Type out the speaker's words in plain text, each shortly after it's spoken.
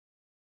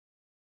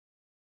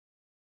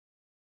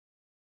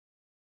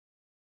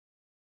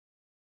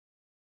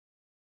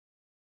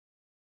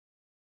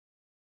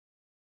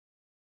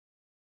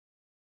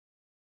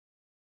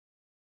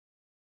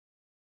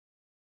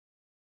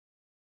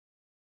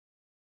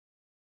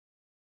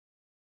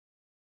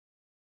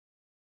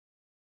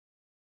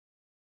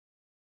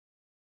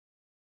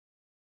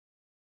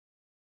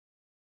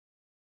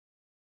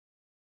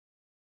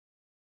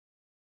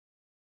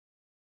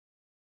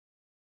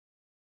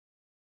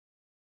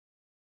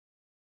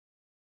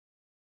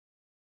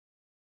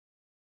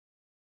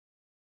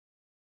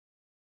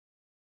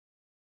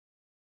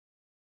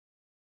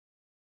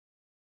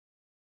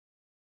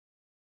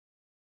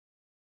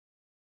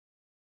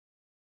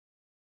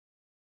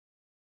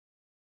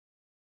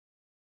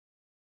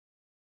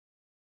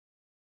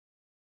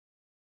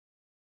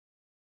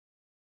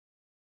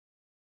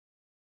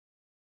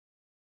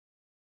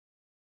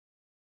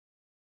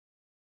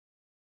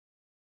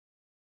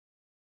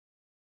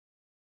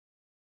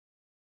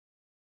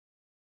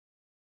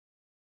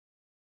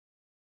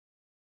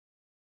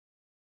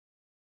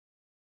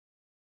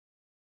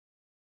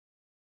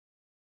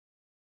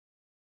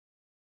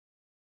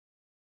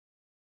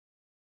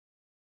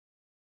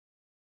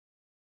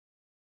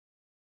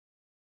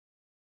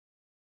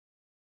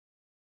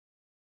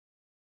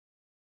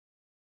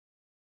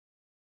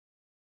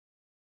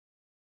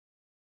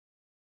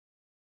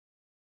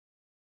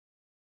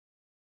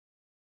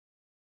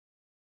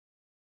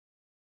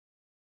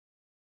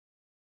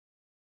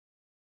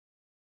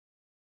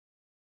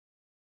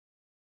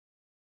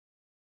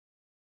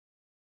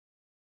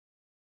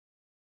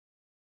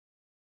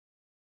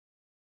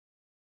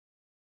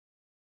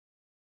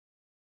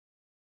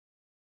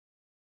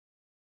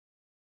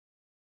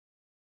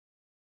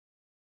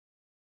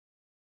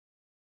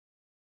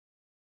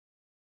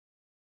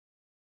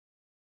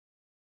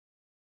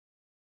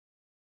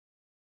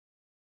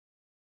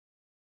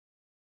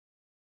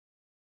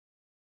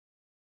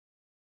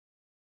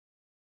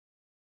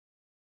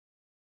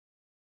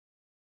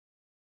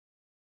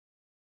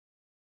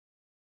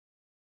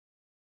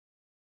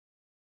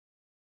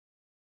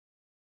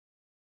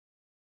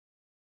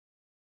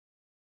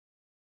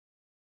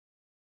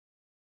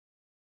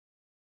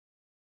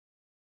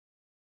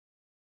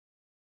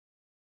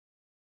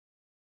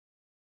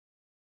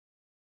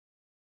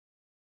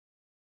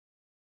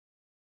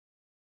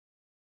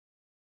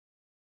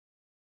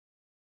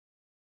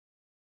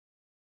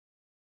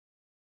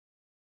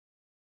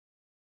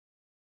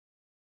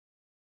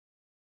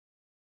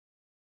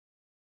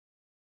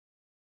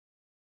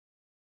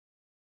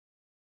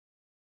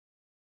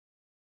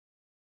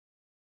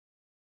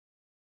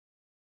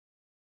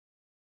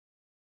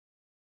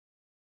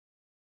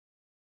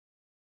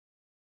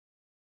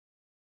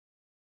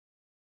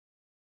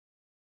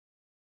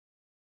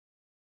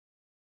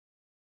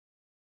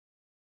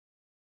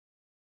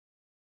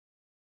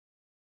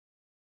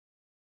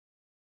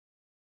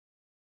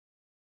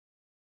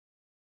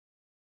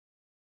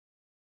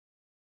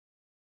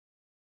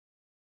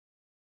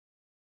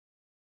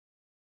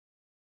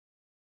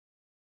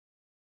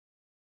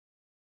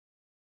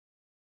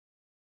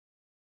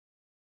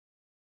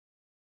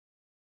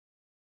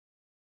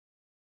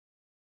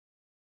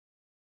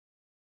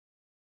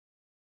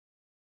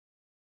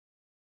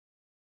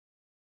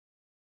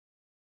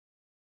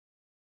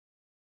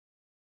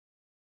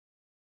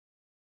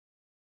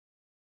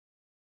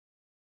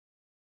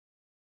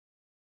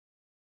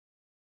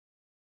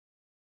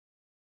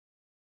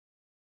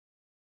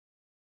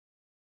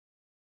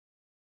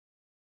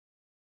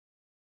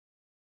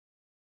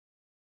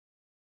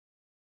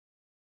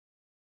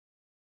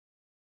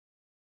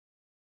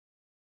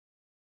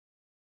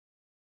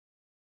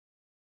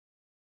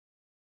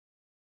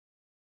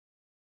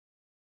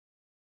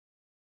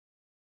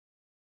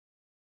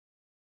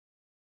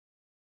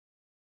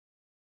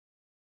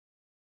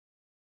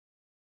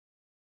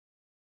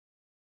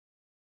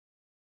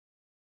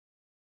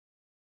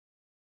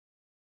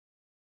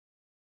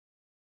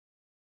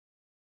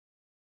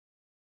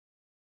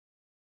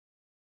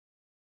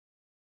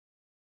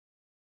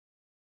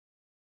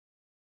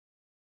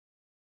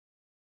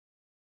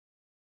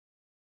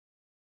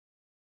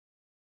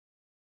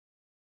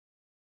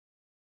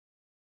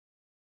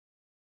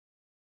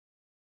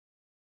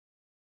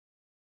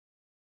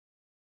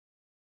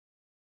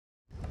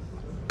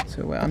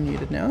So we're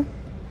unmuted now.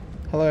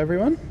 Hello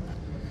everyone.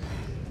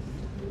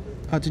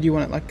 Did you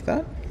want it like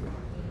that?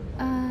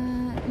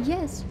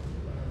 Yes.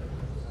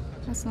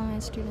 As long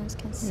as students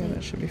can see. Yeah,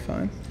 that should be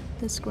fine.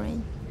 The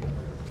screen.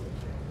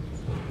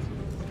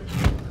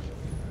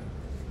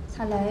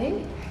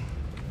 Hello.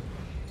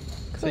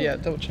 Cool. So yeah,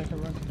 double check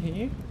everyone can hear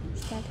you.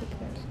 Static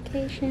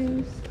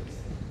verification.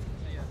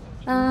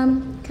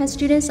 Can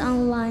students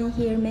online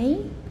hear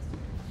me?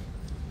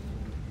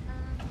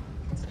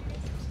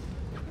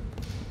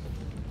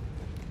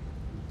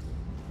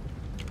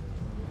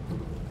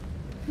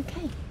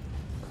 Okay.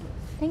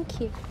 Thank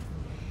you.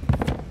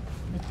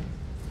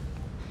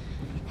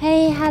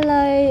 Hey,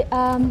 hello.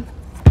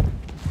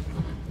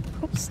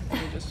 Oops.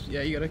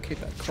 Yeah, you gotta keep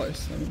that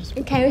close. Let me just.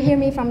 Can you hear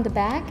me from the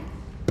back?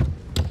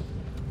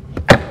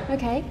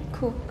 Okay,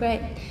 cool,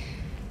 great.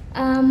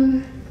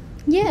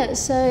 Yeah,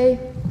 so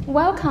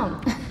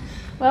welcome.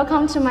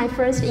 Welcome to my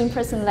first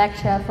in-person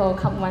lecture for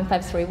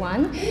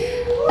COMP1531.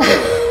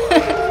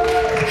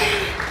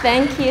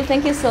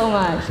 Thank you so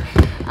much.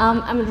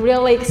 I'm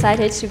really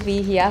excited to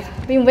be here.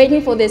 I've been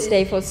waiting for this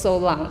day for so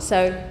long,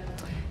 so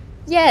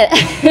yeah.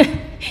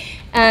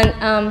 And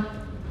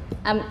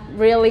I'm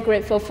really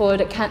grateful for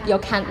your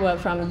kind word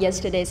from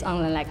yesterday's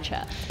online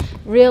lecture.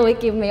 Really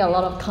give me a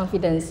lot of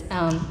confidence.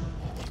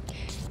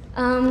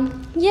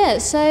 Yeah,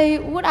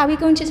 so what are we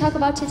going to talk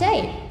about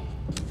today?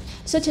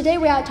 So today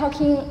we are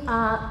talking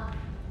a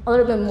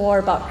little bit more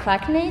about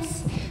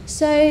correctness.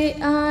 So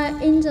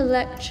in the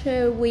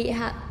lecture we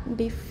had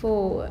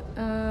before,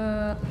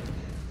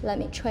 let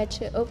me try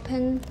to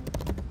open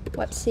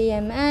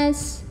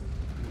WebCMS.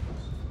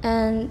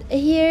 And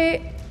here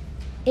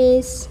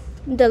is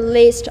the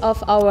list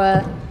of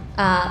our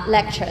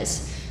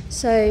lectures.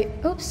 So,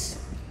 oops,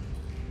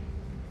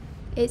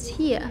 it's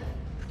here.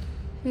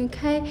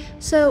 Okay,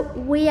 so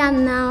we are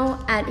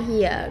now at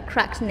here,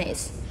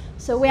 correctness.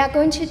 So we are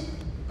going to,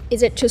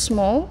 is it too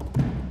small?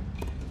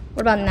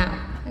 What about now?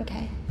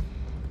 Okay,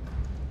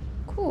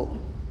 cool.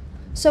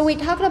 So we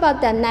talked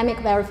about dynamic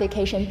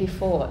verification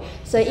before.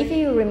 So if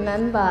you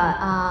remember,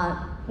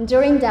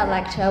 during that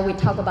lecture, we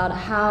talked about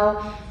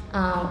how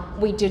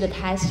we do the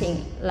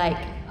testing, like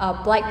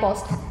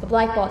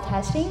blackboard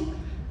testing.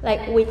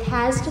 Like we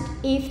test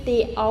if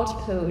the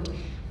output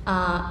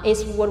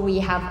is what we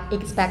have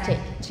expected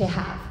to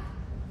have.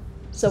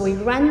 So we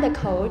run the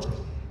code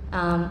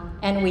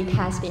and we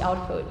test the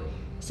output.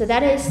 So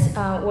that is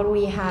what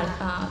we had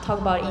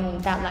talked about in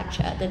that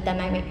lecture, the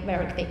dynamic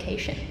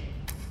verification.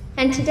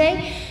 And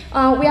today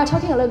we are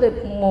talking a little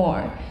bit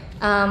more,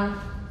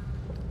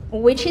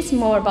 which is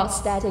more about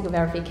static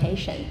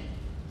verification.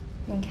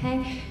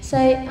 Okay, so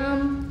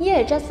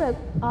yeah, just a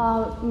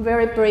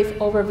very brief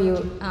overview.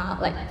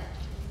 Like,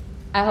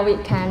 I hope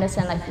you can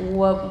understand like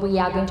what we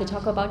are going to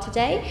talk about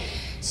today.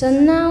 So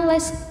now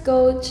let's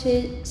go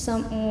to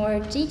some more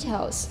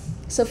details.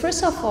 So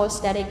first of all,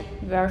 static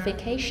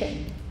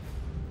verification.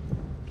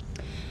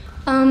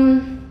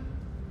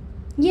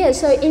 Yeah,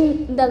 so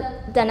in the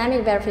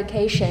dynamic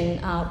verification,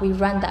 we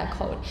run that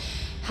code.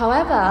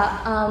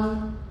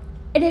 However,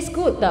 it is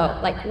good though.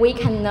 Like we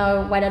can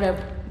know whether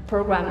the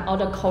program or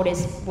the code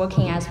is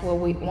working as what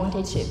we want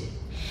it to.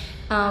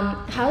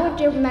 However,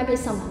 there might be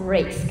some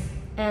risk,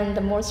 and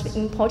the most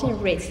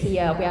important risk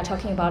here we are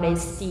talking about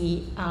is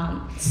the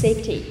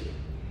safety.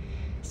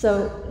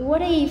 So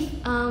what if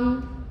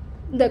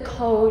the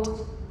code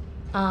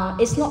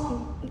is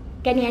not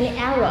getting any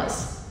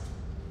errors?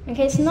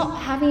 Okay, it's not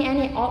having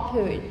any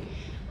output,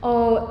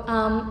 or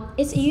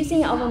it's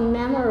using our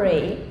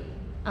memory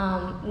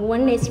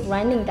when it's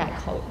running that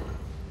code.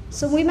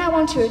 So we might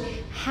want to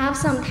have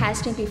some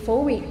testing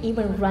before we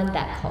even run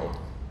that code.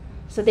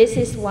 So this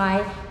is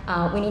why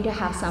we need to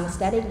have some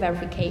static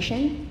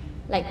verification.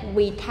 Like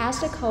we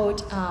test the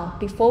code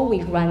before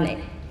we run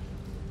it.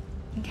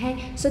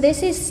 Okay, so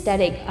this is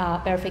static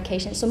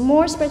verification. So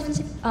more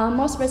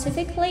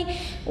specifically,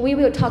 we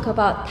will talk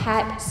about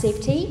type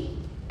safety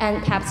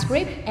and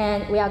Typescript,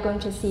 and we are going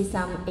to see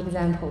some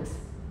examples.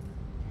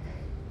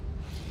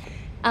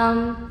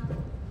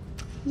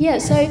 Yeah,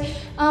 so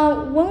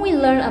when we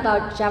learn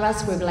about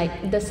JavaScript,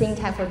 like the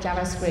syntax for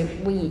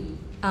JavaScript,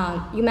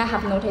 you might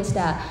have noticed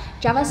that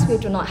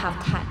JavaScript do not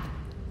have type,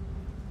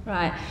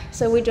 right?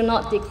 So we do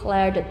not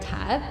declare the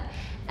type,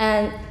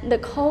 and the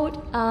code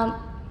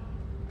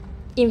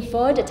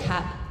infer the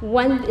type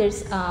when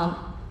there's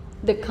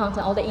the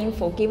content or the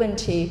info given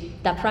to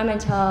the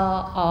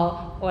parameter or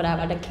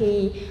whatever, the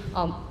key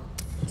or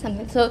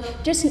something. So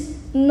there's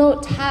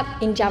no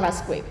type in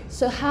JavaScript.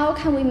 So how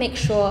can we make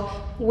sure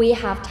we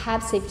have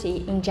type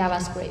safety in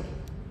JavaScript?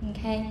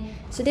 Okay,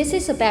 so this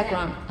is the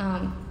background.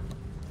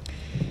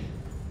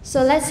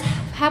 So let's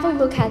have a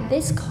look at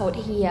this code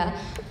here.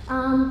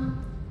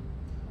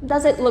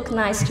 Does it look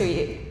nice to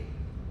you?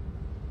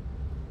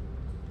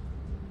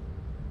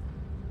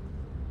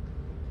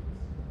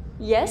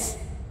 Yes?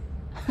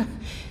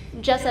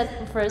 Just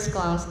at first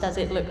glance, does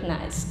it look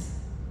nice?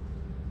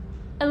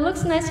 It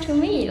looks nice to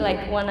me,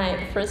 like when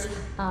I first,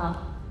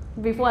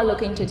 before I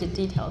look into the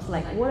details,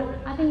 like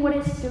I think what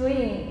it's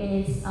doing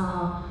is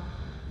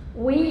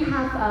we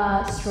have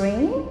a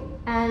string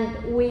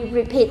and we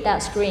repeat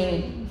that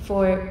string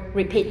for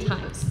repeat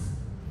times.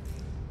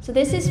 So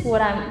this is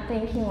what I'm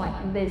thinking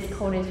like this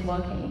code is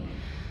working.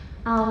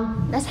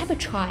 Let's have a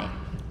try.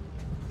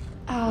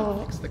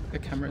 Oh. The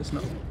camera is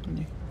not on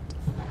you.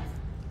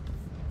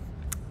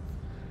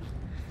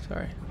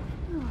 Sorry.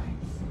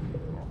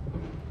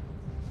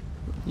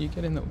 You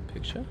get in the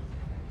picture?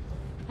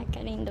 I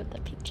get into the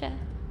picture.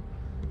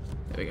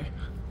 There we go.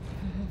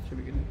 Should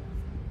be good.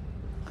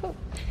 Cool.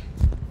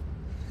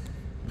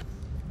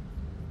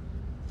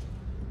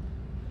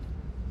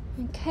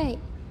 Okay.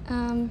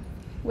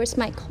 Where's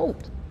my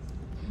code?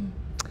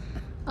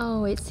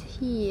 Oh, it's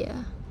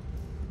here.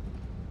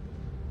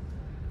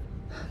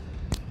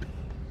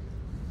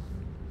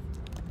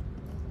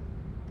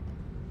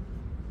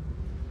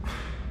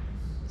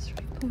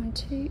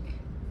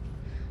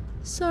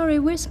 Sorry,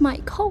 where's my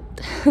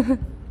code?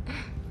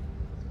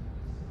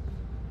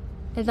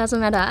 It doesn't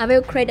matter. I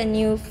will create a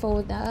new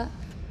folder.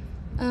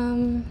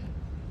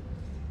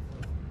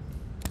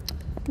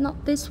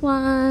 Not this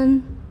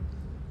one.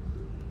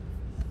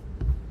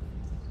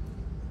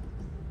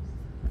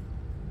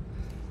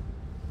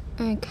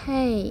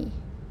 Okay.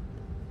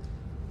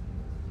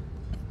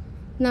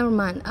 Never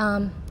mind.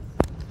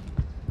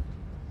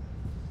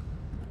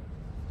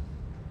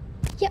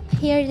 Yep,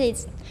 here it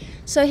is.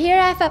 So here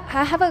I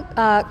have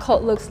a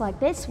code looks like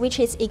this, which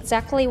is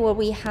exactly what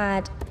we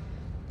had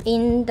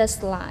in the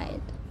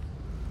slide.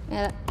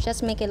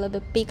 Just make it a little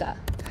bit bigger.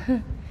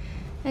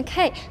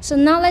 Okay, so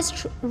now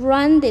let's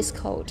run this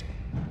code.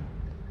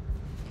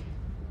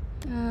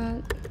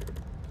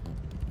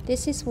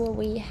 This is what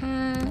we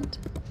had.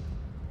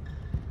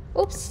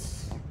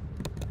 Oops,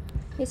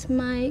 it's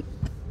my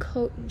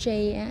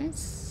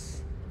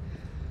code.js.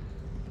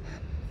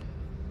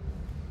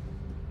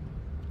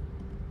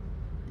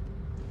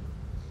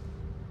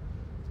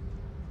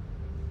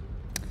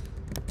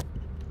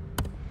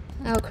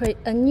 I'll create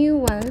a new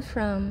one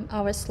from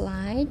our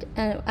slide,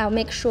 and I'll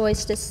make sure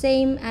it's the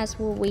same as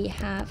what we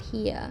have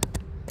here.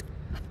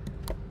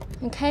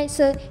 Okay,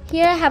 so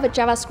here I have a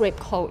JavaScript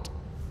code,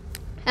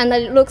 and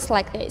it looks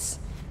like this.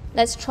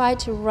 Let's try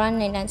to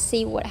run it and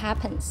see what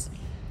happens.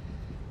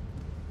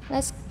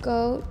 Let's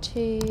go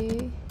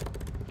to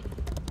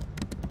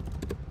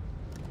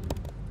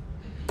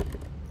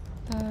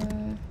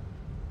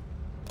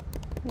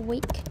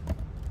week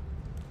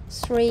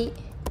 3,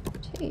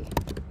 2.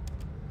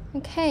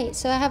 Okay,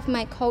 so I have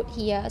my code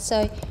here.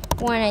 So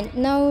when I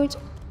node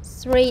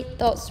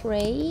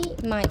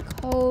 3.3, my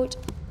code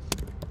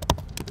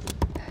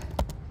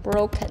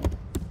broken.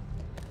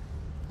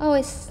 Oh,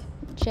 it's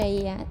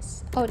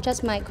JS. Oh,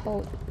 just my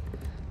code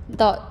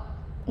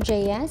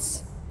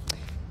 .js.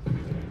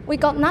 We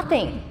got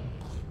nothing.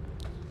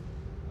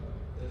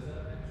 Does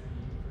that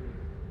actually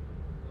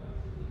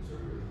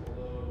interpret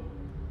hello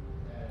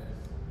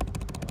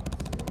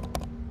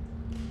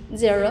as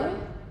 0? 0?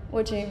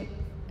 What do you mean?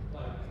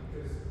 Like,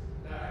 because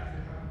that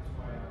actually happened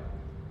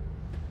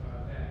to my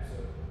app.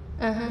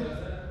 So Uh-huh. does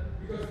that,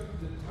 because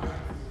the type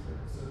is different,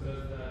 so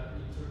does that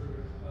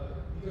interpret,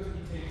 because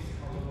it takes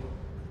hello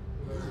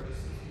where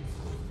it's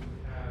supposed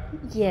to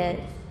have. Yes.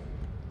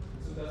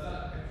 So does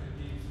that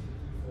actually give the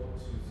default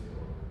to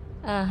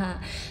 0? Uh-huh.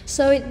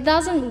 So it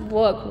doesn't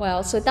work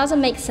well. So it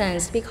doesn't make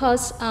sense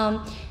because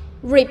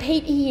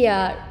repeat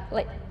here,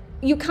 like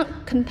you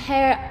can't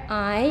compare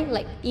I,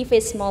 like if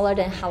it's smaller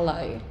than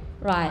hello,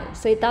 right?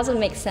 So it doesn't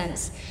make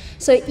sense.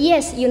 So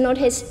yes, you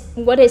notice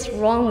what is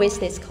wrong with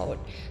this code.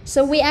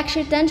 So we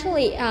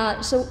accidentally,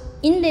 so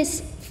in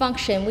this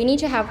function, we need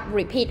to have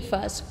repeat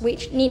first,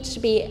 which needs to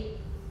be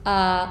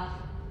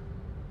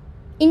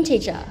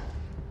integer.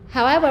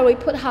 However, we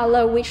put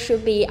hello, which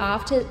should be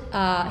after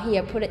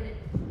here, put it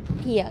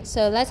here.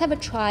 So let's have a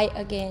try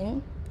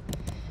again,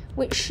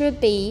 which should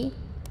be,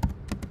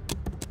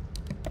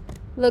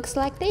 looks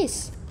like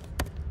this.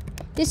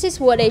 This is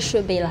what it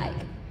should be like.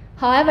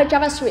 However,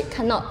 JavaScript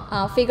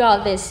cannot figure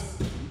out this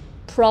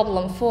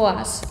problem for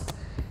us.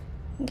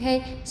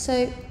 Okay,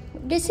 so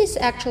this is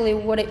actually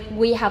what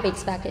we have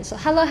expected. So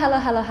hello, hello,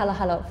 hello, hello,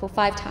 hello for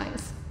 5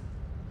 times,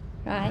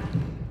 right?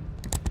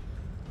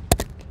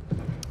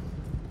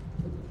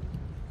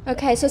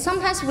 Okay, so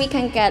sometimes we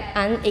can get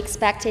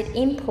unexpected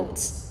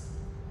inputs.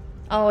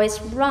 Always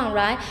wrong,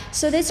 right?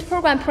 So this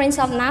program prints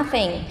out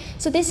nothing.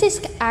 So this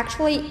is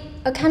actually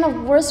a kind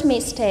of worst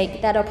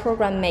mistake that a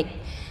program makes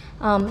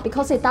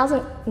because it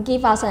doesn't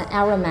give us an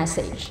error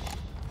message,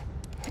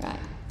 right?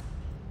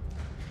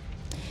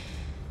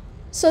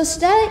 So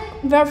static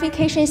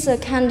verification is a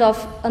kind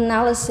of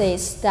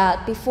analysis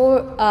that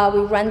before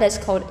we run this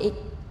code, it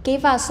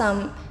gives us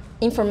some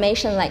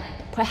information like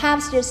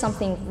perhaps there's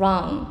something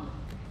wrong.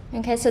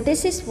 Okay, so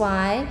this is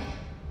why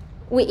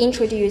we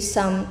introduce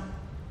some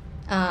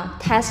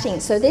testing.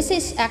 So this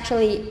is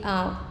actually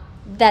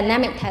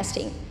dynamic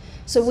testing.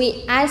 So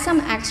we add some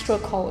extra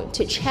code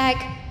to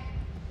check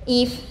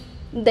if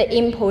the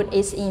input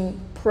is in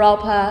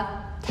proper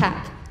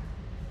type.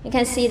 You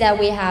can see that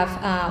we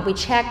have, we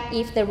check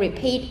if the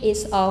repeat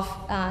is of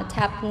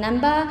tab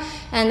number,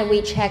 and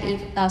we check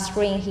if a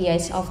string here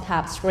is of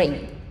tab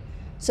string.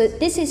 So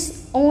this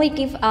is only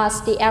give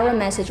us the error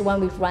message when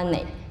we run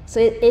it. So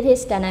it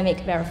is dynamic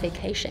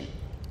verification.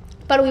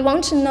 But we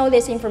want to know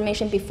this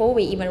information before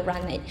we even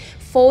run it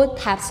for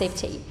tab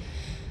safety.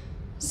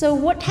 So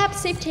what tab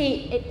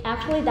safety it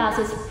actually does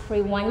is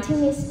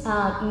preventing these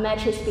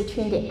matches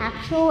between the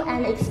actual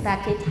and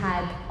expected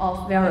type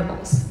of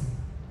variables.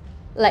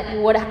 Like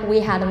what we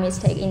had a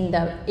mistake in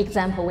the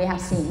example we have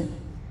seen.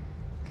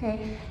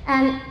 Okay,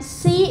 and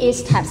C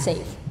is type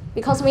safe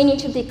because we need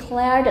to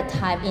declare the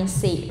type in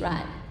C,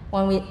 right?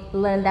 When we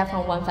learned that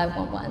from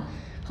 1511.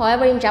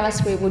 However, in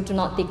JavaScript, we do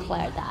not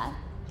declare that.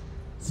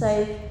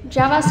 So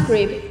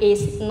JavaScript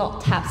is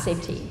not type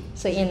safety.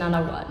 So in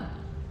another word,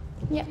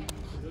 yeah.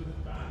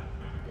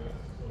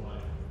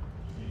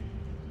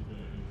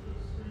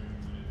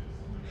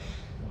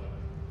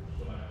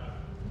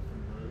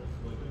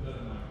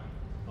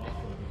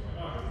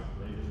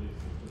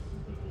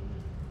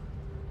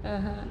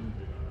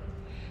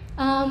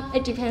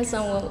 It depends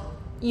on what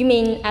you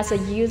mean as a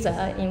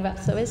user in web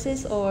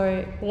services,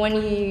 or when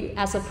you,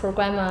 as a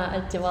programmer,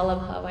 a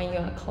developer, when you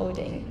are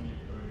coding.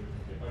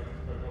 If I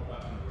got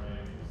that in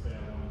array, say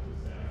I wanted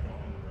to say I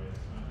got an array,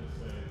 can I just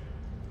say,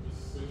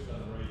 just switch that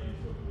array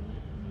into a boolean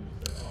and then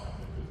just say, oh,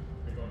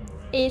 I got an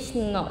array? It's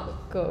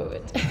not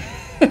good.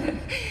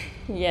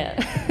 Yeah.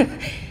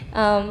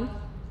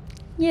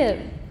 Yeah.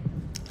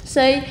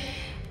 So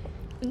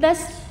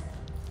that's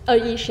an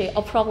issue,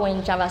 a problem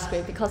in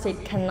JavaScript because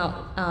it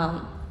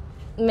cannot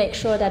make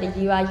sure that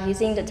you are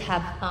using the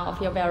tab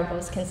of your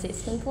variables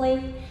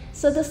consistently.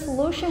 So the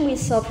solution we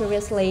saw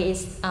previously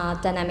is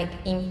dynamic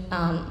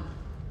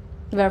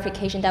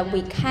verification, that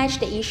we catch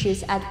the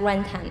issues at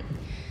runtime.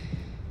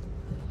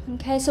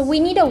 Okay, so we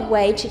need a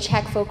way to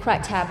check for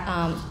correct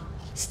tab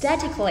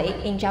statically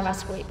in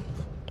JavaScript.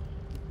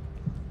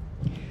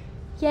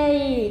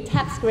 Yay,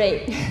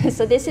 Typescript.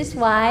 So this is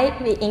why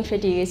we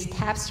introduced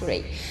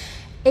Typescript.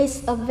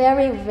 It's a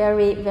very,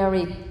 very,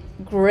 very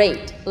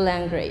great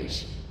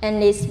language.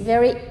 And it's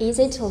very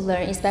easy to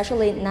learn,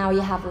 especially now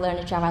you have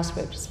learned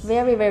JavaScript. It's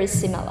very, very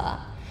similar.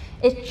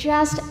 It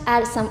just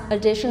adds some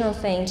additional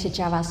thing to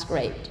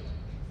JavaScript.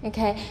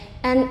 Okay,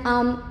 and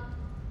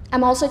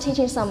I'm also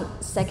teaching some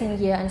second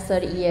year and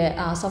third year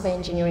software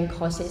engineering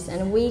courses,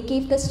 and we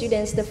give the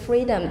students the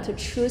freedom to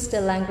choose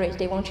the language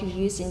they want to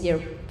use in their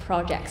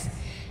projects.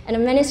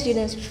 And many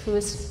students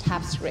choose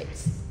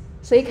Typescript.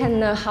 So you can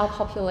know how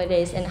popular it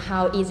is and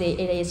how easy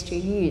it is to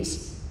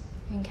use.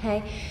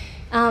 Okay.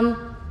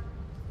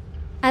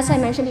 As I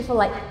mentioned before,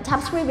 like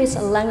Typescript is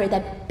a language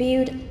that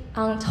built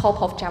on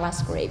top of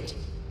JavaScript.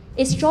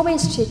 Its job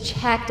is to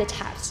check the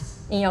tabs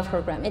in your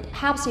program. It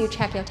helps you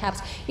check your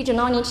tabs. You do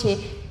not need to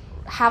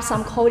have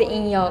some code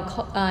in your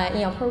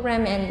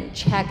program and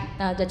check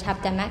the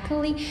tab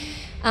dynamically.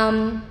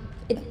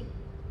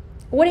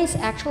 What it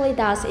actually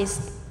does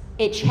is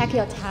it checks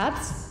your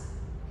tabs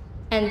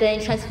and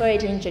then transfer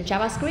it into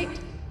JavaScript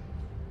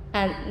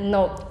and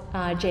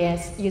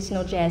Node.js, use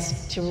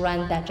Node.js to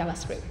run that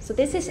JavaScript. So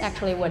this is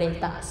actually what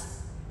it does.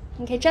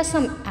 Okay, just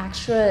some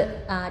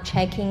extra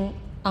checking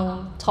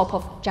on top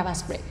of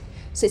JavaScript.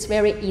 So it's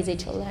very easy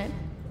to learn.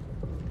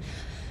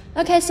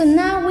 Okay, so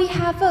now we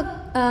have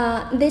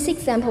this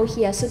example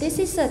here. So this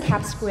is a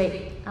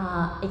Typescript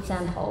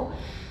example.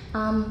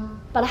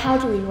 But how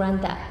do we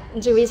run that?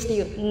 Do we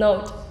still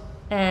Node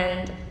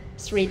and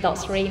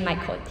 3.3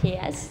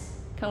 micro.ts?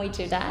 Can we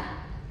do that?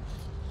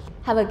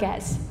 Have a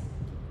guess.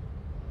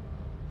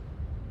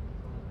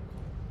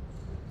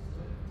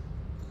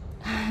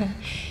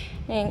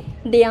 And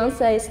the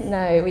answer is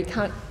no, we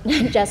can't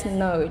just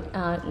Node.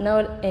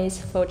 Node is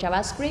for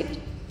JavaScript.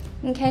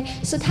 Okay,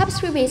 so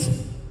Typescript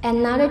is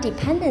another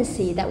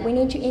dependency that we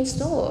need to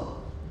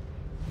install.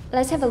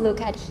 Let's have a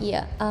look at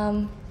here.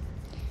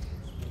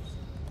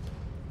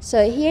 So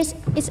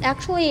it's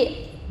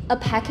actually a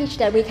package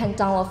that we can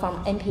download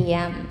from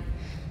npm.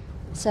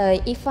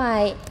 So if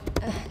I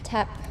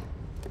tap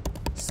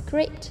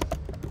script,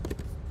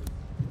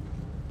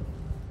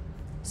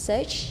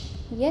 search,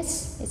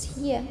 yes, it's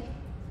here.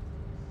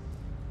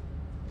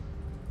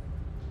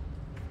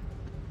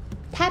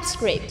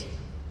 Typescript.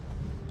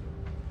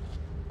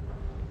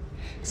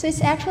 So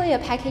it's actually a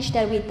package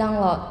that we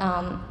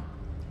download,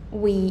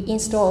 we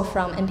install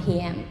from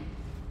npm.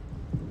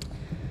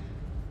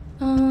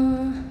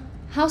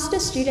 How's the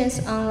students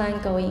online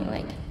going?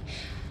 Like,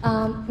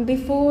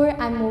 before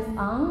I move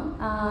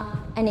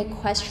on, any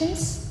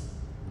questions?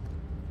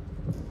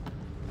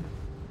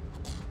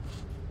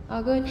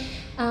 Oh, good.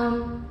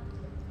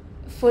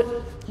 For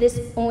this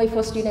only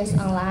for students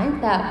online,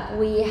 that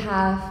we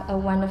have a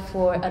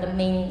wonderful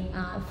admin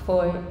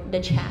for the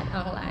chat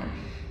online.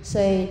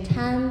 So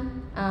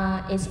Tan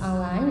is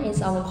online,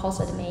 is our course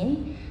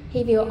admin.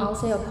 He will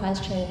answer your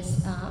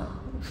questions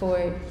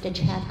for the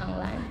chat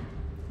online.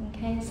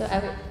 Okay, so I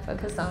will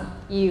focus on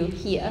you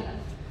here.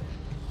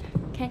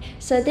 Okay,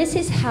 so this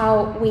is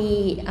how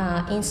we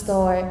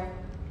install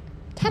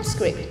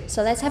Typescript.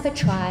 So let's have a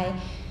try.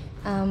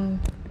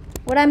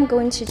 what I'm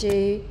going to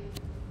do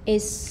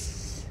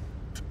is,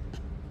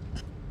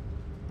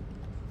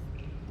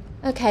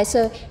 okay,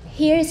 so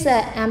here's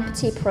an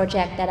empty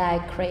project that I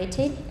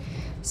created.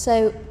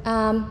 So,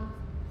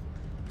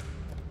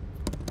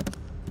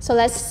 so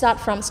let's start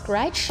from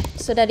scratch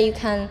so that you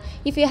can,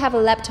 if you have a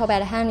laptop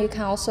at hand, you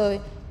can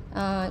also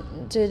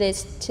do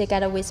this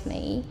together with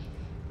me.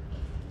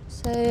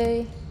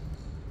 So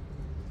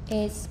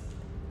it's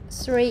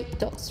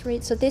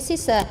 3.3. So this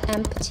is an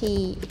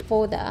empty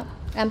folder,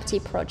 empty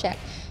project.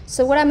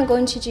 So what I'm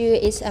going to do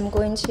is I'm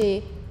going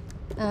to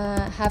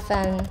have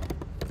an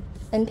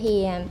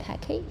npm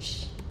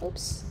package.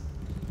 Oops.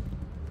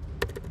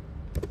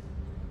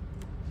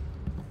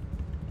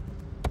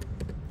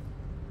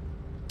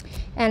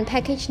 And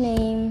package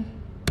name,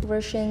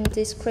 version,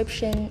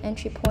 description,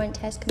 entry point,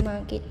 test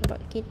command, git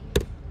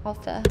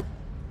author.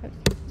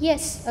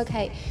 Yes,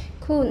 okay,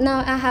 cool. Now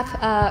I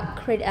have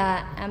create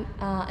a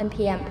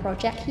npm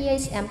project. Here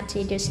is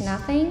empty, there's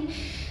nothing.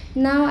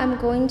 Now I'm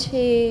going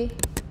to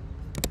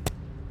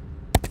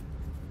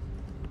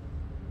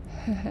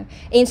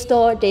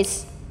install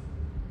this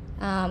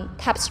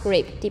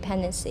Typescript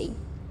dependency.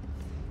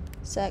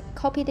 So I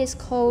copy this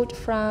code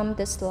from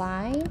the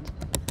slide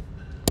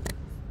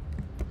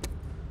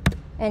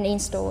and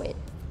install it.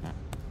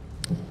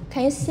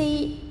 Can you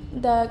see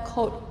the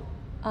code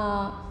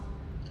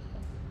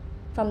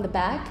from the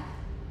back?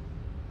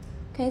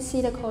 Can you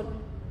see the code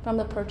from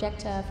the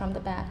projector from the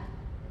back?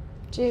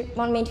 Do you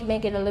want me to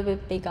make it a little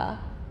bit bigger?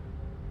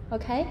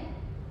 Okay,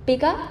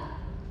 bigger?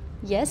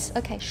 Yes,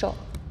 okay, sure.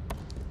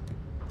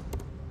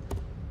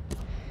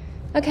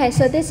 Okay,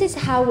 so this is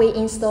how we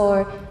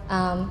install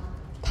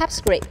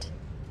Typescript.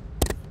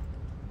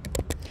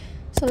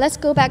 So let's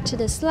go back to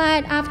the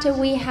slide. After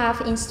we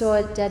have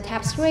installed the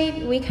Typescript,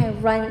 we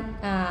can run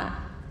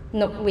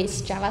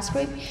with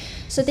JavaScript.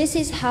 So this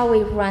is how we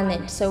run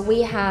it. So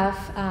we have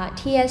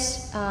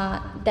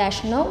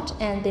ts-node,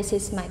 and this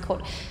is my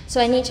code.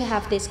 So I need to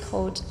have this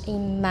code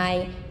in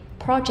my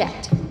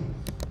project.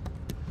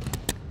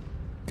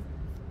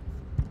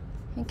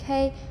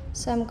 Okay,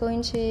 so I'm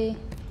going to,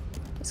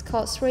 it's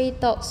called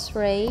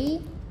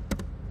 3.3,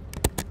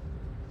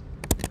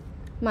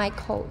 my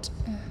code.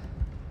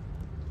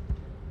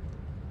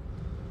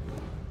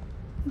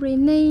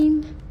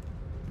 Rename.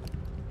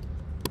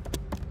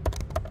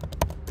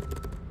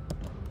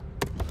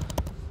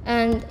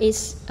 And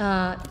it's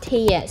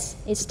TS,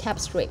 it's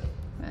Typescript,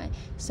 right?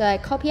 So I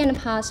copy and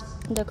paste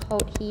the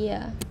code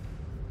here.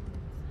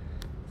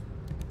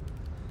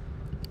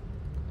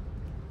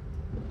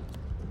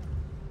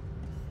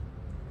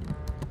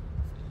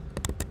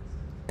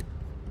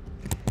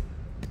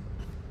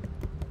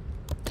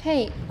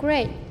 Okay,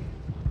 great.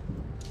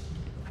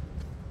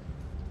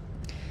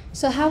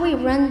 So how we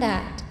run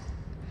that?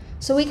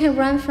 So we can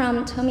run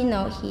from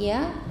terminal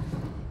here,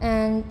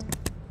 and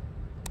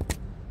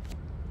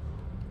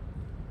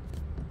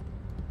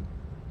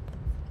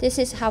this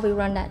is how we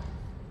run that.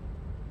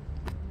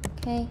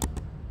 Okay.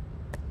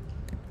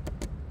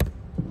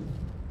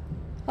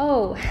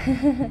 Oh,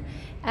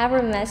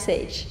 error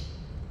message.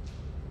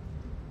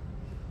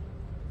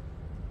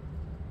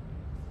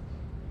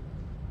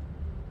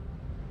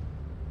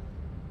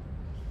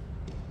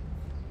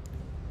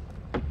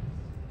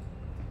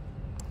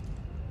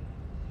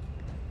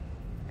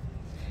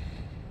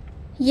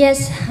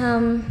 Yes,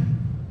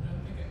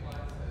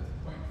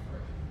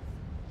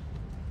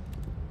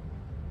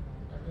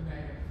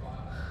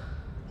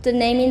 the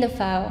name in the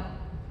file,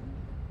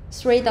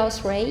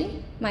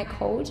 3.3, my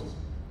code.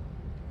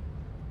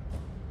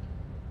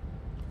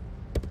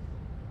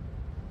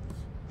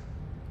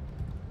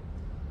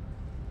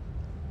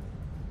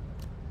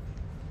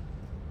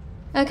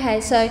 Okay,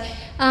 so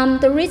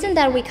the reason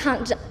that we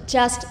can't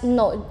just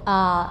not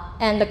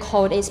end the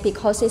code is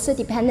because it's a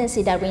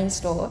dependency that we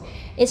install.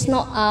 It's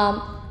not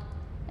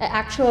an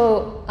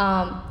actual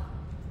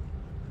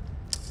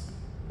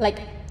like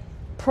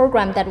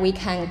program that we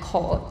can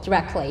call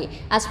directly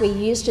as we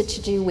used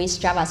to do with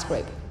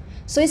JavaScript.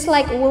 So it's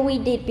like what we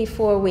did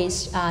before with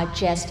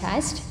JS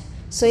test.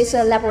 So it's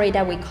a library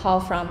that we call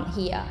from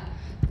here.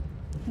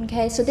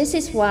 Okay, so this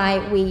is why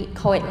we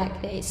call it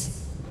like this.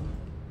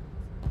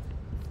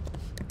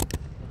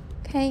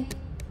 Okay.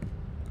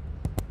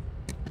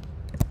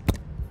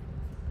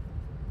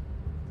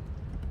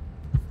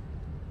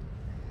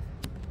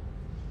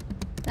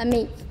 Let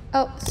me,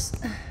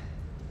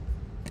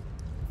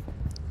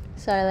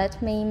 sorry,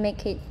 let me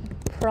make it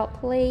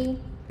properly.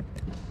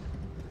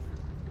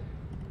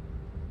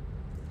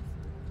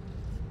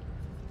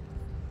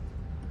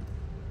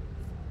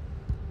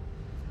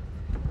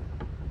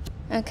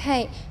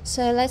 Okay,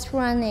 so let's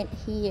run it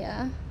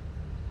here.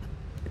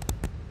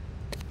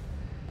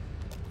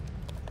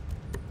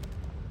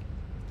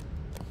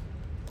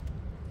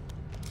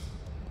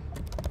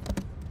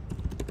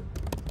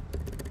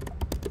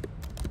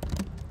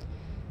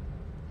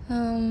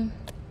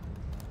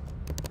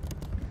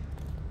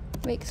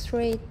 Week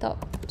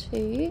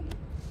 3.2.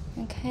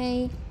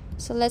 Okay,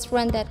 so let's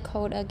run that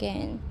code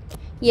again.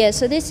 Yeah,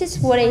 so this is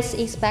what is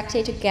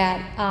expected to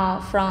get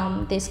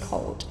from this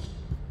code.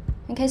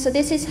 Okay, so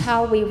this is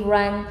how we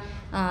run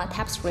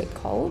Typescript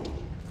code.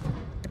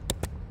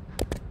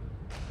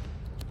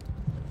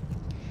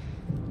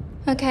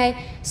 Okay,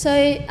 so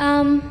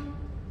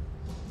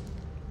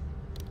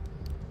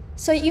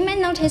you may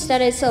notice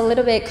that it's a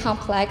little bit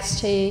complex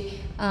to,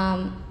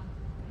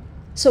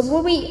 so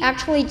what we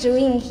actually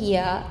doing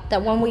here,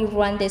 that when we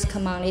run this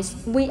command is,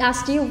 we are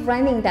still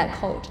running that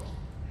code.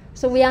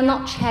 So we are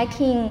not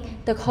checking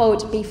the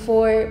code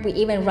before we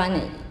even run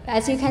it.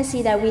 As you can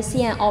see that we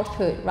see an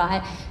output,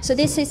 right? So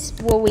this is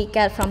what we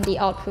get from the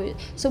output.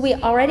 So we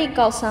already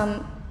got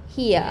some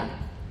here.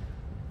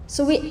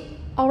 So we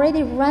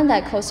already run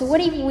that code. So what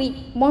if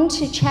we want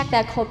to check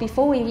that code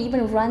before we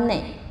even run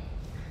it?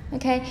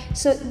 Okay,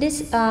 so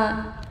this,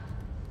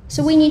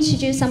 so we need to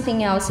do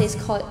something else. It's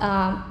called,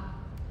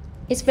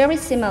 it's very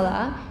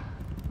similar.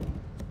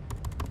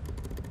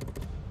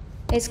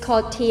 It's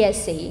called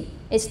TSC.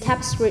 It's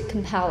Typescript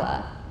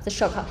compiler, the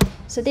shortcut.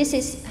 So this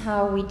is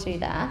how we do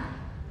that.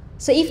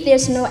 So if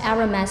there's no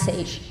error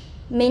message,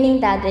 meaning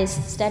that this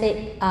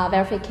static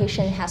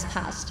verification has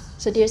passed.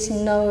 So there's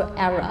no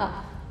error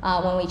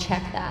when we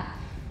check that.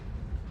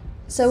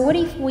 So what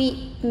if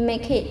we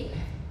make it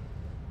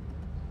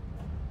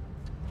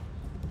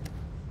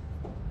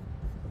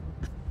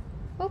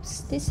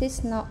oops, this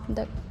is not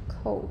the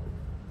code.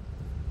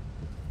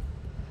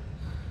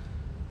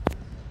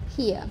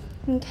 Here,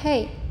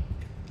 okay.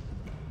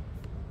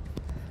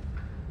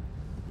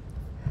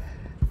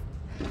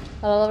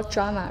 A lot of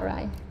drama,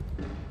 right?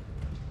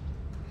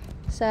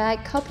 So I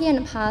copy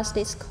and paste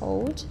this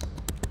code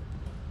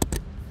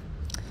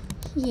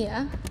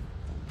here.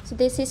 So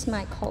this is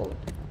my code.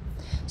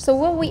 So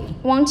what we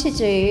want to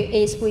do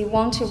is we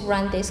want to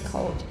run this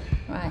code,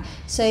 right?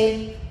 So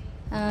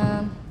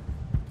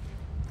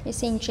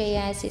it's in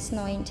JS, it's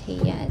not in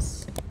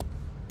TS.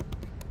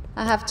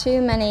 I have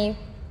too many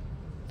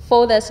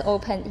folders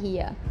open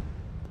here.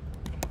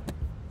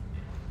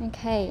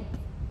 Okay.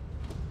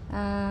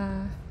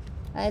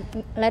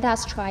 Let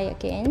us try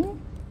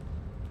again.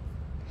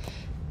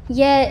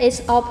 Yeah,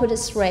 it's output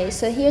array.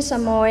 So here's a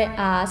more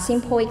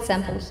simple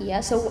example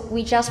here. So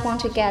we just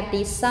want to get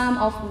the sum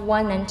of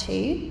 1 and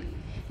 2,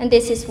 and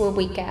this is what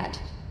we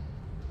get.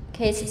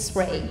 Okay, it's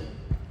array.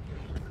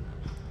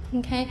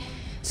 Okay,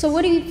 so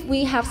what if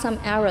we have some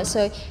error?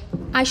 So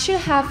I should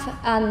have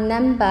a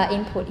number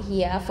input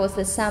here for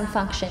the sum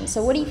function.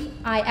 So what if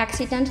I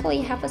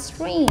accidentally have a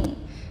string?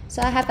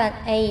 So I have an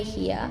A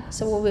here.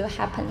 So what will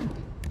happen?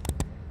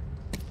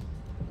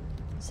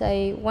 So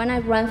when I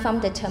run from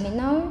the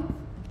terminal,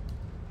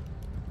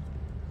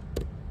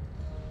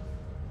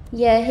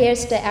 yeah,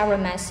 here's the error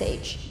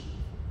message.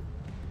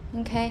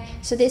 Okay,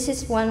 so this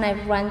is when I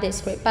run this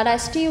script, but I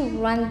still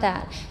run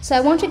that. So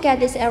I want to get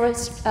this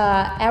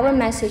error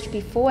message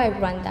before I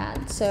run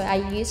that. So I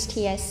use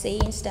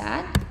TSC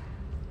instead.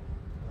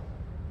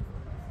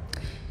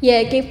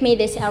 Yeah, give me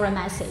this error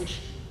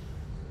message,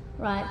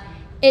 right?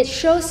 It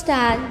shows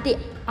that the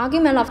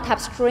argument of type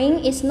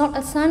string is not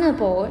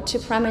assignable to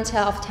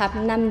parameter of type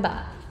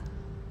number.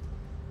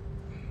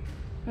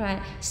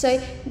 Right,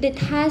 so they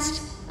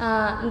test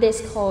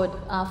this code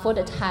for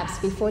the types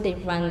before they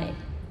run it.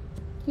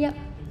 Yep. Is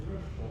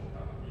there a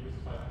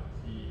shortcut?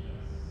 We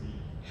use type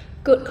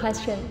TSC. Good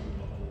question.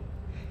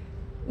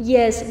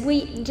 Yes,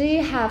 we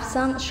do have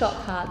some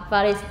shortcut,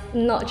 but it's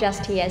not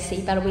just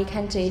TSC, but we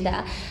can do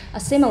that.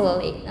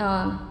 Similarly,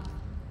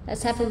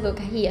 let's have a look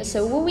here.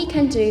 So what we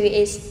can do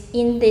is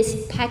in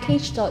this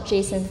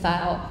package.json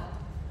file.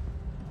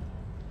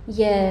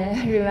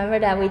 Yeah, remember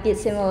that we did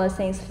similar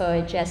things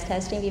for JS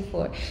testing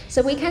before.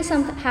 So we can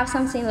have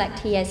something like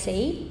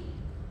TSC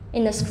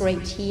in the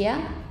script here.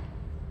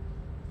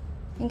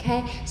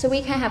 Okay, so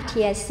we can have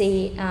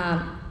TSC,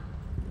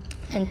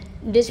 and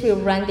this will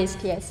run this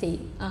TSC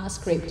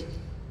script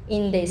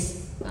in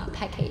this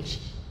package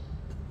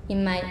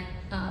in my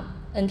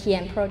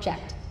NPM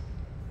project.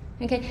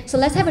 Okay, so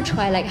let's have a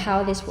try like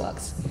how this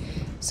works.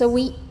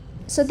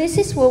 So this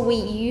is what we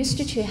used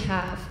to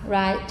have,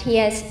 right?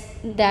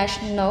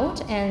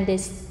 ts-node and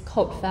this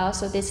code file,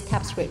 so this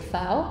Typescript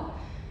file.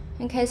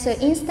 Okay, so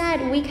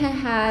instead we can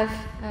have,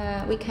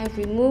 we can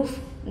remove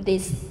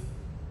these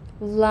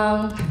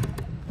long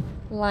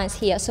lines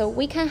here. So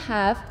we can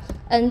have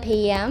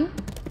npm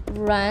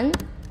run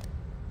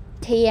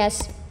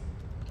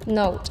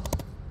ts-node.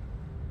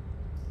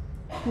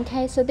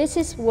 Okay, so this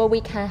is what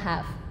we can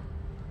have.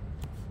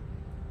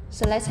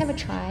 So let's have a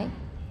try.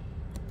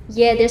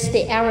 Yeah, there's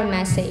the error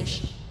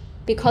message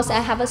because I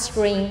have a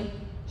string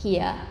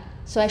here,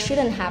 so I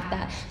shouldn't have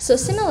that. So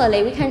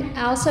similarly, we can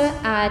also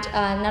add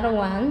another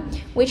one,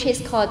 which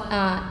is called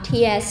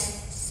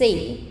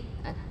TSC.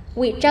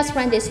 We just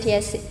run this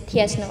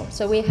TS node,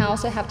 so we can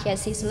also have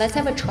TSC. So let's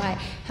have a try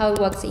how it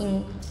works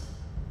in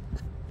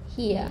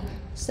here.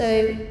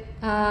 So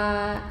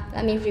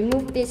let me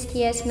remove this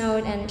TS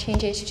node and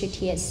change it to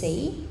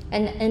TSC,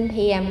 and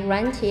npm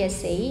run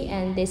TSC,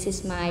 and this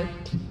is my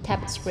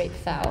Typescript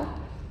file.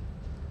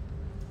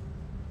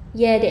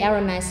 Yeah, the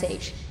error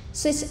message.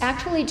 So it's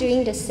actually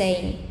doing the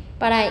same,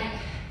 but I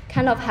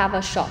kind of have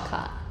a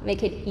shortcut,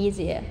 make it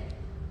easier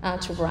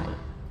to run.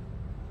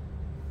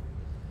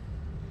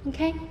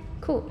 Okay,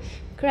 cool,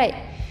 great.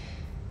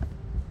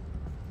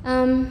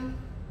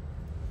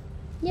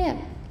 Yeah,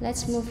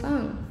 let's move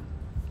on.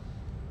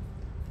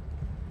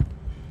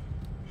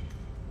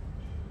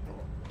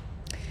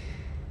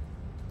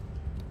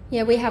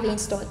 Yeah, we have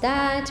installed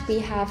that, we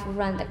have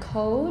run the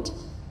code.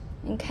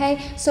 Okay,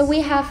 so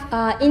we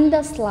have in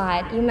the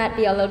slide, you might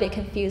be a little bit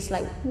confused,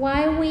 like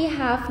why we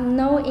have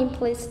no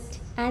implicit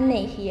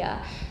any here.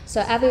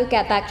 So I will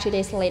get back to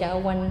this later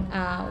when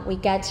we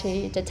get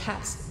to the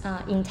tabs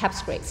in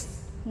Typescript.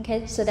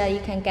 Okay, so that you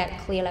can get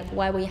clear like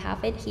why we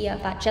have it here,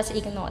 but just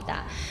ignore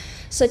that.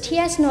 So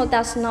TS node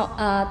does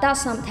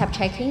some tab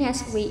checking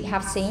as we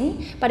have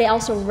seen, but it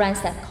also runs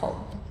that code.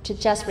 To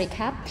just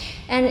recap,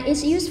 and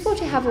it's useful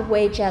to have a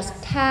way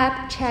just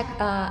tab check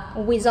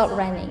without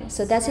running.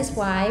 So that is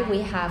why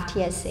we have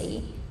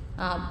TSC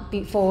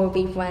before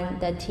we run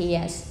the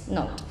TS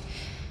node.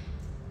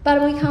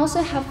 But we can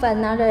also have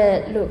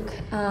another look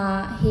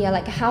here,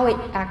 like how it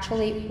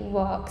actually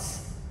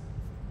works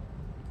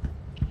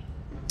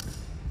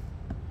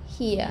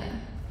here.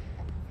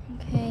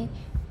 Okay,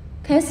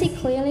 can you see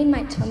clearly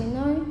my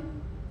terminal?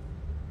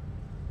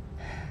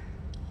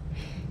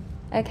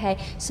 Okay,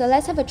 so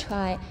let's have a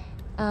try.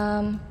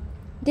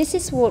 This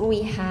is what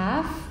we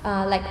have,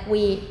 like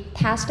we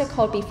test the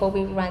code before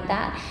we run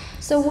that.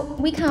 So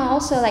we can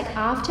also, like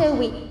after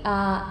we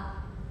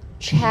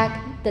check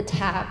the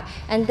tab,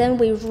 and then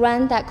we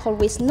run that code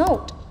with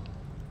node.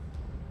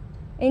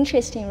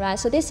 Interesting, right?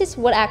 So this is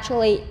what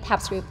actually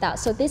Typescript does.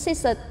 So this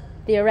is a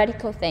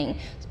theoretical thing.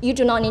 You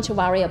do not need to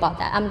worry about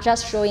that. I'm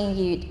just showing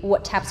you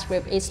what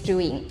Typescript is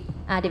doing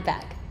at the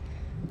back.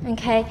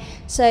 Okay,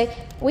 so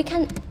we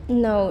can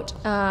note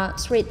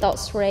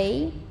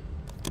 3.3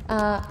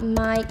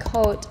 my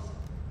code,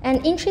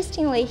 and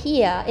interestingly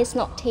here it's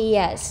not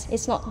TS,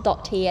 it's not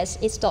 .ts,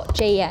 it's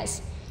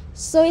 .js.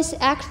 So it's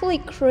actually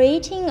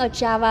creating a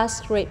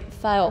JavaScript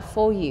file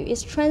for you.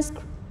 It's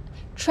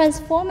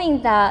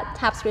transforming that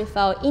Typescript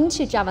file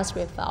into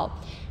JavaScript file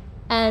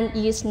and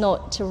use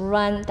Node to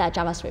run that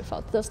JavaScript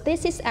file. So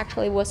this is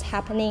actually what's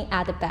happening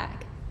at the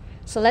back.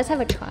 So let's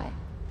have a try.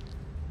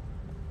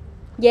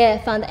 Yeah,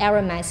 found the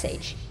error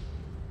message,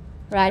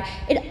 right?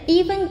 It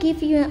even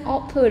gives you an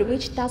output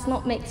which does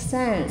not make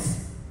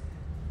sense,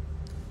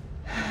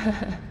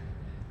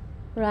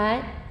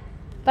 right?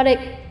 But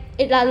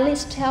it at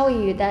least tells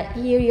you that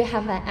here you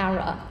have an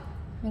error,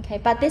 okay?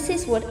 But this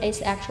is what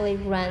is actually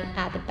run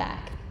at the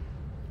back.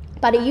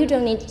 But you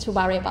don't need to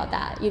worry about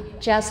that. You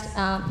just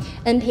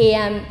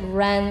npm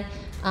run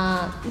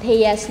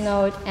TS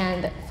node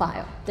and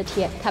file, the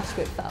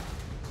Typescript file.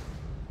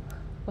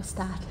 What's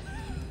that?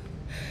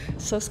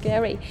 So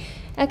scary.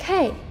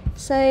 Okay,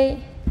 so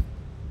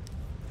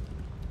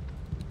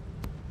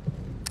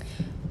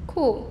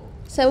cool.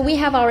 So we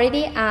have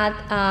already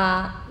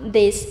added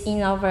this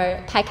in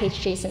our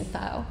package.json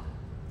file,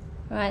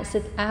 right?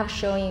 So I have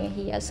shown you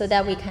here so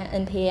that we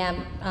can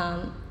npm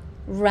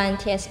run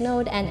TS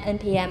node and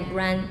npm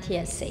run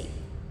TSC.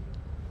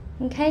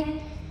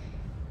 Okay.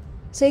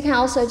 So you can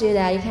also do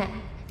that. You can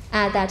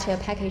add that to your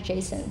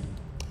package.json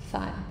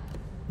file.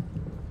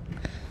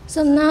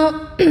 So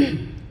now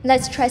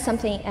let's try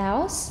something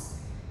else.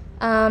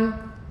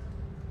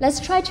 Let's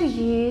try to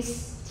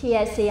use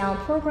TSC on a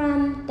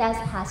program that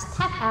has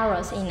tab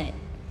errors in it.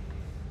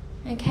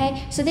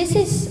 Okay, so this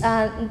is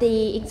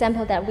the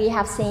example that we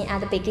have seen at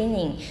the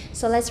beginning.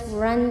 So let's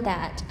run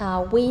that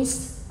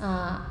with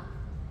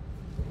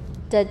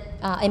the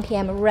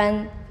npm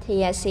run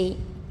TSC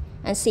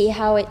and see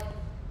how it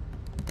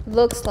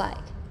looks like.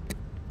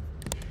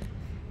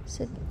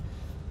 So,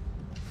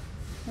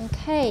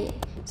 okay,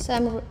 so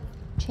I'm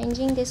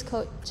changing this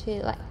code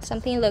to like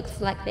something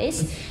looks like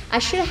this. I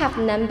should have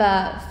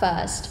number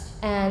first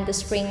and the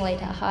string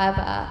later.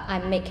 However, I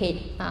make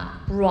it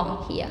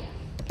wrong here.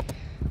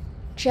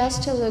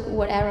 Just to look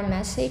what error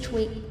message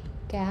we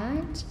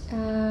got.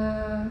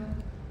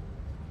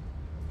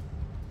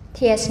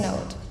 TS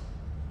node.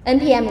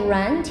 npm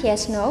run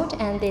TS node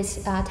and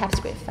this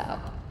Typescript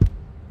file.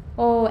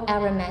 Oh,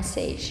 error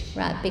message,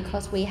 right?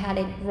 Because we had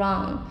it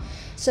wrong.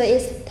 So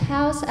it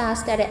tells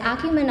us that the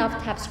argument of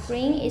tab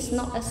string is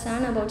not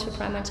assignable to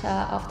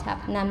parameter of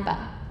tab number.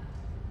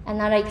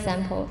 Another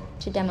example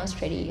to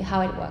demonstrate to you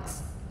how it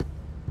works.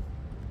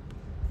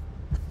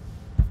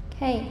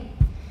 Okay.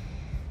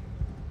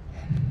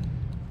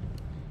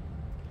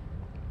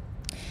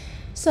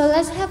 So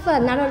let's have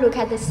another look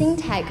at the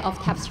syntax of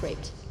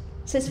Typescript.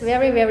 So it's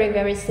very, very,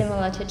 very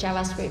similar to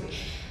JavaScript.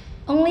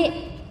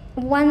 Only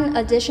one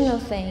additional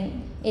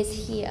thing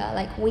is here,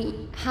 like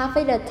we have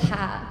it a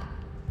tab.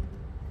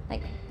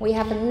 Like we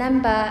have a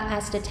number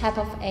as the type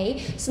of A.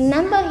 So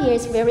number here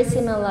is very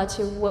similar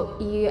to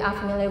what you are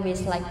familiar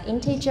with, like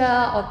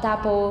integer or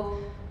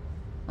double,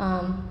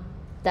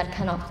 that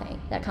kind of thing,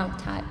 that kind of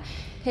type.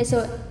 Okay,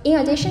 so in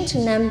addition to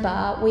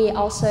number, we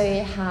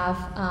also have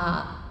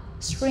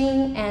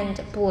string and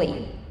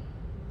boolean.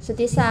 So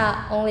these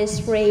are only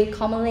 3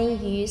 commonly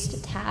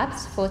used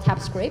tabs for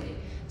Typescript.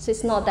 So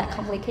it's not that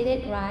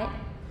complicated, right?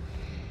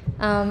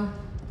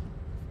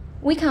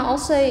 We can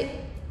also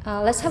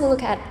let's have a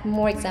look at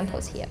more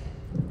examples here.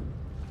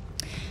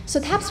 So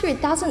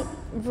Typescript doesn't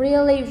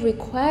really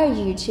require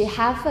you to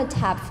have a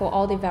tab for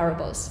all the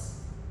variables.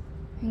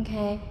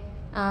 Okay.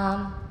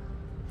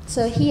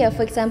 So here,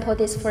 for example,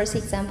 this first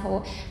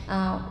example,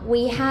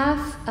 we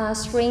have a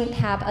string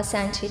tab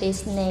assigned to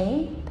this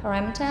name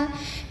parameter,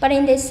 but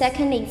in this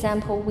second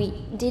example, we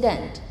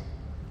didn't.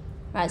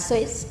 Right, so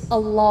it's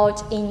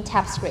allowed in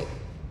Typescript.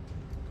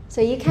 So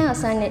you can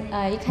assign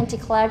it, you can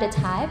declare the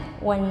type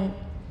when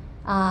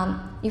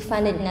you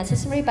find it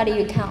necessary, but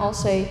you can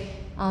also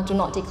do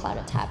not declare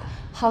the type.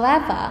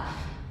 However,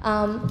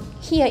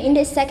 here in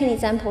this second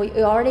example,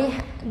 you already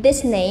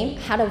this name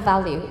had a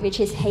value which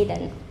is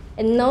hidden.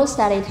 It knows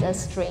that it's a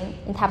string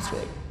in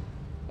Typescript.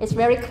 It's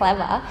very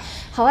clever.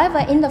 However,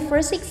 in the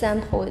first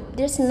example,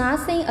 there's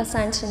nothing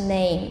assigned to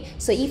name.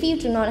 So if you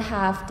do not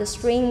have the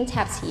string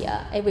tabs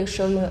here, it will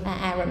show you an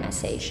error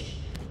message.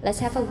 Let's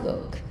have a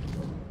look.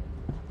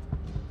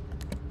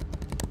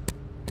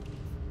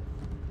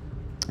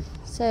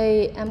 So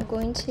I'm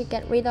going to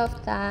get rid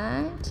of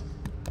that.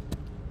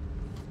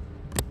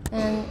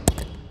 And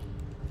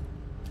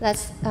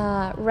let's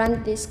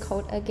run this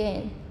code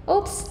again.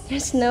 Oops,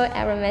 there's no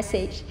error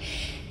message.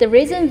 The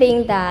reason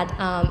being that,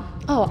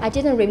 oh, I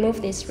didn't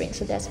remove this string,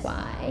 so that's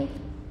why.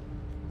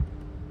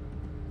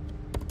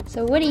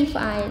 So what if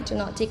I do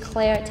not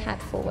declare a tab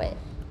for it?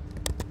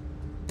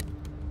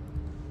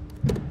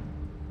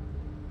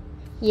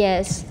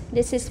 Yes,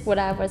 this is what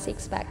I was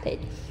expected.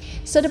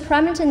 So the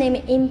parameter name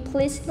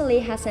implicitly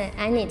has an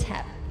any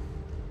tab.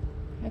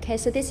 Okay,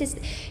 so this is,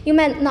 you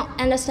might not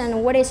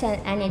understand what is an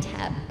any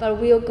tab, but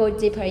we'll go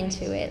deeper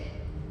into it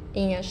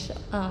in a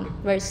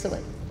very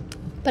soon.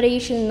 But you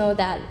should know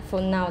that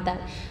for now that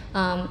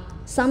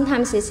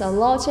sometimes it's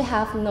allowed to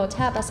have no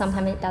tab, but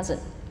sometimes it doesn't.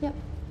 Yep.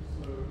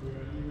 So you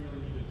really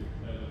need to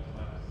declare the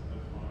types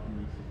as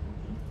arguments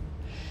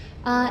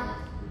for function?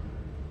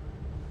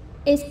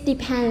 It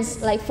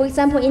depends. Like for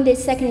example, in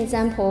this second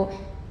example,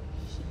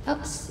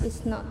 oops,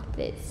 it's not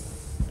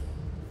this.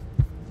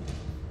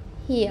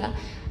 Here,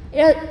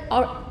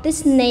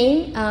 this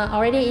name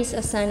already is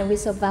assigned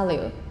with a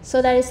value,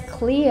 so that it's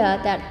clear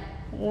that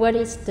what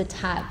is the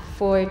type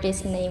for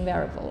this name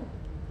variable,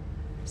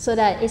 so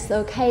that it's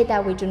okay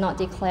that we do not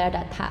declare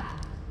that type.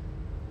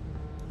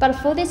 But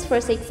for this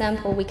first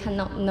example, we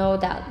cannot know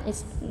that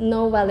it's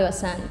no value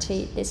assigned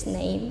to this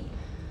name,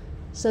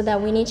 so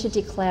that we need to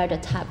declare the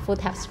type for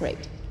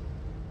Typescript.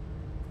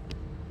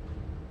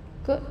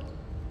 Good.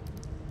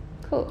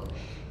 Cool.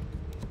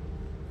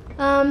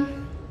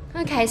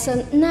 Okay,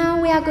 so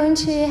now we are going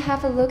to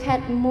have a look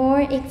at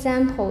more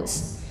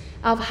examples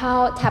of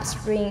how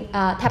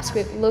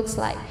Typescript looks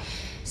like.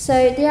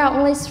 So there are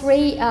only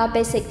three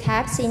basic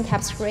tabs in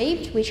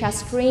Typescript, which are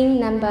string,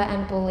 number,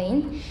 and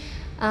boolean.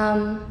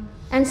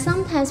 And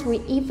sometimes we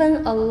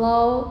even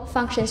allow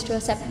functions to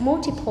accept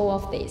multiple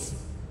of these.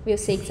 We'll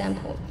see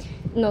example.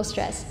 No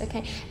stress,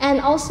 okay? And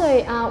also,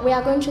 we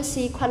are going to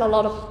see quite a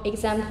lot of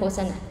examples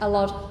and a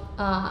lot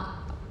of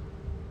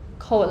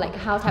code, like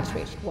how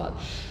Typescript works.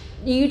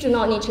 You do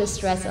not need to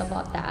stress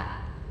about that.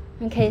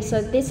 Okay,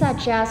 so these are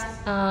just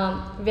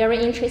very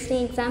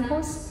interesting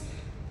examples.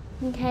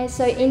 Okay,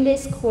 so in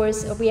this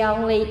course, we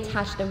only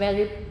touched the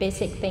very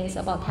basic things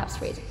about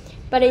Typescript,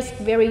 but it's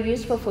very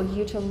useful for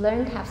you to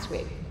learn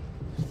Typescript.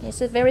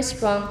 It's a very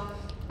strong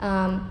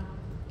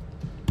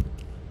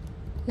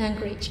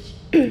language.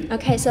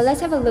 Okay, so let's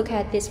have a look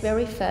at this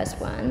very first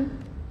one.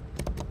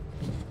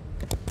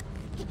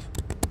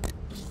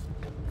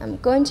 I'm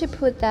going to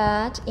put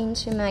that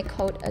into my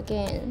code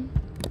again.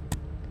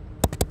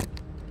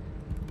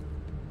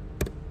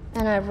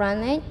 And I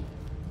run it.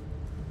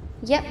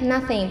 Yep,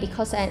 nothing,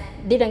 because I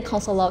didn't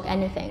console log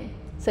anything.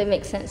 So it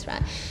makes sense,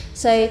 right?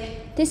 So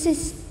this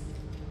is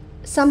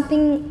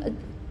something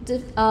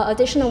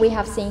additional we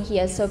have seen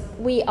here. So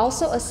we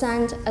also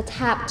assigned a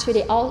tab to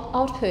the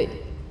output.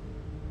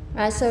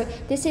 Right? So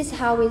this is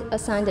how we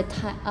assign the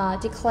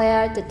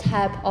declare the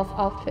tab of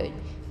output.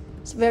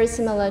 It's very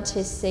similar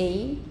to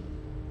C,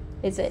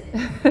 is it?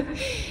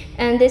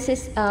 And this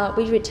is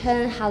we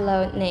return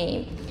hello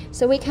name.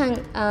 So we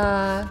can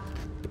have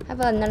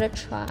another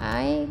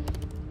try.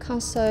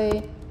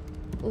 Console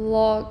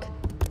log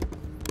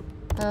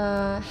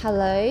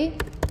hello.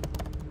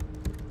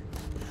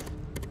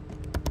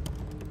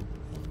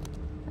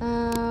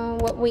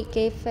 What we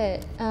gave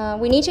it,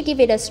 we need to give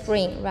it a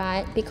string,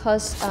 right?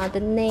 Because the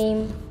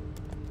name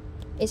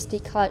is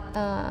declared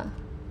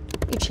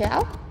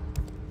Yuchao.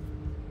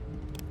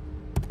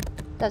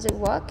 Does it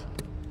work?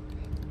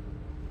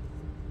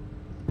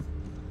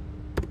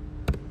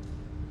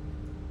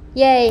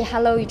 Yay,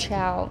 hello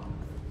Yuchao.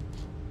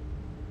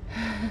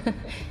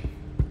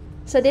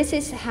 So this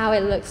is how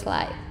it looks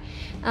like.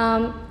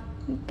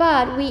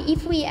 But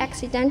if we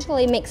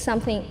accidentally make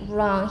something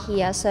wrong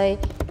here, so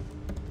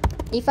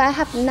if I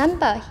have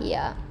number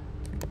here,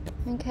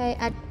 okay,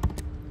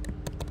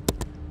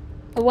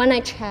 when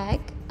I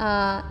check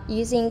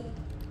using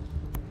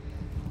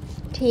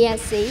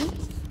PSC,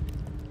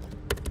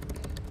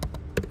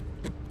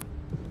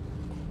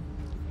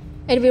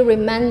 it will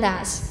remind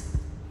us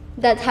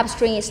the tab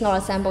string is not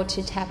assembled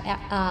to tab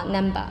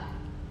number,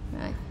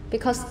 right?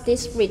 Because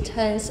this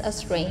returns a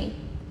string,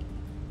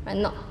 right,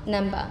 not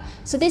number.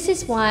 So this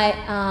is why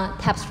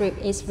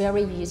Typescript is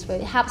very useful.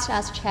 It helps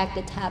us check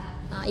the tab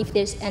if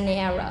there's any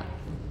error.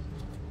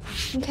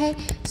 Okay,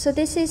 so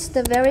this is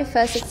the very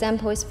first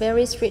example. It's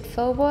very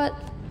straightforward.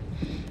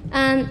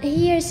 And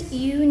here's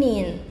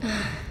union.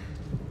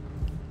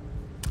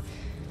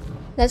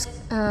 Let's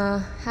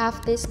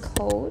have this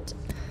code.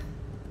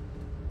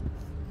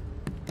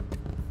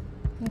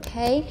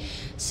 Okay,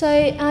 so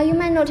you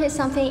might notice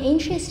something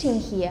interesting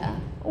here.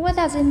 What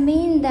does it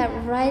mean that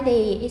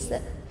ready is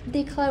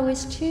declared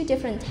with two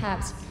different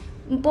tabs,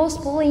 both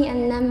Boolean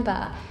and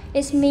number?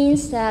 It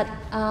means that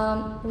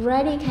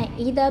ready can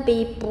either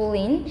be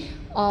Boolean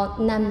or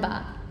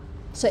number.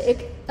 So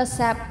it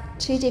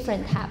accepts two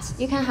different tabs.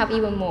 You can have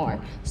even more.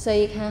 So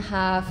you can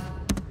have,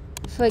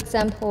 for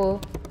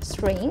example,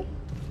 string.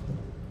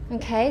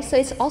 Okay, so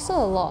it's also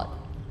a lot.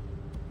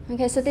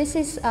 Okay, so this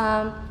is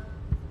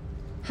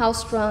how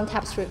strong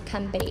Typescript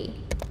can be.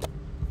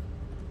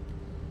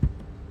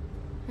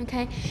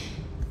 Okay,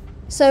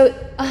 so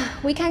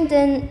we can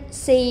then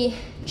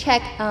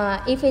check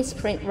if it's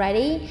print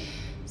ready.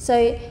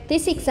 So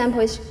this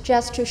example is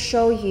just to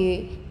show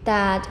you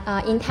that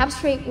in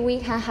Typescript we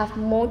can have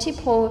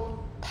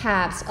multiple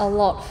tabs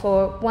allotted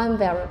for one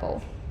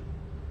variable.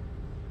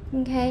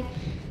 Okay,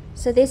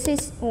 so this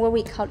is what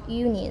we call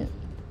union.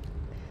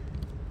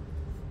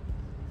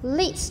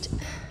 List,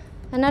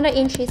 another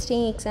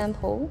interesting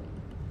example.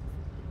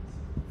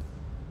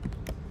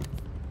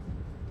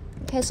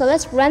 Okay, so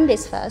let's run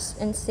this first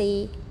and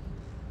see.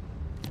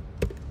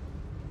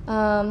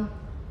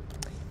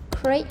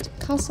 Create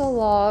console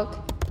log,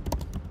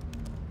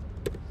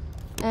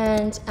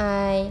 and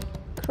I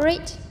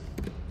create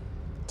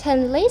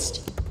 10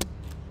 list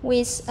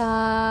with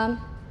A.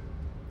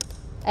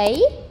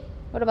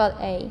 What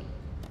about A?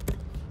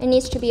 It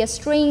needs to be a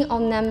string or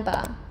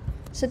number.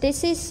 So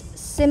this is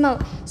similar.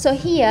 So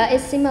here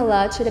is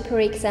similar to the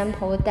previous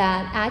example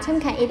that item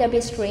can either be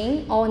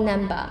string or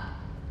number.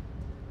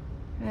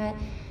 Right.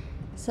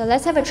 So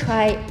let's have a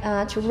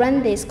try to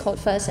run this code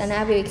first, and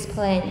I will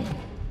explain.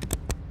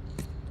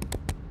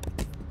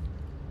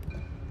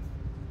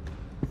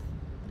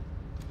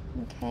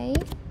 Okay.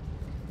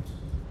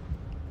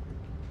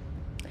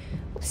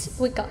 Oops,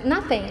 we got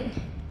nothing.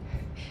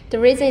 The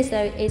reason is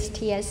that it's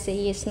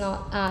TSC, it's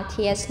not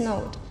TS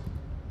node.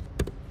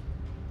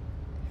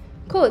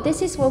 Cool,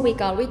 this is what we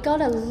got. We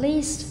got a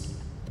list,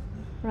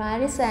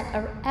 right? It's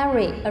an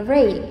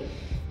array.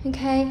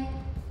 Okay.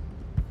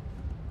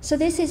 So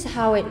this is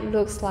how it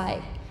looks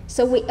like.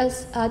 So we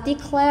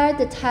declare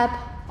the type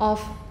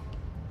of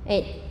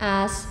it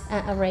as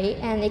an array,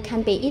 and it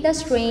can be either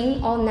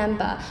string or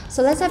number.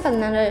 So let's have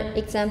another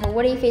example.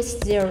 What if it's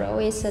 0?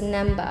 It's a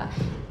number.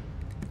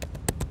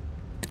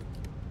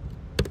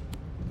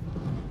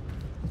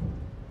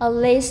 A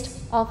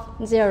list of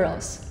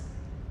zeros.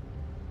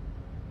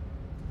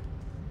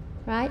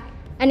 Right?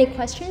 Any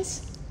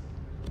questions?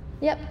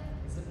 Yep.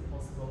 Is it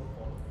possible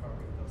for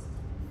characters to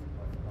be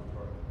like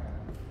number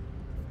and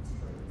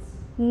strings?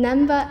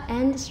 Number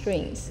and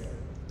strings.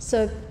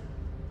 So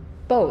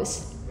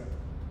both.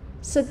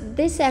 So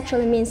this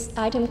actually means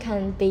item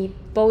can be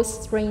both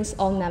strings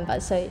or number.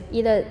 So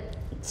either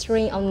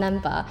string or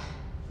number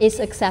is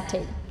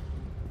accepted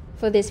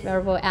for this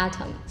variable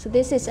atom. So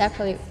this is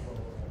actually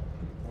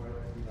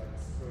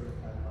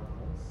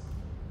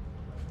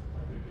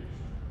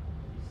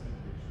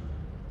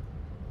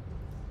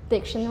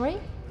dictionary.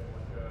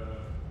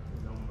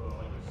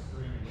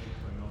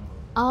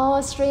 Oh,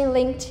 a string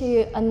linked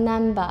to a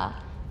number.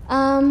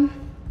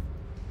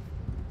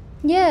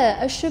 Yeah,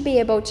 I should be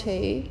able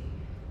to.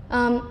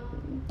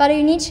 But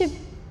you need to,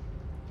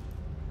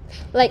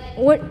 like,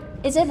 what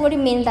is it? What do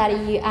you mean that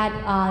you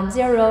add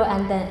 0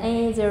 and then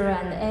A, 0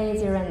 and A,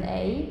 0 and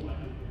A?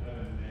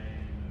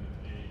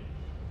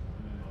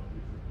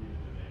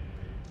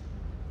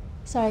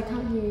 Sorry, I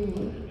can't hear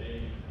you.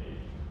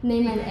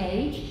 Name and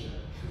age?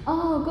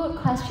 Oh, good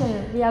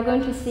question. We are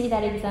going to see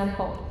that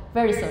example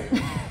very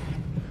soon.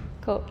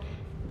 Cool.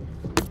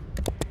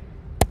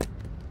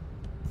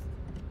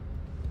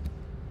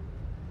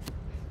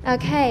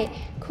 Okay,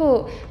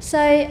 cool. So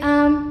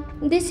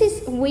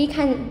we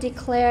can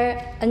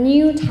declare a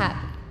new tab.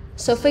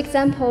 So for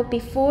example,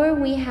 before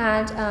we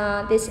had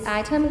this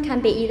item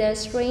can be either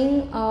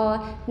string or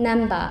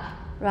number,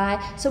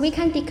 right? So we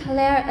can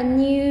declare a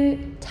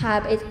new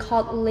tab. It's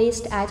called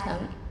list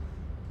item,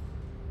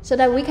 so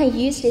that we can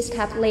use this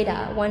tab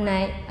later when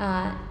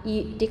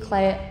you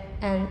declare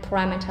a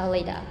parameter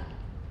later.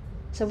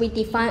 So we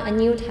define a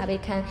new tab.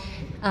 It can.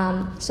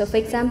 So for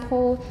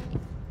example,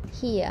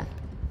 here.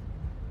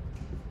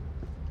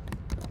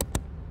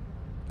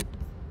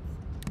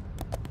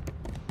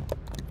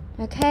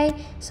 Okay,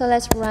 so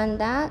let's run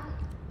that.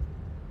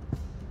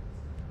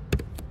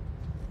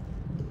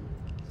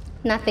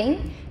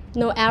 Nothing,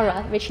 no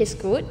error, which is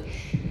good.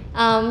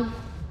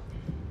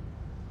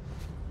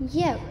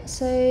 Yeah,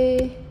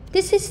 so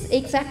This is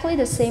exactly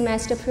the same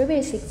as the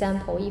previous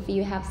example, if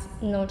you have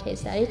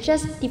noticed that. It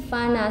just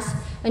defined as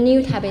a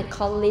new type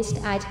called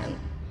list item.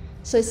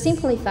 So it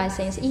simplifies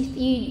things. If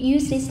you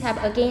use this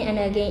type again and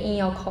again in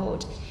your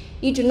code,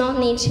 you do not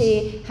need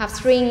to have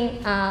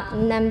string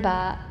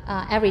number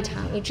every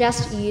time. You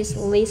just use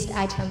list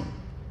item.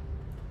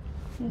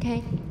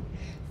 Okay?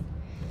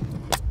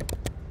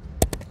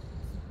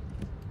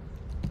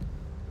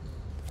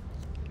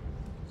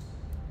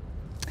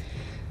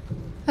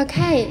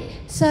 Okay,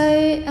 so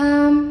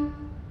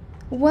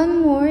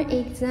one more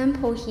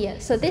example here.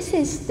 So this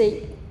is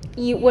the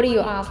what do you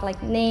ask,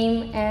 like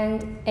name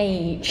and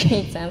age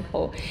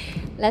example.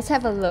 Let's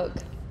have a look.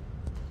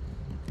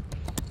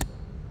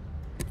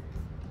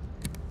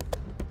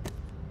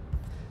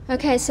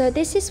 Okay, so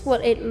this is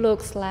what it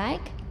looks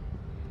like.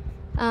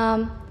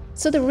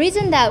 So the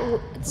reason that,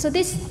 so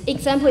this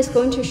example is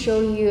going to show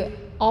you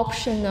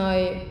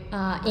optional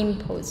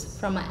inputs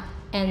from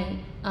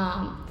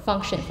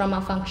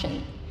a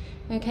function.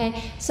 Okay,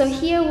 so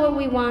here what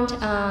we want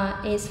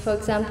is, for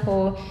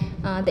example,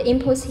 the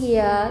inputs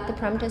here, the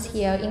parameters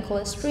here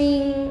include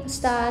string,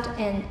 start,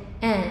 and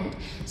end.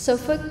 So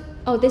for,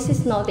 oh, this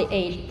is not the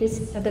age, this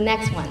is the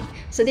next one.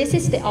 So this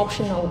is the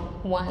optional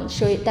one.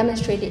 So it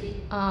demonstrated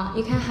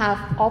you can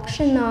have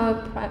optional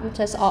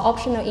parameters or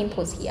optional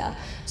inputs here.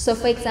 So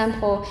for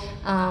example,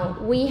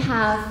 we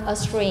have a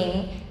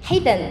string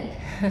hidden.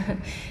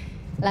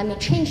 Let me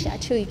change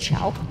that to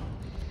Yuchao.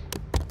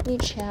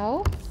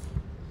 Yuchao.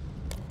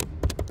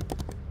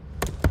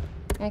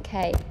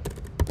 Okay.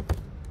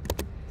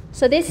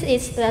 So this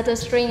is the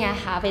string I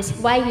have is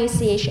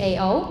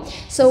Yuchao.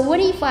 So what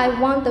if I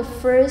want the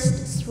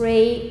first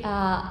three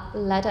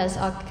letters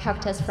or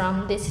characters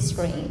from this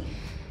string?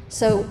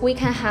 So we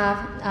can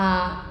have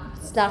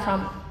start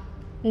from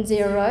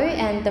 0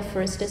 and the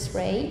first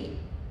three.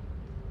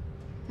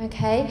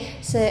 Okay,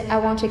 so I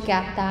want to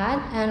get that.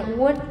 And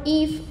what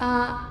if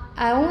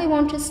I only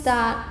want to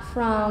start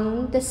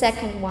from the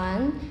second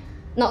one,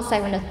 not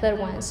second, the third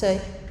one.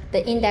 So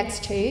the index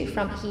 2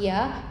 from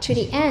here to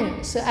the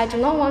end. So I do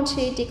not want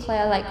to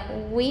declare like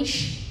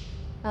which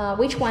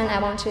one I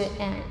want to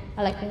end,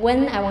 like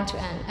when I want to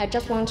end. I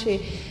just want to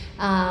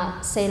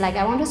say like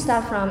I want to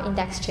start from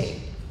index 2.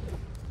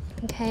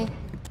 Okay.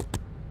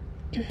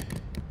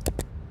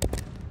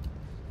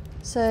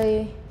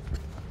 So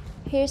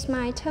here's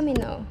my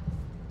terminal.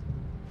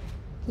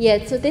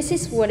 Yeah, so this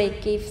is what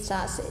it gives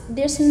us.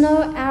 There's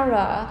no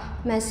error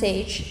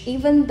message,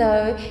 even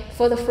though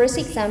for the first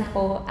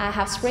example, I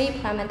have 3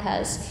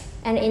 parameters,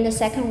 and in the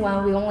second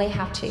one, we only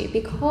have 2,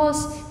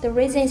 because the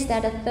reason is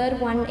that the third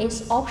one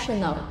is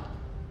optional.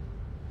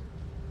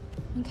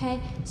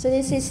 Okay, so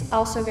this is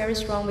also very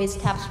strong with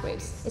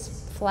Typescript.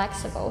 It's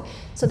flexible.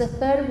 So the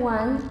third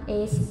one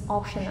is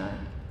optional,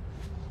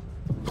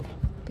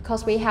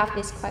 because we have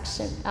this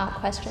question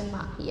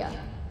mark here.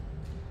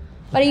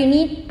 But you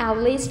need at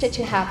least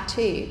to have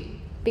 2,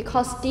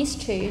 because these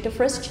 2, the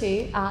first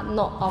 2, are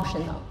not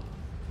optional.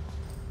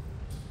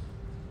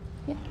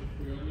 Yeah.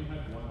 If we only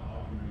had one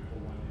argument for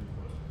one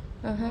input,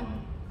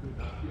 could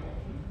that be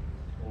option?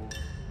 Or does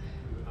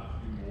it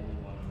have to be more than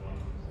one and one is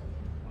option?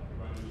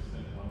 Like if I just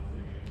send one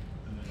thing in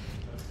and then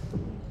that's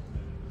cool.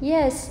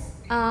 Yes,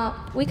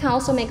 we can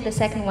also make the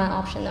second one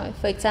optional.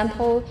 For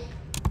example,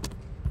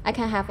 I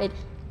can have it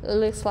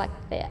looks like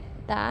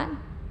that.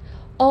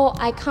 Or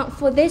I can't,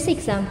 for this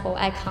example,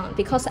 I can't,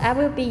 because I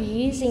will be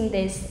using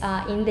this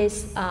in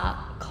this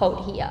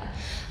code here.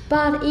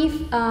 But if,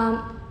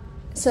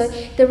 so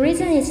the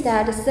reason is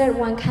that the third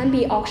one can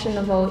be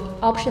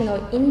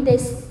optional in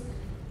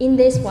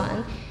this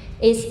one,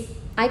 is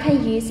I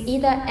can use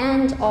either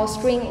AND or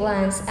string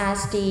length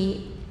as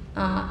the,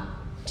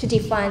 to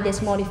define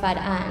this modified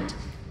AND.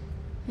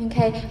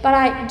 Okay, but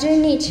I do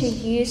need to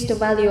use the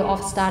value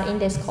of start in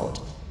this code.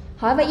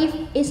 However, if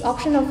it's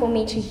optional for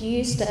me to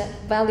use the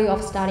value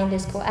of start in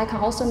this code, I can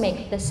also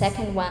make the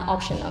second one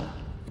optional.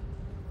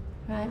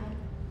 Right?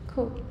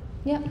 Cool.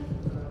 Yep.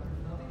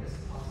 Nothing is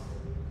constant.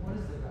 What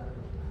is the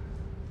value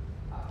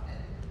of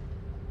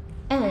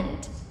n?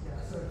 And. Yeah,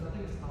 so if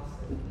nothing is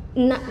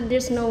constant.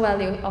 There's no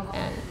value of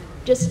n.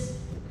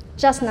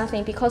 Just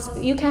nothing, because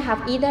you can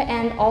have either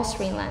n or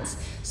string length.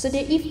 So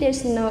if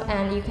there's no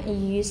n, you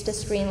can use the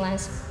string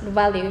length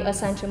value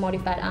assigned to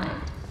modified n.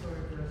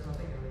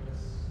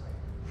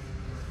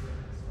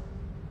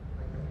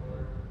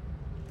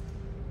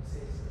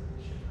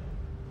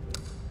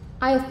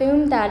 I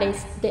assume that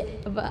is the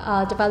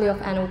value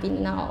of n will be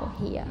null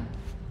here,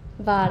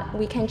 but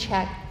we can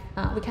check,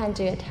 we can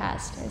do a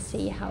test and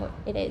see how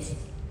it is.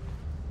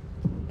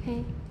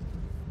 Okay.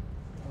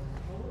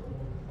 How would we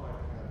modify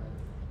n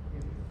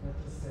if, let's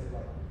just say,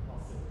 like,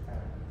 constant n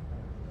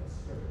and a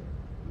string?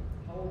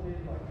 How would we,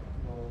 like,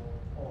 know,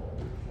 oh,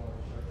 which one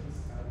should I choose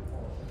n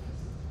or should I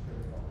choose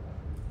string of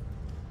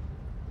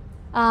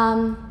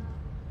n?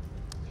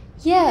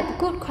 Yeah,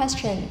 good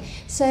question.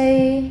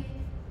 So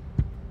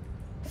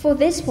for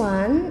this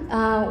one,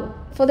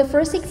 for the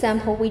first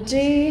example, we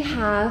do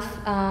have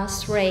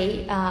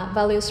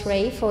value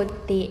 3 for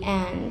the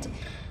AND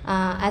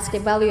as the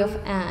value of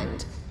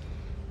AND.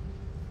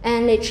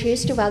 and they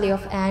choose the value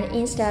of n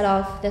instead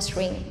of the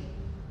string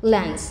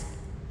length.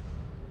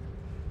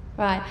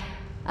 Right.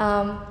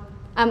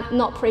 I'm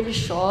not pretty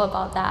sure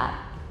about that.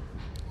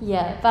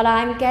 Yeah, but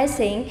I'm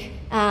guessing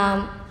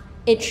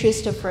it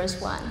chooses the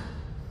first one.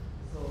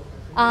 So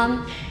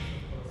I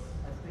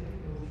think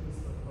it will choose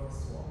the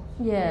first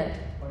one. Yeah.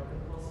 But the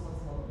first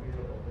one's not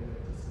available, then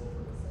you just go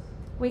for the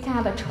second. We can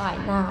have a try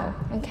now.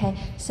 Okay,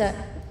 so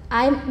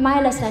my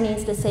understanding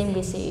is the same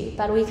with you,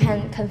 but we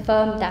can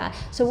confirm that.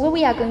 So what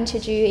we are going to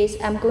do is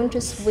I'm going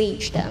to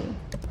switch them.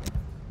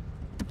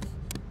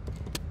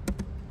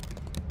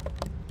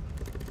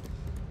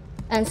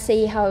 And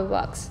see how it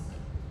works.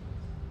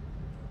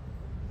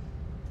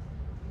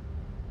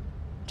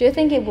 Do you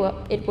think it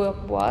will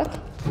work?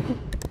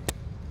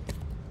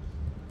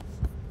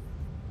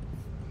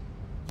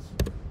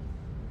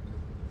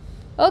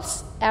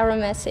 Oops, error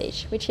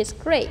message, which is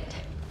great.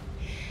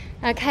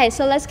 Okay,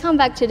 so let's come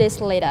back to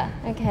this later.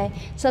 Okay,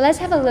 so let's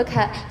have a look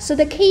at, so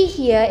the key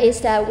here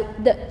is that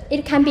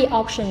it can be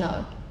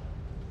optional.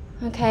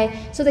 Okay,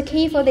 so the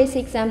key for this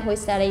example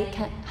is that it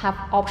can have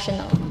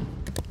optional.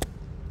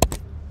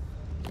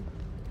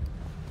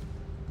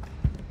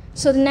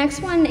 So the next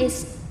one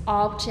is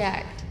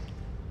object.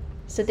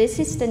 So this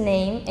is the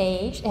name,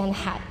 age, and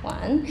hat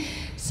one.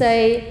 So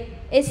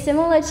it's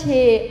similar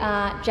to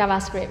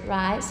JavaScript,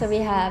 right? So we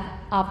have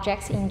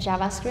objects in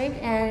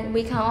JavaScript, and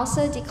we can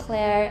also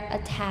declare a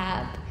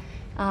tab.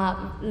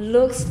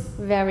 Looks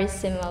very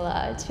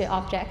similar to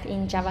object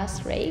in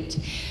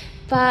JavaScript.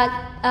 But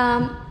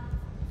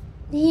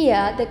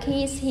here, the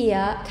keys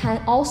here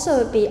can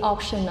also be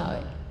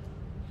optional.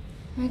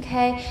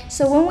 Okay,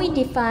 so when we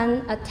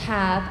define a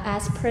tab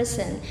as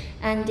person,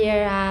 and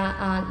there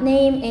are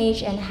name,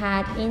 age, and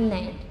hat in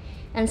it,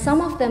 and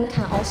some of them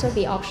can also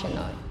be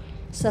optional.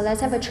 So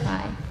let's have a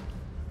try.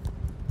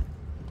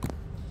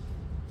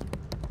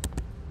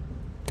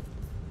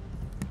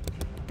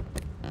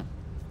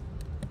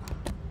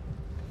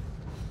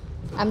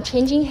 I'm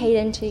changing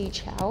Hayden to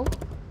Yuchao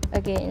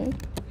again,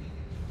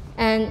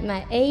 and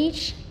my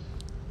age,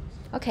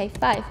 okay,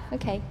 5.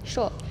 Okay,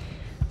 sure.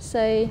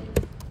 So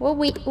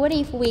what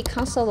if we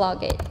console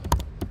log it?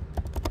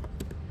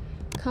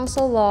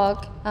 Console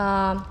log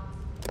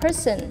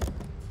person.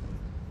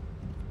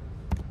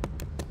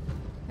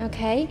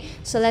 Okay,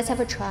 so let's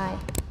have a try.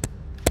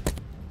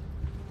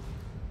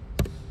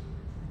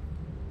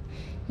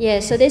 Yeah,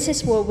 so this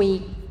is what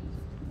we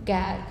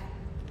get.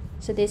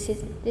 So this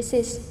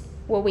is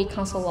what we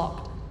console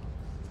logged.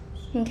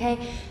 Okay,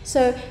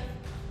 so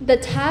the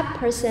tab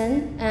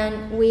person,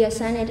 and we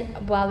assign it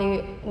a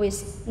value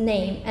with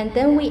name, and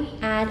then we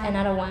add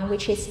another one,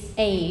 which is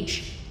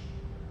age.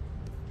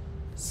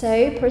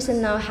 So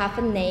person now have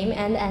a name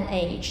and an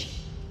age.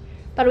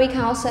 But we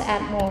can also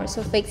add more.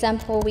 So for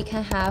example, we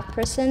can have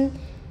person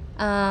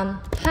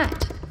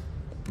hat,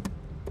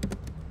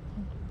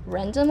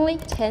 randomly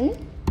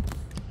 10.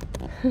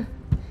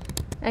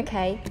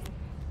 Okay,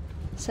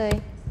 so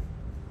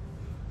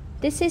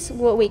this is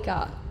what we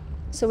got.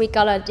 So we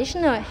got an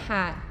additional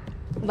hat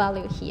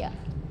value here.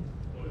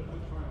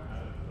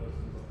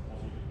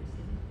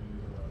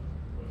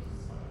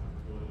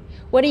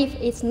 What if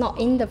it's not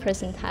in the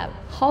person tab?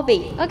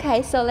 Hobby.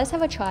 Okay, so let's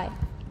have a try.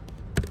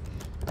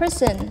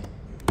 Person.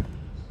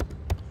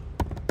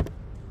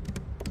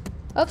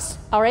 Oops,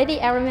 already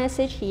error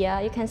message here.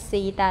 You can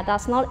see that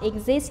does not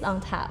exist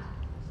on tab.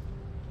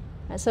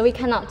 So we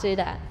cannot do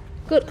that.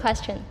 Good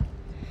question.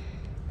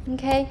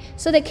 Okay,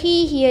 so the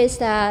key here is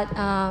that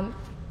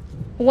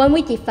when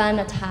we define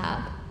a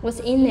tab, what's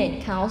in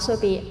it can also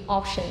be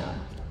optional.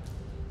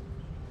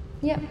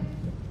 Yep.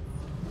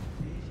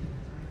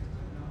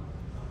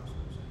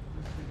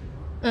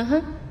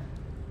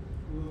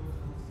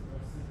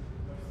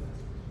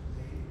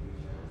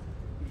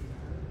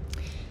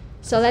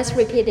 So let's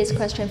repeat this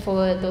question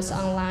for those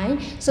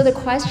online. So the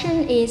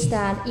question is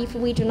that if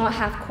we do not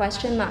have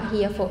question mark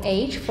here for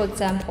age, for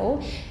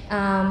example,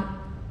 and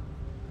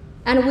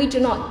we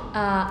do not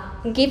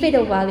give it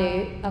a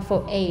value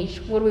for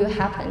age, what will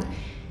happen?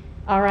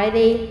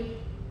 Already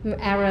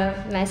error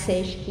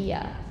message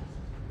here.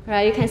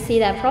 Right, you can see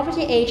that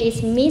property age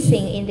is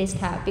missing in this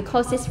tab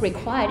because it's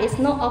required, it's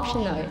not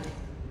optional.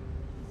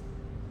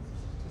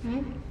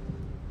 Right?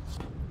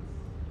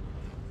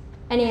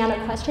 Any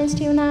other questions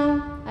till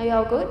now? Are you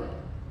all good?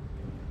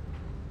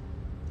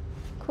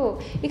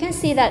 Cool. You can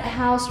see that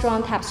how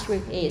strong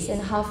Typescript is and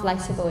how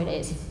flexible it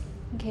is.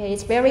 Okay,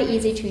 it's very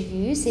easy to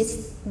use.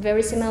 It's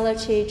very similar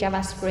to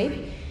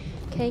JavaScript.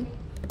 Okay.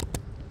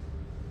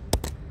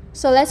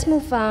 So let's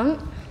move on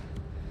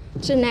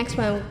to the next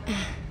one.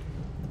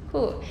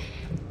 Cool.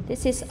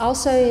 This is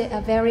also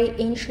a very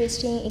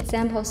interesting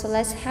example. So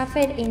let's have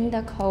it in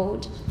the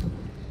code.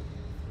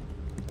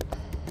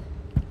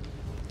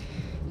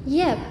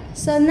 Yep,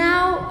 so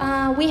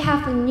now we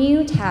have a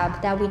new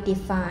tab that we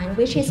define,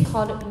 which is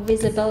called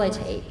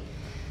visibility.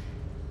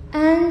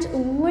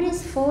 And what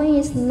is following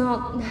is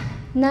not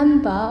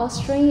number or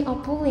string or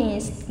boolean,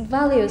 it's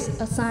values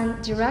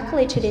assigned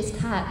directly to this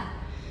tab.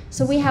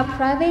 So we have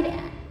private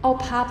or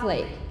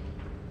public.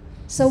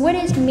 So what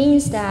it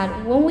means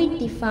that when we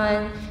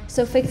define,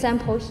 so for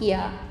example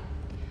here,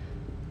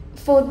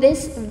 for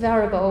this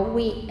variable,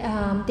 we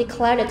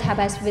declare the tab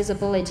as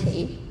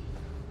visibility.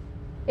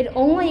 It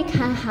only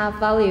can have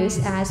values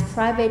as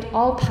private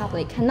or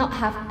public, cannot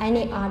have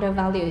any other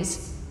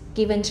values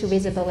given to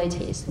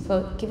visibilities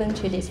given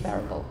to this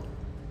variable.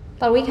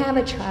 But we can have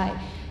a try.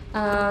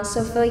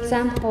 So for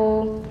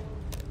example,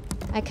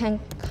 I can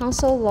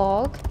console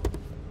log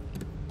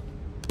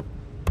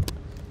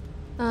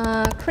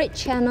create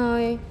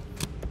channel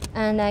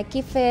and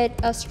give it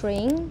a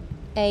string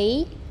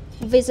A,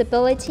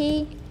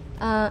 visibility.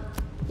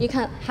 You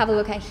can have a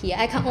look at here.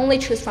 I can only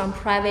choose from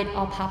private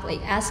or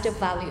public as the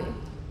value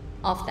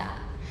of that.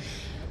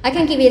 I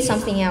can give it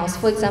something else,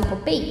 for example,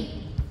 B.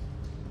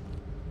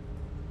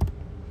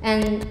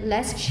 And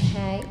let's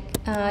check.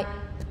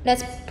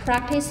 Let's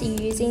practice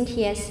using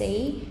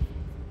TSC.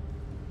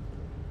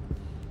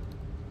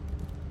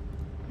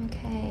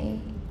 Okay.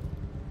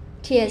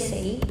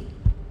 TSC.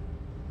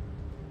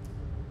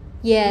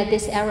 Yeah,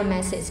 this error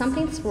message,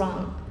 something's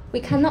wrong. We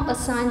cannot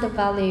assign the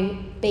value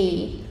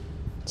B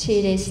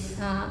to this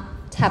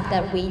tab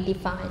that we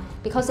define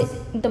because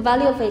the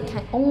value of it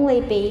can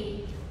only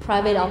be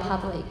private or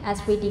public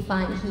as we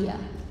define here.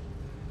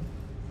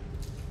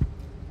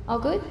 All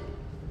good?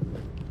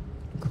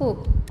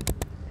 Cool.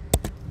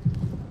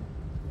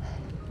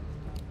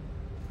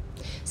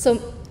 So,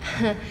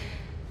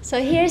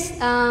 so here's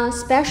a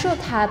special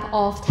tab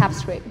of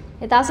Typescript.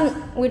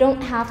 We don't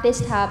have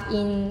this tab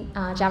in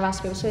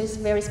JavaScript, so it's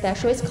very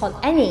special. It's called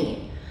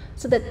any.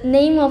 So the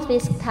name of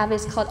this tab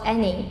is called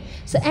any.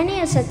 So any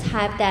is a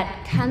type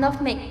that kind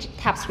of makes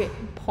Typescript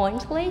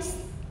pointless,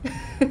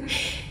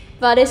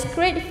 but it's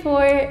great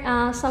for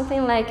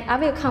something like, I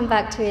will come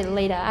back to it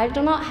later. I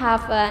do not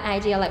have an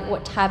idea like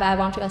what type I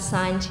want to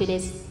assign to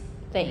this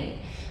thing.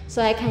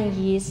 So I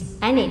can use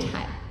any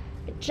type.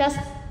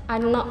 I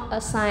do not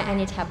assign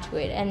any tab to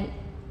it, and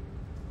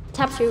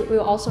Typescript will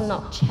also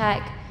not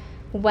check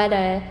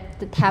whether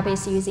the tab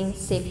is using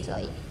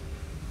safely.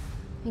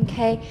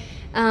 Okay,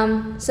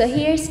 so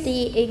here's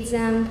the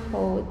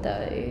example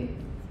though.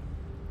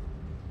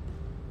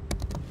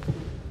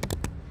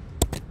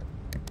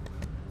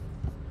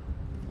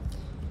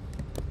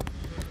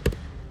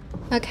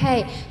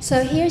 Okay,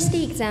 so here's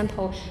the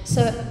example.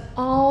 So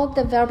all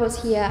the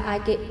variables here I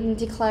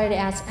declared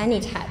as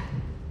any type.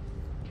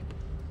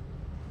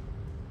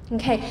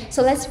 Okay,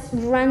 so let's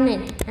run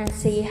it and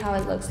see how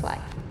it looks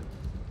like.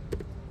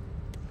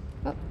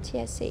 Oh,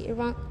 TSC,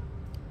 run.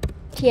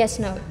 TS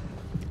node.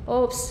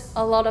 Oops,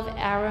 a lot of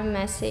error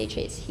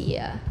messages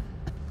here.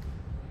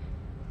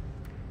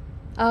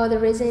 Oh, the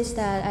reason is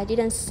that I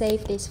didn't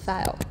save this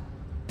file.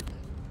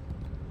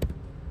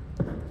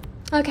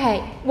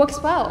 Okay,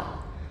 works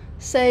well.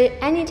 So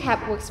any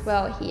tab works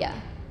well here.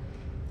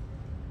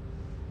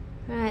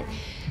 Right.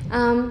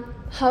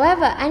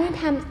 However,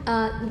 anytime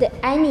the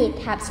any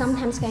tab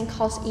sometimes can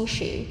cause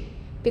issue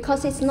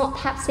because it's not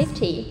tab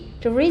safety.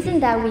 The reason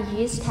that we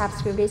use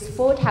Typescript is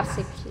for tab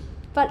safety.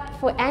 But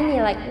for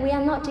any, like we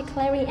are not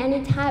declaring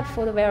any type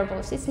for the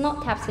variables. It's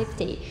not tab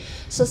safety.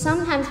 So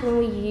sometimes when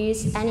we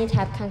use any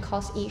type can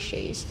cause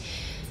issues.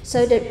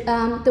 So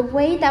the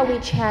way that we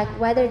check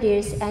whether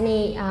there's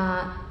any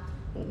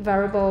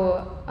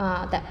variable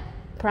that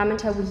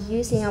parameter we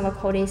use in our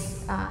code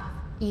is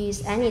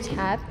use any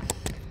tab,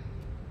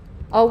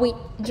 or we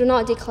do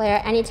not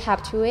declare any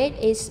tab to it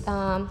is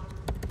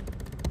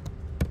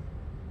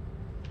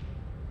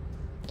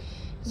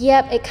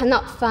yep, it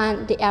cannot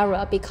find the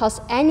error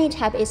because any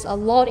tab is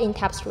allowed in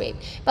Typescript.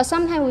 But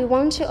sometimes we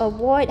want to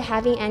avoid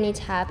having any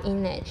tab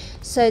in it.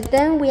 So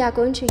then we are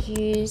going to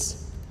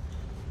use,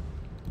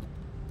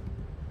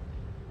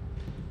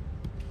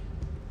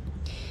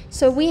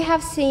 so we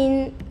have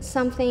seen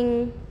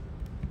something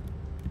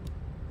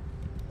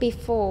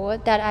before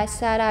that I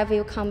said I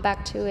will come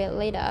back to it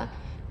later,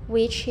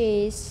 which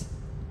is,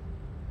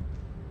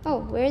 oh,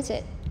 where is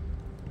it?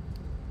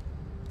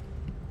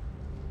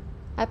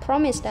 I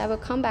promised I will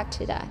come back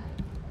to that.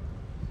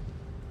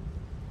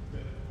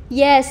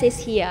 Yes, it's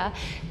here.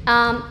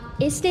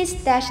 Is this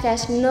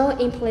dash no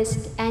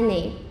implicit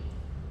any?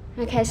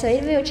 Okay, so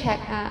it will check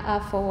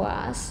for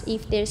us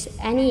if there's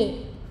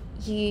any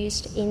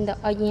used in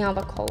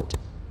our code.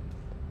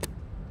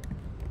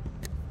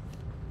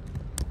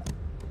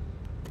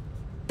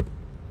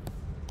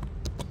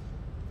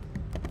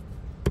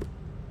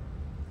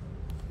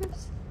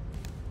 Oops.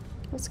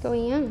 What's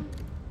going on?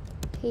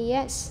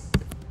 Yes.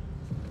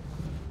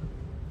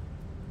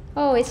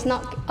 Oh, it's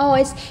not. Oh,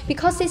 it's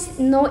because it's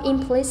no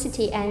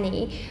implicity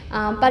any.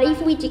 But if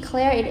we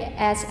declare it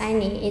as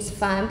any, it's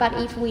fine. But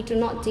if we do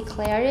not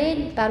declare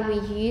it, but we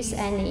use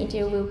any,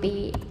 there will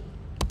be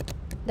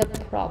the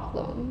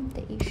problem,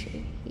 the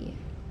issue here.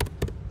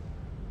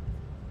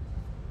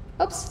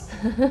 Oops,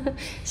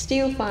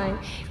 still fine.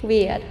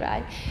 Weird,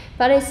 right?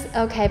 But it's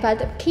okay. But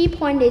the key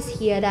point is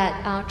here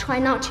that try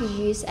not to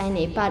use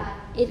any, but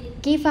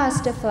it gives us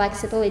the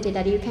flexibility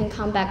that you can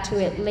come back to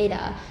it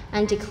later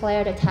and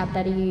declare the tab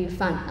that you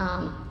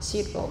find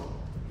suitable.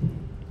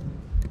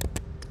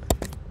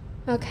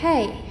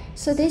 Okay,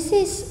 so this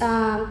is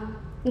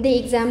the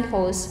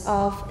examples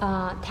of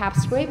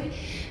Typescript,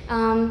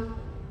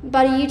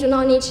 but you do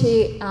not need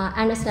to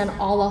understand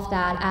all of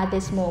that at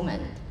this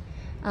moment.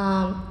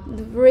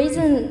 The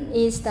reason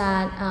is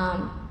that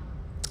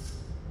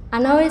I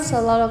know it's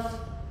a lot of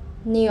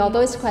new,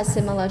 although it's quite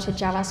similar to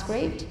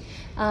JavaScript.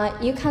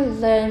 You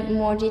can learn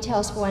more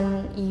details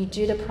when you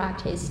do the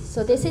practice.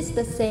 So this is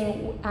the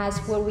same as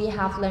what we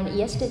have learned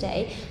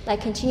yesterday,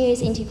 like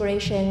continuous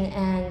integration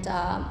and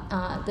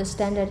the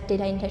standard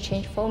data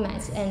interchange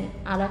formats and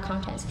other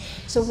contents.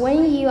 So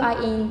when you are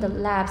in the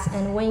labs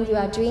and when you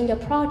are doing the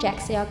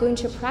projects, you are going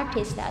to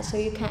practice that so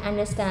you can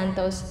understand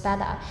those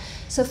better.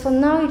 So for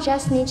now, you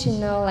just need to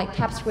know like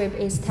Typescript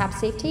is tab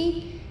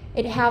safety.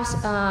 It helps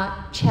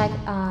check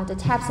the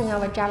tabs in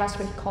our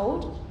JavaScript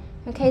code.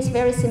 Okay, it's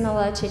very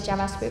similar to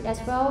JavaScript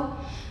as well.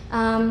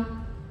 And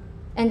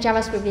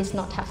JavaScript is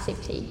not tab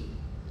safety.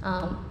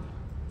 Yep.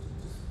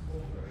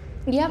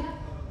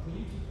 When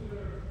you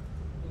declare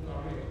an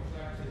array of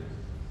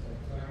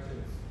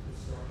collective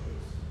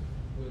structures,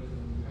 would you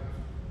have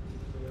to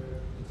declare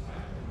the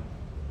type or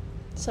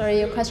not? Sorry,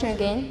 your question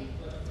again?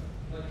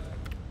 Like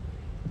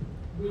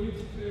when you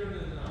declare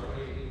an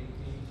array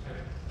in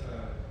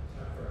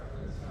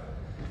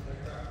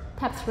Typescript?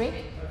 Typescript,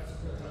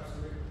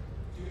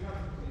 do you have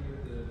to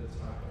clear the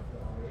type of the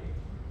array?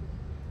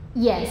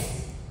 Yes.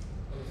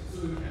 So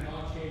you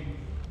cannot change.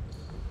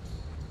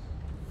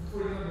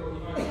 For example,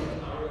 if I have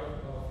an array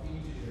of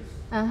integers,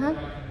 I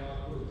cannot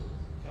put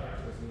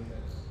characters in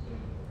that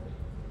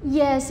right?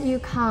 Yes, you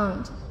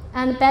can't.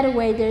 And by the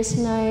way, there's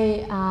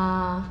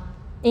no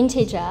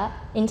integer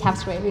in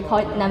Typescript. We call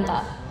it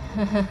number.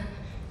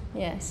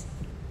 Yes.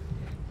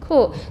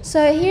 Cool.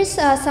 So here's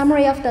a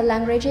summary of the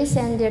languages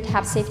and their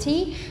tab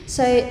safety.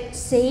 So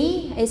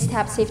C is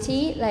tab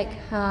safety, like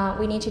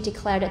we need to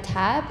declare the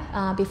tab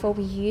before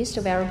we use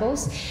the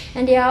variables.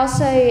 And there are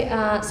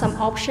also some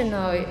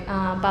optional,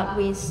 but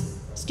with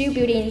still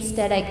built-in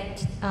static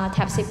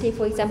tab safety.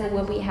 For example,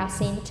 what we have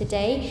seen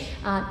today,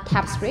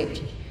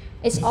 Typescript.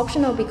 It's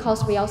optional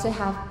because we also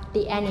have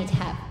the any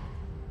tab,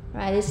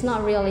 right? It's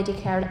not really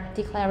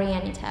declaring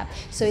any tab,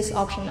 so it's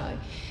optional.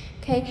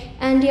 Okay,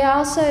 and there are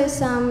also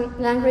some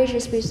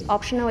languages with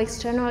optional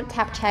external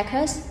tab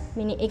checkers,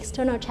 meaning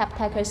external tab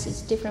checkers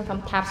is different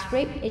from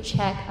Typescript. It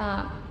check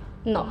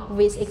not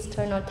with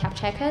external tab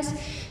checkers,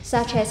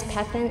 such as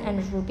Python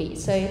and Ruby.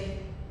 So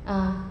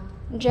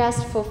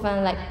just for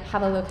fun, like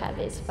have a look at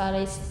this. But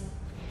it's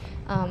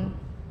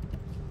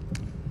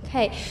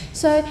okay.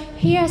 So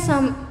here are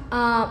some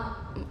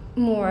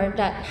more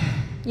that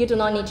you do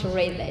not need to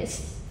read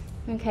this.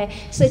 Okay,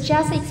 so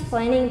just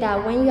explaining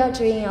that when you are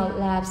doing your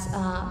labs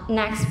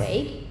next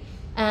week,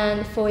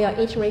 and for your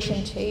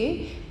iteration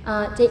 2,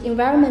 the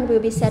environment will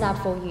be set up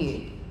for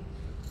you.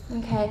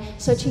 Okay,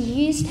 so to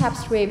use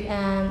Typescript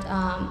and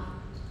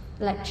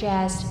like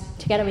Jest,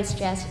 together with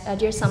Jest,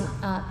 there's some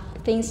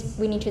things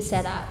we need to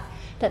set up,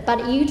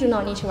 but you do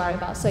not need to worry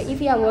about. So if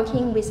you are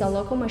working with a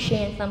local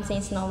machine and something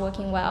is not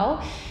working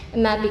well, it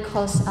might be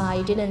because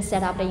you didn't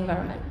set up the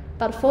environment.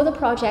 But for the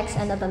projects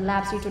and the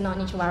labs, you do not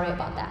need to worry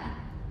about that.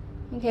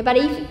 Okay, but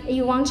if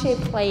you want to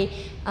play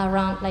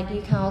around, like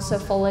you can also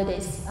follow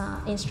these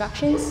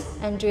instructions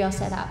and do your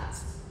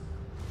setups.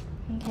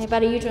 Okay,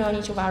 but you do not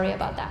need to worry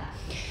about that.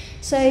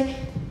 So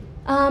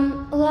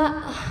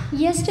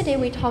yesterday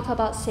we talked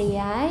about CI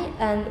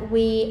and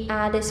we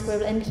added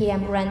script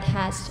npm run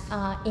test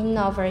in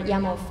our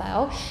YAML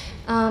file.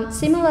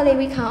 Similarly,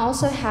 we can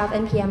also have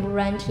npm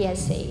run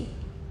tsc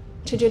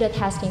to do the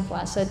testing for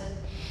us. So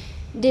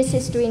this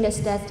is doing the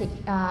static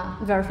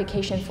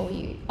verification for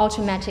you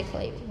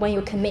automatically when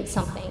you commit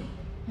something.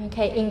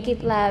 Okay, in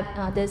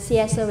GitLab, the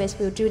CI service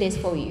will do this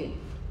for you.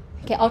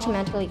 Okay,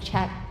 automatically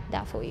check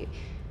that for you.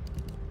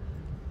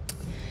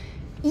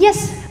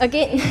 Yes,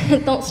 again,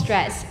 don't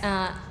stress.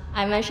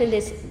 I mentioned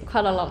this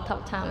quite a lot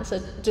of times, so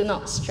do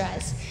not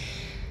stress.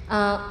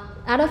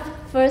 At a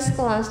first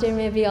glance, there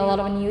may be a lot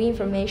of new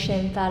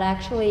information, but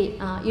actually,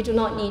 you do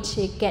not need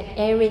to get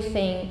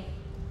everything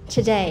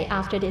today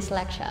after this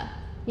lecture.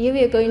 You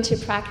will going to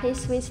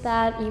practice with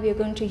that, you will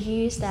going to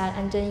use that,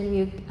 and then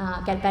you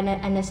will get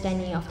better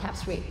understanding of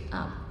Typescript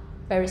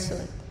very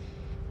soon.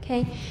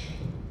 Okay.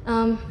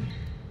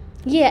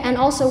 Yeah, and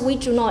also we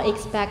do not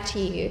expect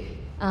you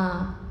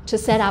to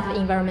set up the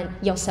environment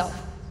yourself.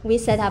 We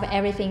set up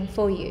everything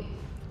for you.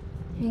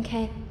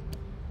 Okay.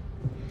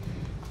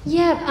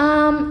 Yeah.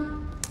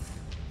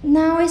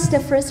 Now is the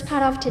first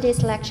part of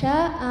today's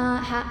lecture.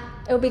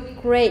 It would be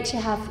great to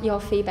have your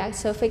feedback.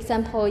 So for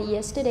example,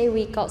 yesterday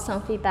we got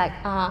some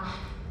feedback.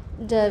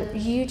 The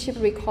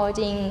YouTube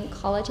recording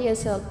quality,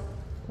 so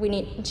we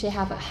need to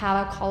have a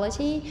higher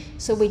quality,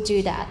 so we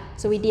do that.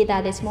 So we did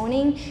that this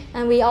morning,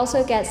 and we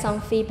also get some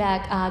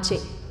feedback to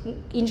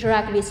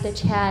interact with the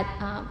chat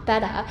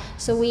better.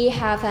 So we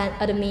have an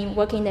admin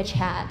working the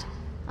chat.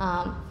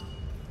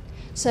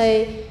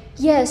 So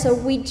yeah, so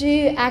we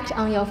do act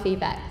on your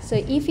feedback. So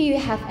if you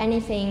have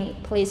anything,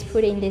 please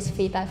put in this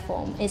feedback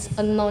form. It's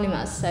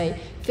anonymous, so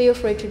feel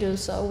free to do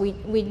so.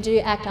 We do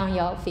act on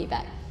your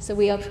feedback. So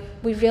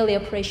we really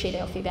appreciate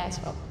your feedback as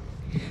well.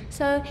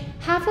 So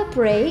have a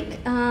break.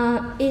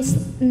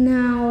 It's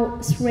now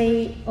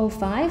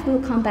 3:05.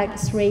 We'll come back at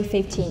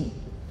 3:15.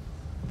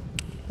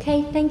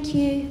 Okay, thank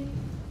you.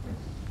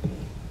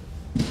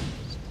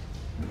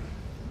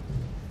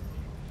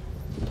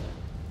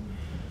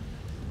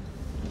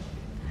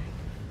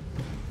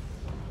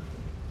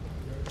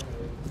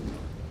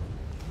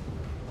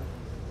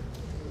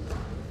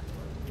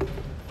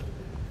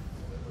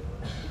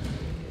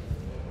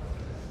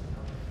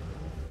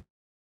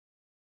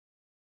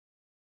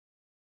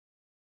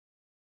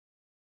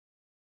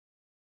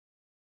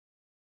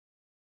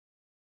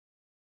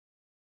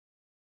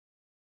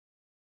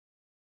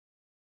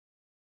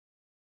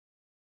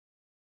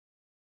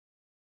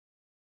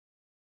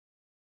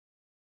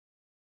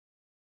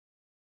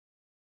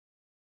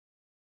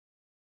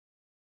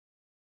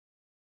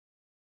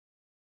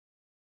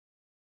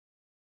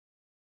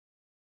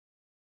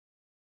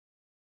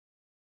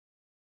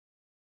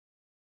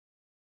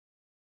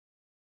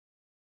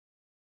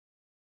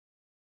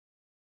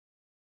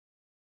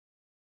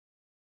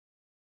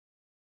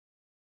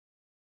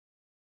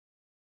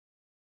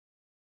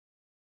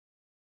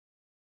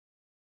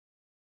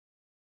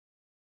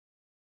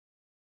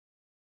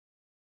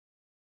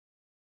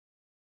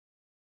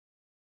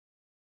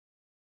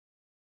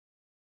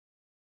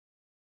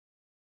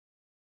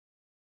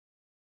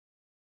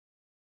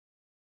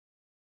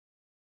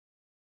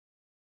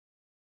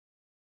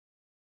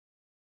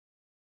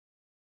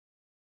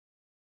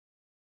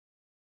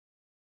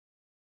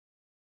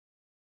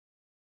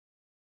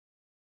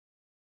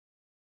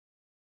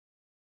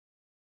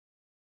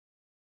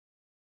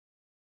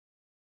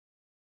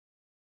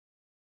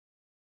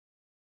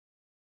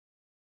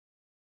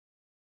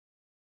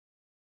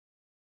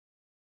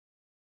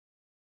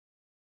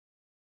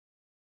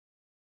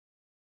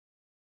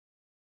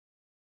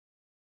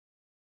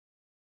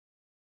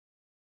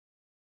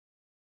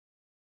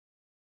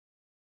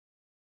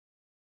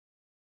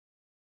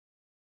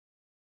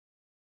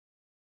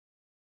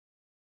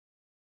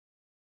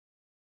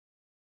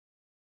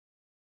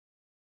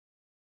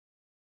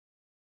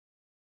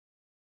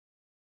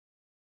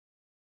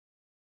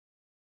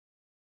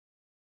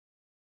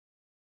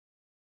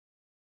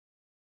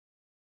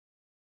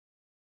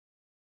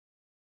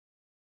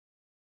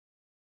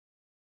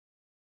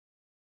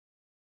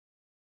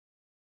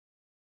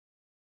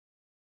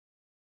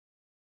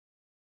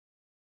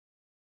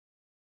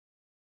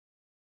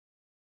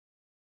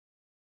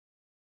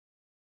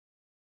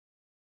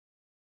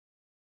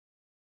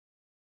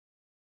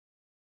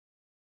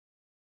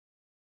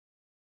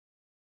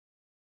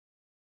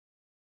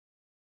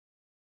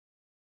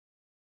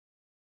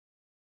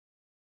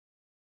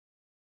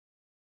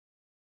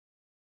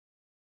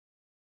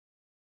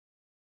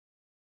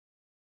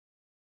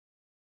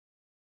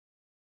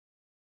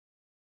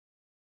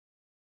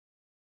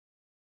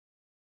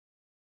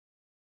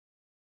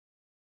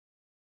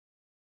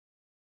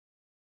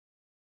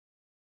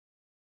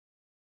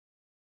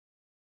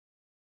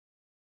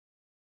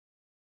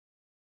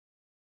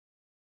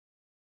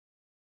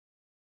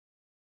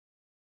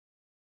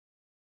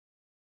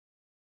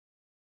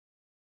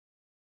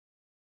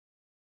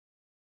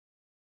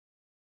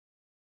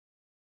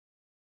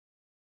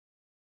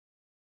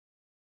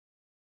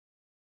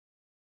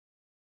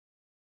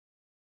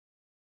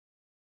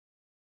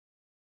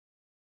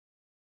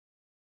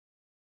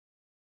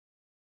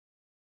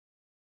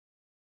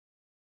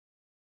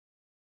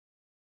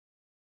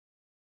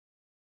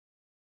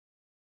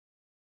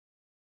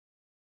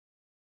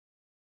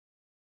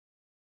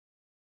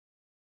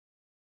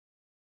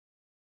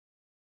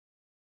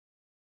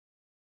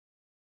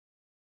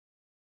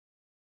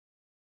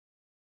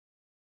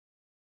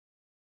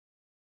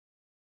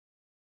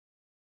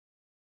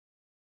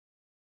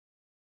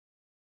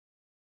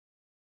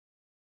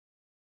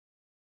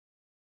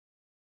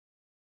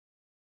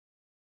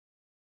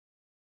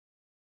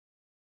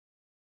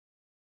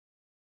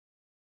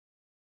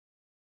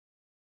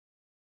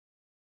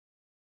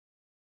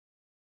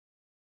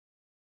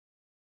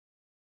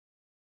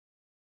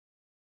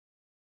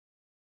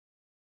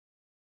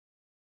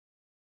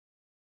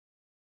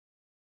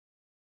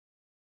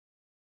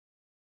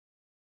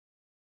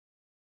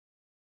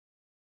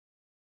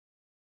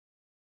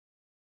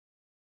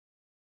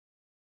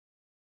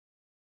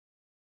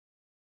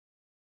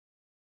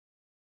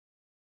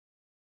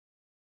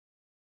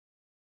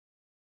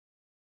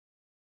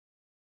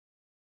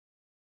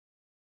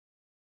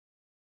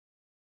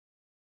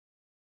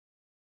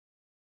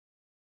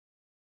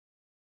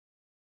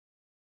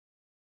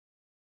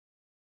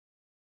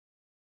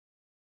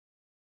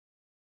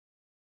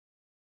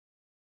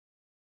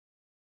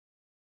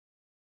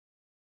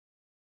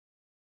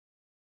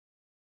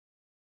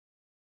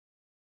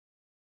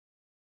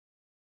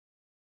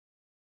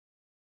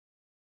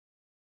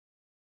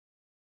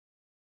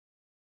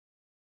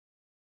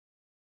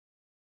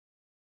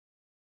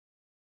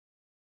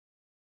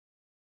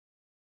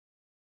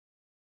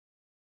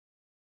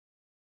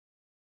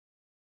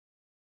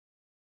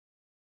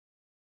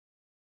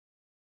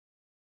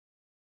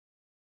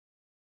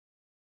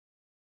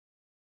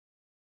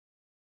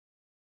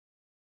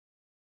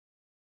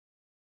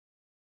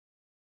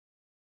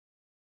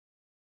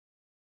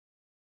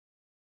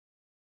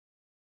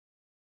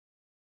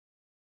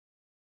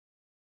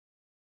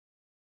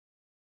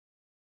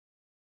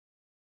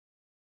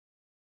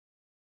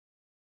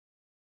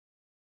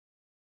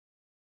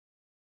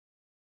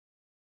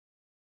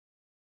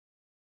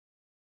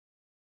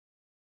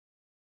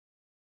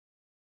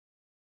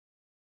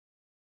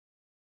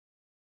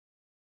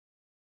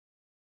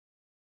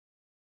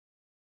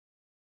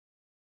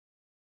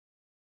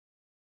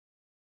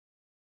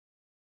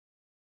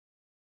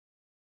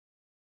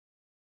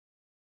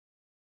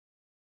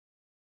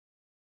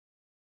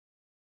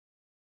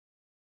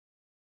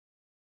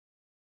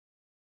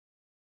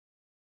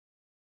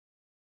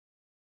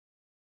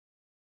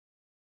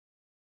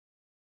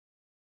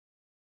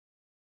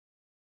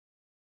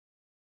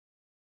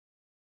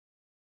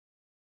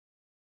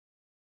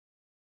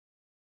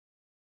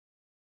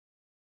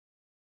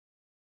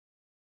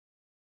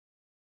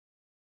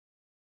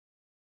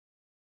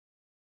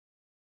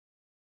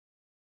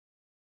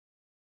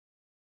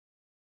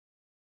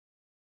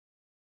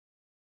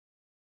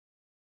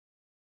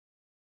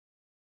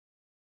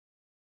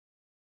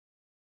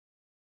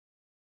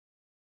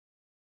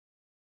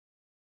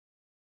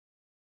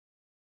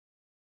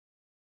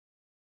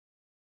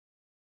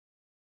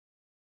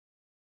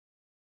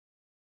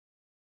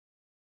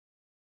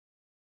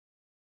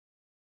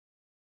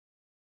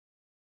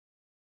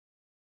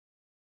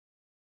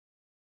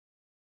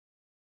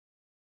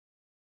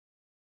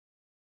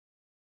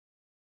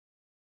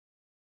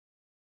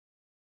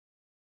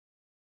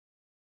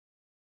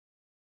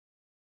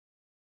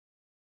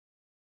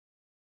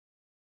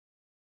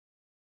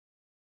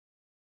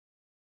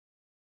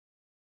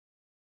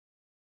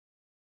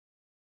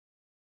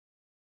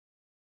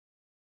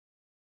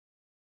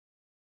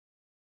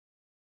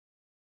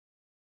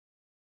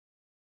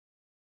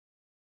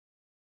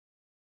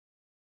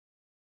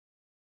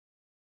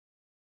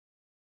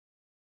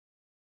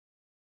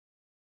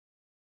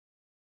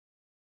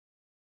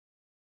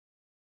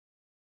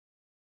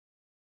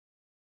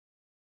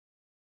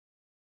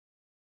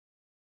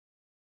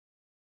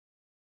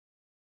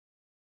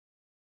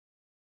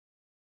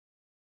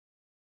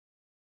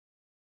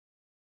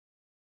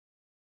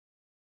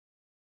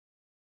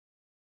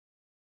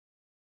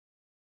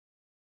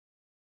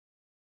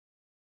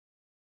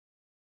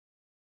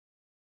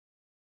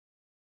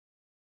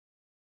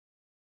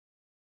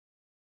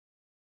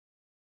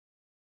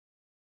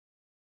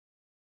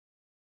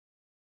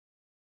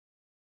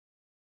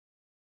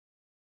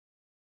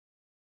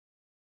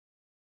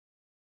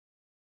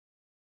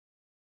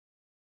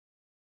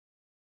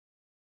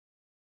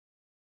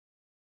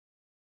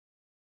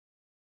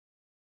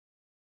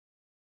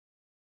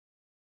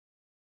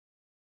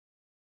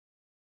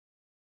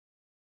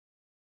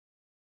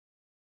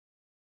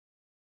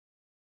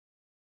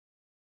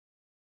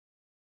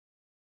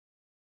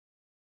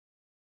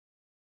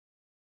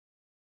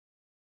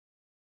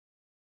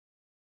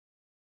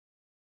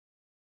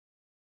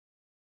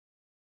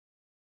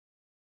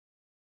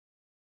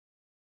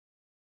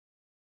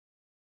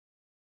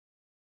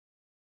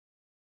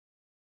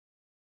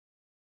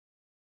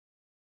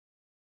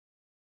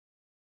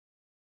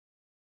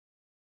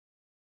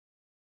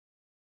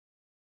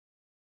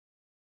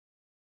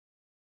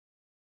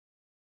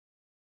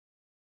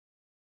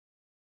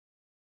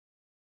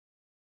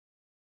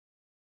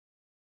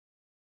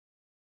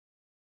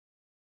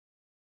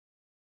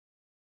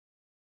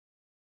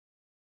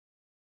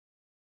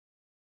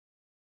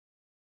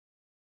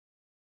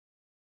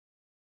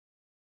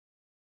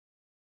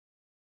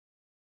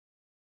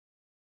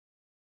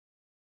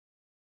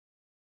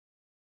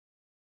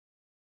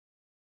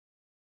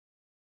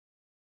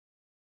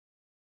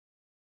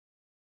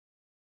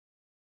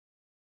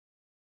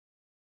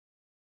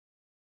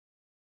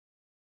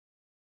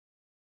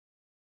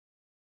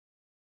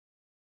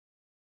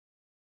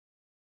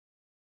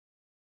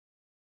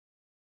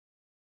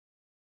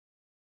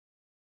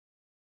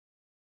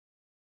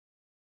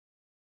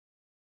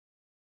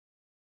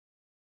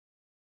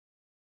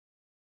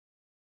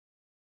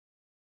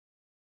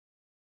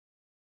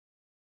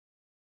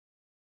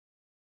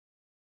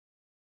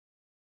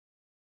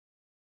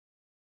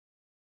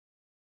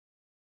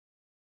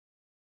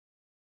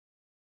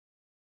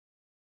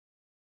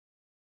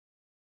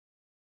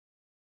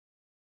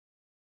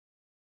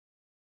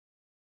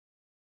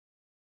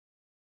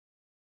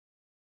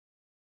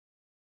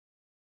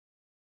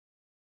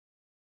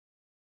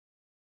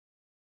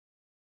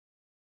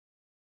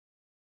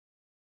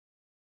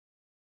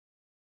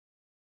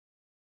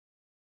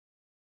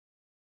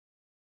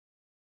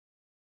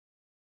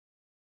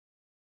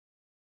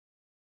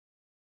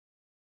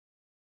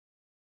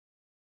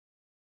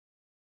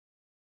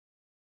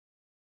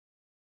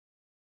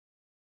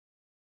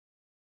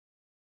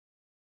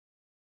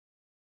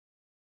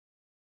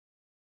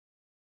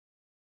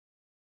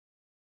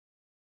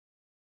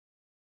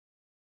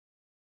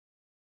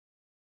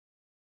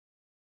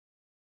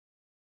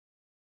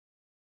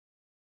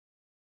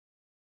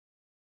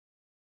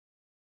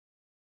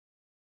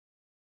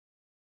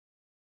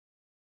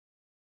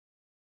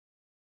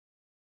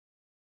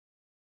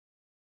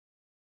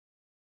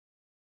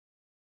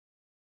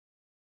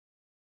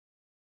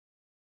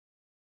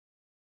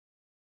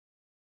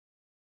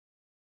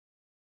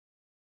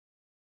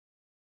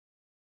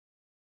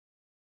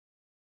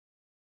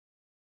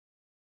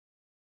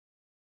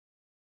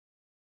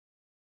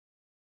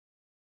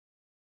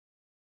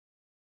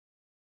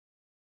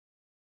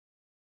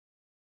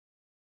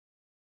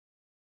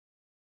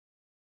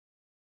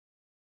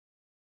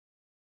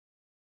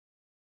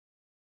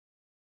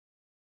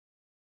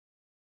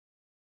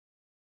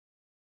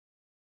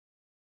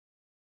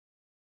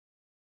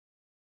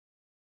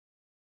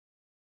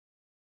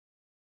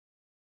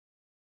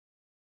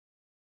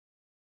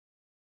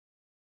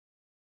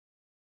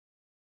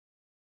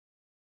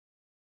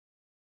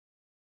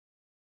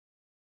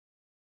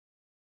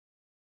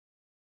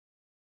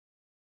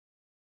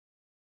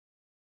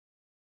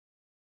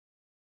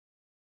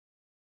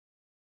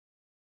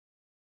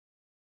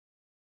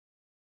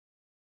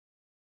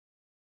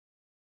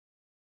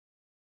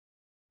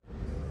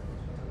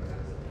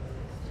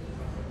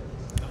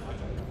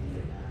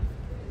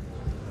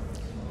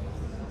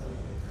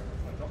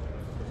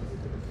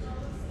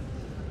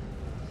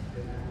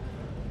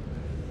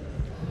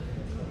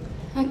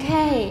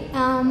 Okay,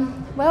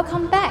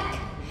 welcome back.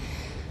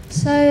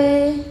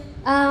 So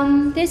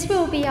this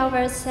will be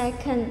our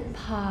second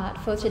part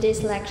for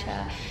today's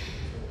lecture.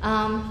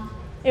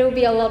 It will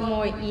be a lot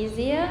more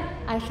easier,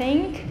 I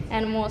think,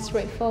 and more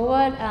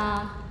straightforward.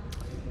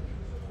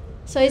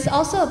 So it's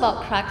also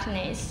about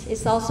correctness.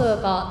 It's also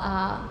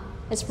about,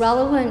 it's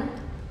relevant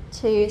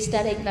to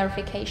static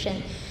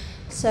verification.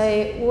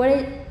 So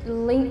what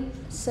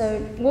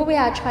we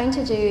are trying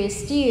to do is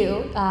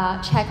still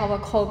check our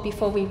code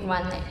before we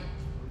run it.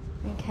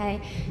 Okay,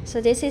 so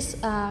this is,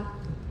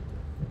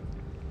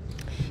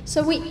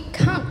 so we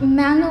can't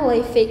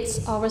manually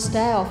fix our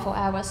style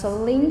forever. So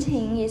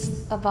linting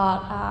is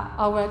about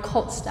our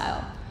code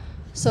style.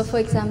 So for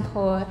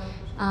example,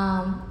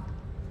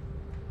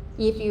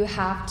 if you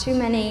have too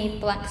many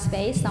blank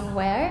space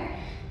somewhere,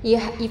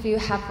 if you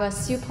have a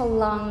super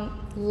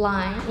long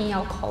line in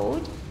your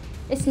code,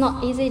 it's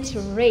not easy to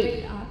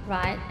read,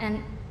 right?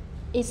 And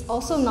it's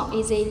also not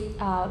easy,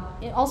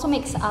 it also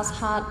makes us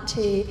hard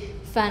to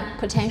find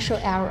potential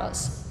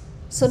errors.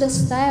 So the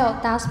style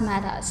does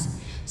matter.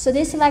 So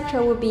this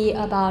lecture will be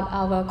about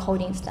our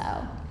coding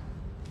style.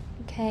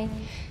 Okay,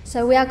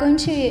 so we are going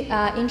to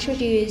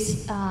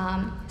introduce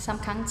some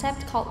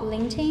concept called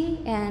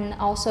linting and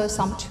also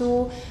some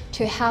tool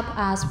to help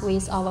us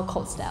with our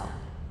code style.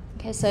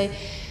 Okay, so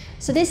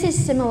this is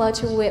similar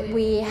to what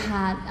we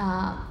had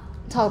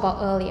talked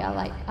about earlier,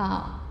 like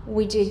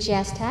we do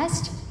JS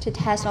test to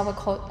test our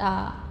code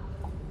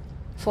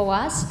for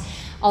us,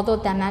 although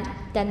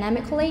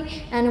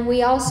dynamically, and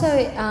we also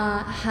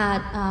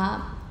had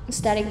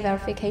static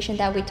verification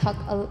that we talked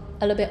a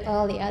little bit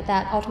earlier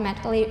that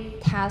automatically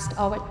test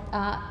our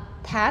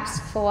tabs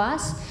for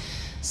us.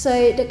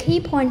 So the key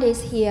point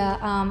is here,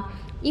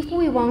 if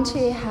we want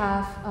to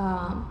have,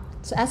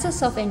 so as a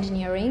software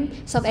engineer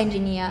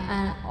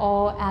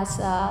or as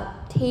a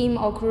team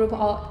or group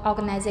or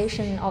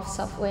organization of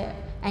software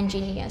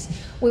engineers,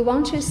 we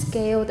want to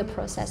scale the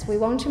process. We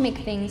want to make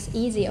things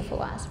easier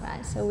for us,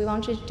 right? So we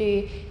want to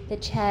do the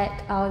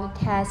check or the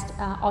test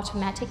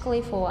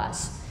automatically for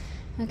us.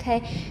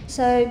 Okay,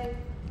 so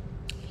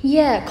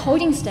yeah,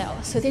 coding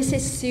style. So this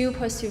is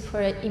super,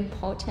 super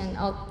important.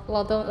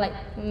 Although like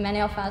many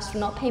of us do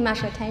not pay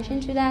much attention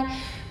to that,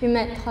 we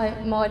might pay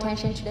more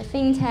attention to the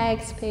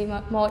syntax, pay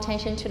more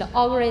attention to the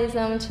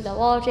algorithm, to the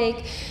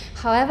logic.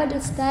 However, the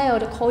style,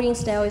 the coding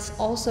style is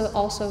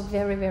also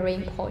very, very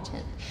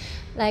important.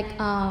 Like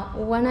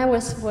when I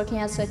was working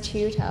as a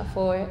tutor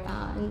for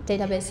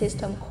database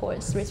system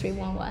course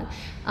 3311,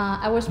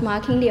 I was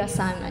marking the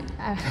assignment.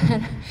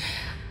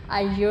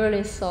 I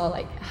usually saw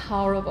like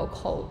horrible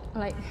code.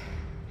 Like,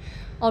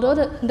 although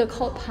the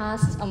code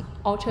passed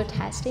auto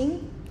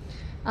testing,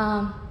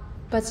 but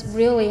it's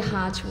really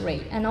hard to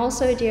read. And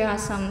also there are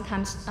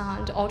sometimes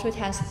the auto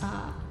test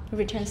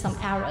returns some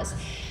errors.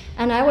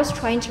 And I was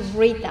trying to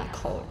read that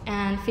code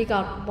and figure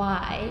out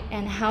why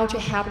and how to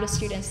help the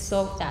students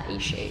solve that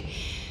issue.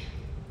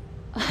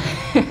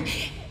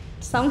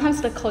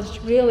 Sometimes the code is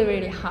really,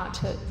 really hard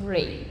to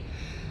read.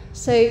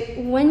 So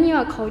when you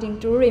are coding,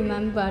 do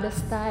remember the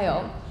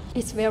style.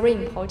 It's very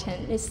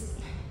important,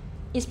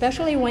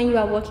 especially when you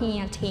are working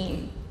in a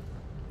team,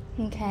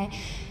 okay?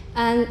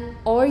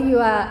 Or you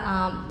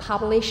are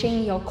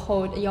publishing your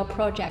code, your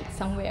project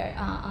somewhere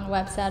on a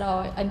website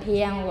or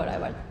NPM or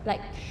whatever.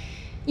 Like,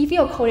 if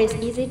your code is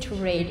easy to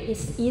read,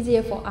 it's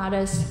easier for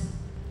others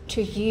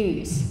to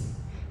use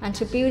and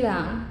to build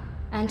on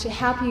and to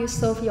help you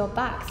solve your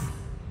bugs.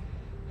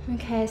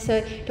 Okay,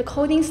 so the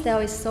coding style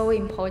is so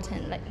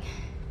important. Like,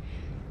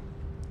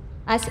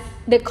 as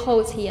the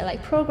codes here,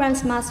 like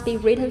programs must be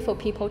written for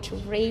people to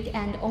read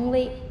and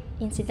only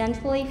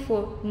incidentally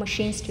for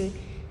machines to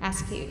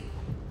execute.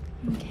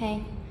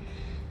 Okay.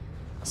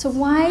 So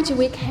why do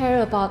we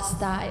care about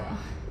style?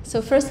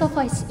 So first of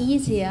all, it's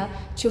easier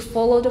to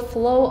follow the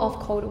flow of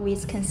code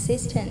with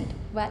consistent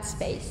white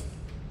space.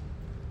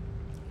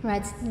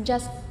 Right? It's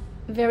just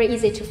very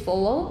easy to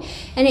follow,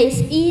 and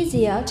it's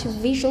easier to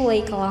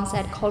visually glance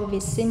at code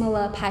with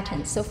similar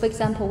patterns. So for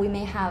example, we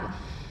may have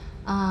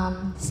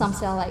some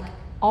cell like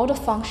all the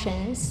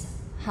functions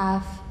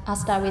are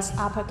start with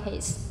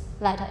uppercase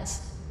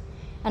letters,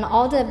 and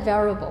all the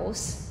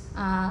variables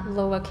are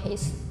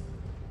lowercase.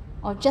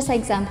 Or just an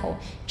example,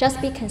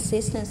 just be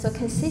consistent. So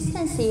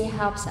consistency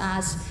helps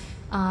us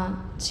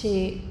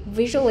to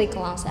visually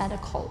glance at the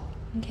code.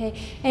 Okay,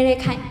 and it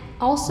can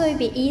also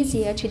be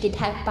easier to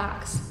detect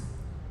bugs.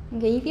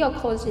 Okay, if your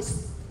code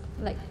is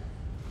like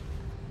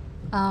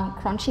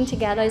crunching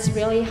together, it's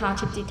really hard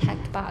to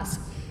detect bugs.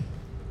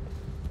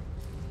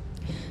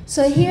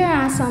 So here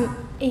are some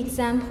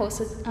examples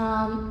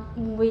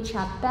which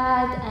are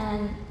bad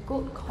and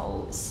good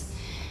codes.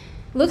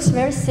 Looks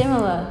very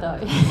similar though.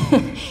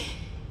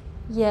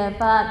 Yeah,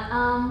 but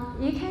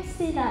you can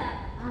see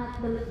that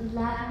at the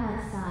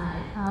left-hand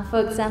side, for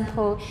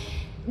example,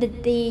 the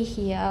D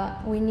here,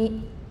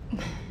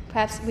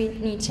 perhaps we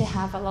need to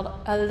have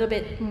a little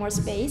bit more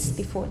space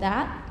before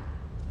that.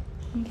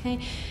 Okay,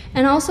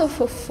 and also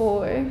for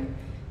 4,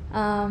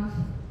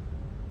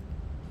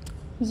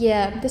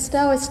 yeah, the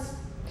style is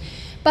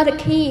But the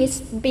key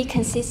is be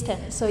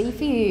consistent. So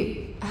if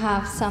you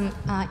have some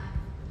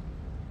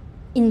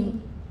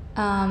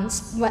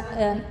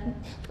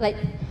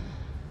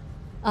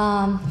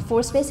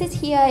for spaces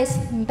here, it's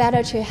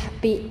better to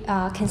be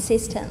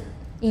consistent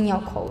in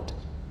your code.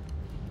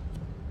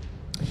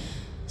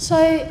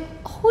 So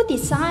who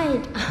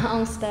decides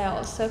on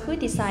styles? So who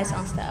decides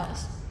on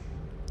styles?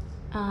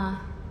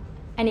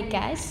 Any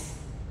guess?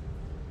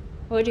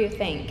 What do you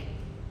think?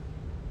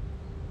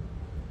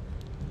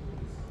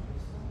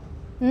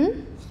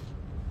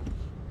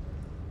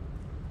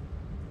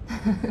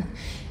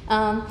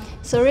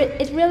 So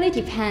it really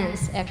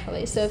depends,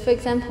 actually. So for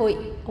example,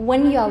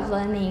 when you are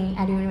learning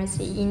at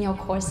university in your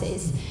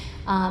courses,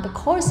 the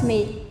course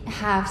may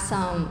have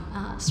some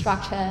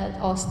structure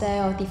or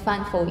style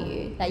defined for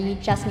you that you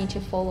just need to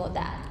follow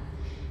that.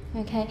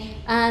 Okay,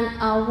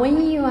 and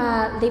when you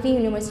are leaving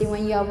university,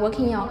 when you are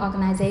working in your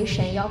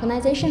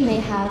organization may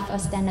have a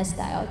standard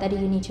style that you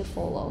need to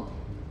follow.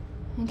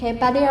 Okay,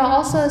 but there are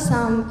also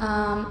some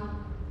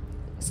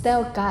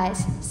style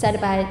guides set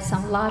by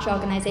some large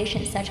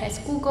organizations such as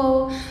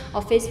Google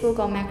or Facebook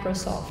or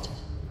Microsoft.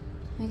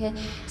 Okay,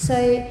 so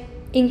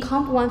in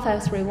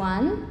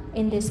COMP1531,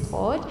 in this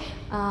code,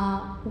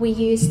 we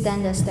use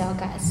standard style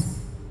guides,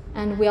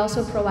 and we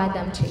also provide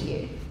them to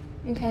you.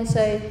 Okay,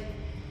 so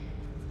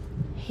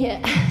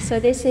here, so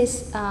this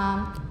is,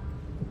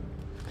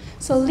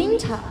 so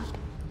linter.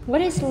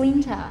 What is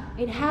linter?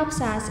 It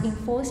helps us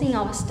enforcing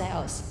our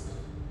styles.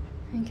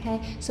 Okay,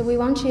 so we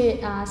want to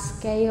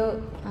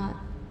scale.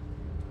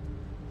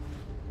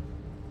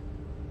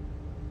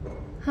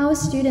 How are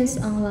students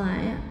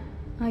online?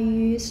 Are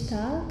you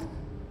stuck?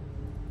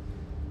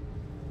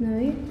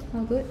 No?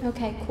 Oh, good.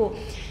 Okay, cool.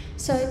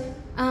 So,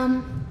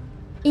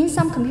 in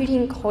some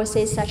computing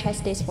courses, such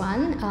as this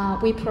one,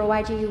 we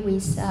provide you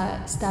with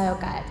a style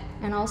guide.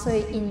 And also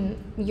in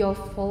your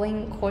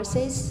following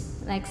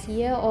courses, next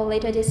year or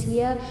later this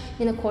year,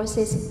 in the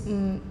courses,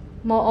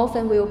 more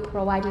often we will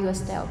provide you a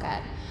style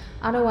guide.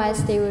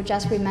 Otherwise, they will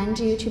just remind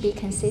you to be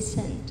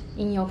consistent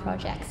in your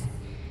projects.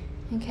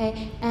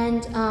 Okay,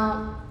 and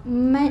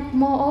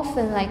more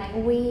often, like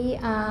we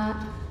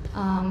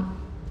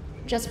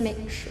just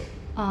make sure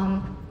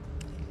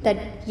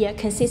that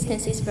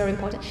consistency is very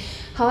important.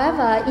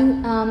 However,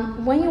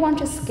 when you want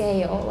to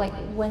scale, like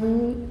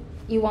when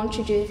you want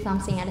to do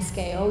something at a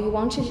scale, you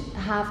want to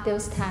have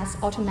those tasks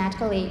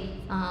automatically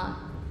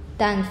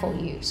done for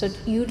you, so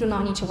you do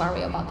not need to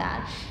worry about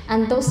that.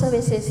 And those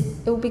services,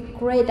 it would be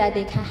great that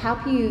they can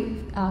help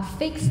you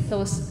fix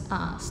those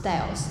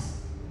styles.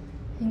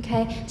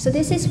 Okay, so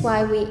this is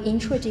why we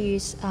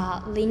introduce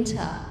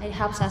linter. It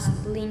helps us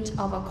lint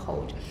our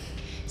code.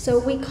 So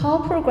we call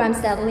programs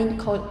that lint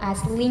code as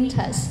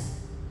linters.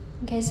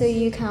 Okay, so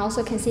you can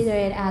also consider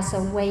it as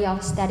a way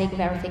of static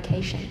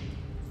verification.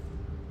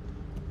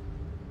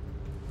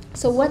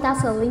 So what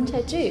does a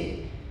linter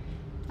do?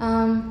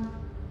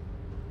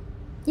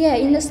 Yeah,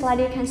 in the slide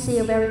you can see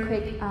a very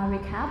quick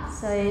recap.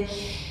 So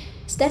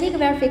static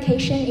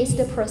verification is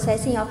the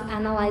processing of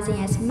analyzing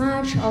as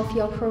much of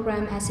your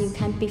program as you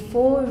can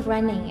before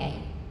running it.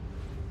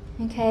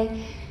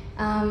 Okay,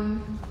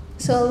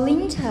 so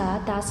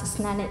linter does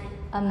static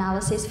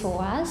analysis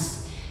for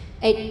us.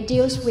 It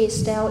deals with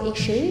style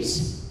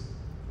issues,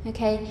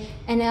 okay,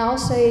 and it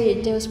also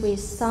deals with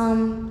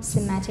some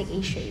semantic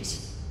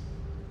issues.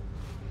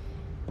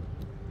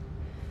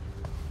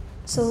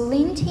 So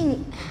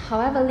linting,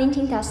 however,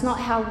 linting does not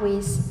help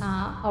with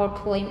our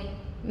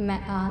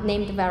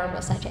named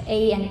variables such as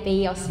A and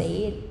B or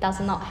C. It does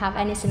not have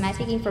any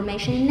semantic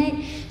information in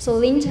it, so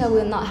linter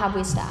will not help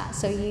with that.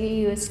 So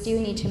you still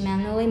need to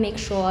manually make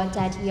sure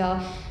that your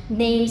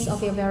names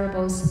of your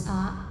variables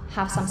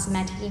have some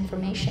semantic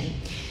information.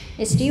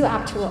 It's still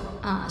up to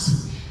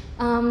us.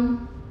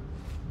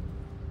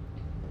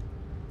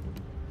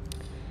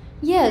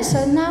 Yeah,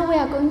 so now we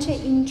are going to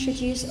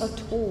introduce a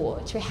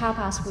tool to help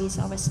us with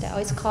our style.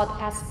 It's called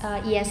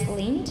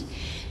Eslint.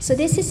 So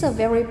this is a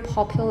very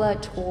popular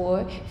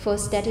tool for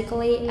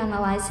statically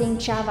analyzing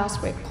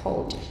JavaScript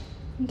code.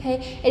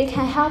 Okay, it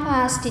can help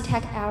us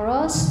detect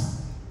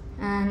errors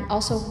and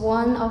also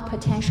warn of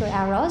potential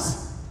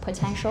errors,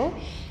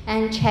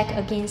 and check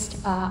against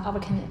our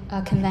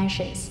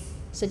conventions.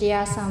 So there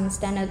are some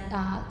standard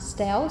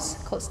styles,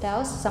 code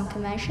styles, some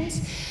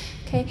conventions.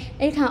 Okay,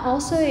 it can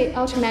also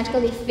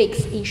automatically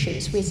fix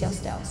issues with your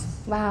styles.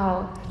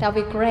 Wow, that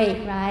would be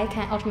great, right? It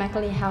can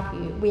automatically help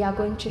you. We are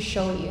going to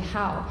show you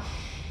how.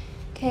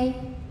 Okay,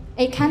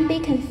 it can be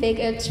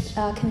configured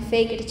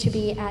to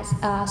be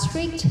as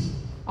strict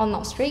or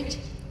not strict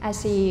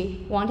as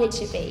you want it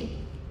to be.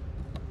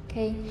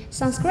 Okay,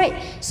 sounds great.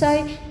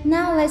 So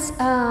now let's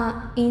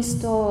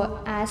install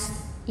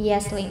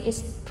Eslint.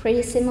 It's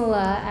pretty similar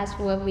as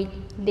what we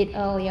did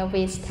earlier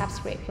with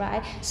Typescript,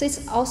 right? So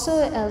it's also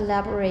a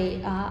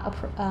library,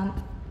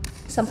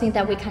 something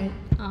that we can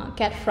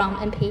get from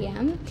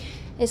NPM.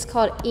 It's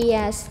called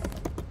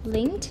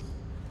Eslint.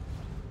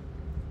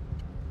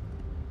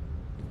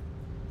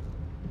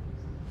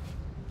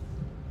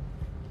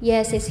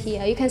 Yes, it's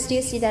here. You can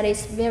still see that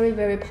it's very,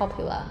 very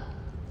popular,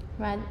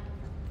 right?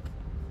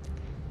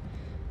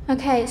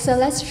 Okay, so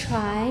let's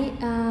try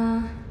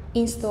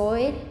install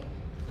it.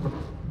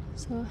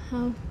 So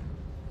how?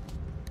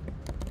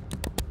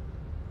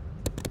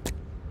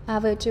 I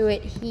will do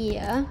it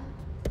here.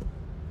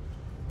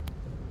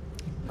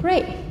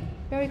 Great,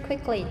 very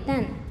quickly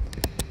done.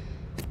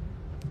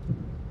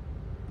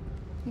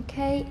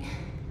 Okay,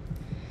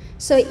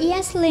 so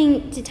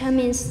Eslint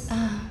determines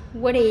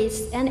what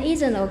is and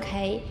isn't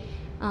okay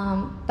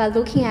by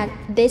looking at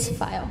this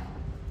file.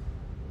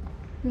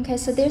 Okay,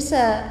 so there's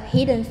a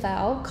hidden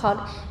file called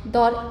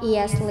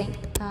 .eslint.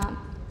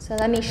 So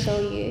let me show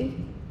you.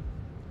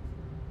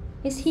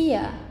 It's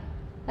here.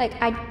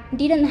 Like I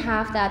didn't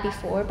have that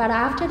before, but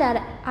after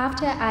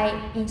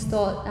I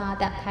installed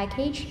that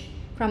package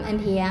from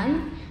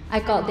npm, I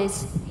got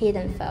this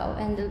hidden file,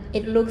 and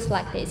it looks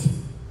like this.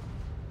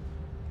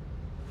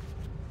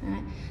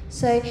 Alright.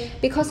 So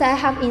because I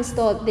have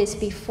installed this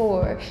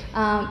before,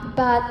 on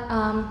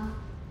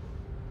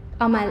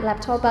my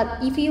laptop,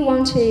 but if you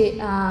want to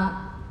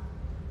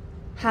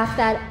have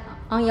that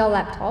on your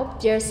laptop,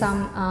 there's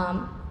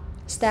some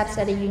steps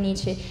that you need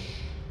to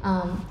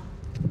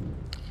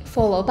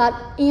follow. But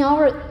in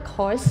our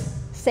course,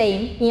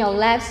 same, in your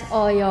labs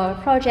or your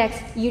projects,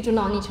 you do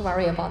not need to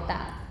worry about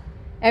that.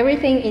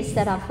 Everything is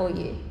set up for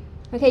you.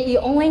 Okay, you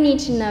only need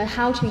to know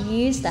how to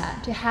use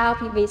that to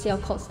help you with your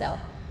code style.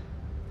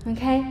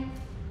 Okay,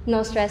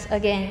 no stress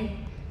again.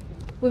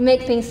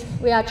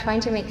 We are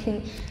trying to make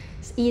things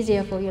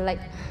easier for you. Like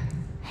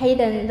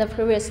Hayden, the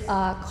previous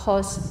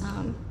course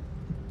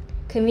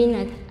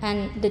convenient,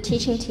 and the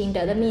teaching team,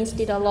 the means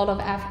did put a lot of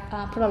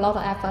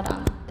effort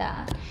on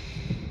that.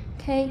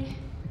 Okay,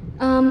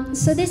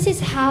 so this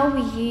is how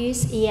we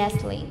use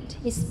Eslint.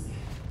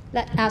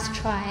 Let us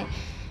try.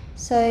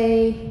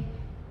 So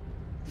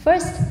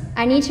first,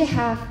 I need to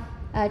have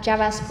a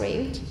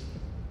JavaScript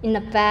in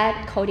a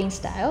bad coding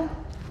style.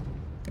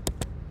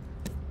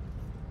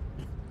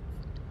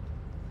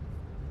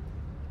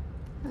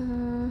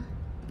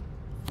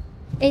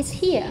 It's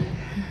here.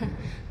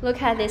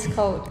 Look at this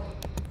code.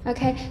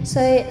 Okay,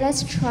 so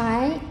let's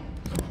try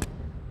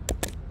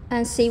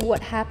and see what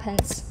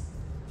happens.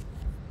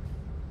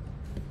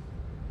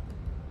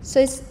 So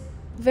it's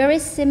very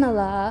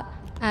similar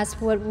as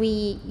what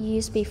we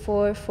used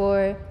before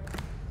for.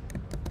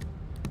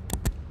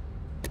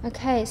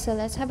 Okay, so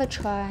let's have a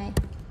try.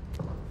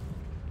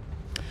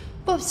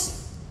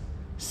 Oops,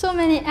 so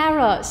many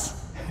errors.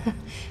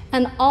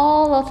 And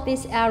all of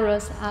these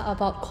errors are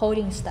about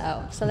coding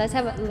style. So let's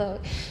have a look.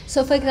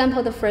 So for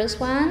example, the first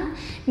one,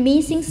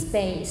 missing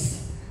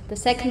space. The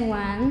second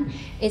one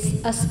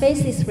is a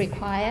space is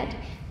required.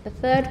 The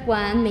third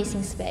one,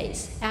 missing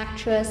space.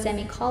 Extra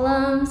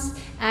semicolons,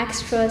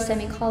 extra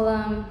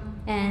semicolon,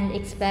 and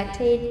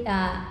expected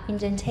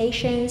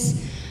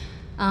indentations.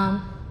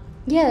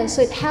 Yeah,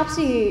 so it helps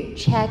you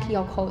check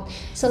your code.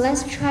 So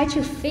let's try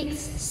to fix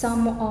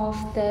some of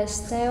the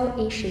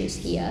style issues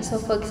here. So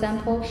for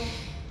example,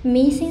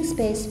 missing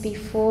space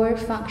before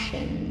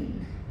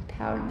function,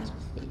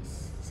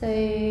 parentheses. So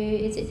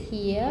is it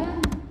here?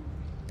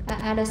 I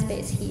add a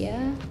space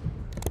here.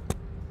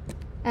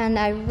 And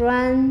I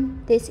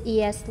run this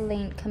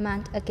eslint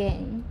command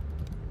again.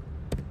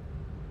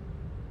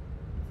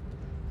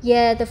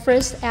 Yeah, the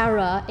first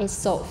error is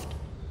solved.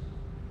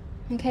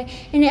 Okay,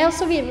 and it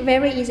also be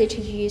very easy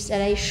to use,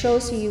 that it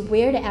shows you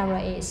where the error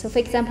is. So for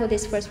example,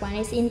 this first one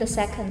is in the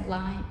second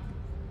line.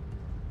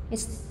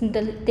 It's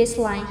this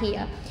line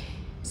here.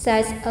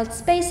 Says a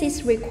space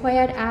is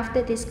required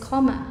after this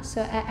comma.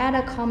 So I add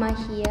a comma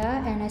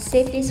here and I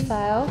save this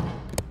file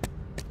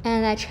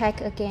and I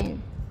check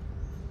again.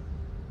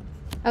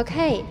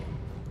 Okay,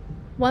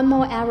 one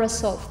more error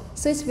solved.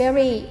 So it's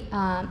very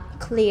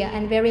clear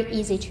and very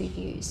easy to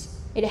use.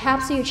 It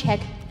helps you check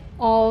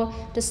all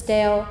the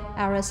stale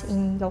errors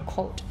in your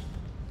code.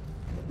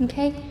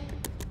 Okay?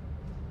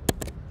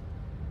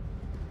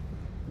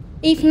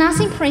 If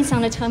nothing prints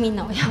on the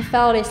terminal, your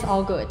file is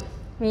all good,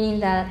 meaning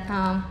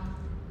that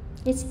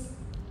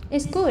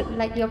it's good,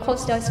 like your code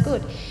style is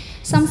good.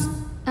 Some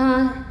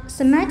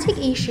semantic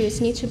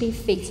issues need to be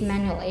fixed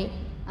manually,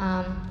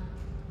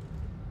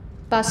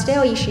 but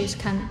style issues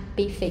can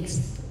be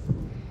fixed.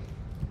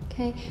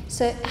 Okay,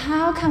 so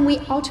how can we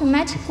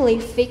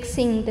automatically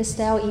fixing the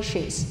style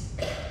issues?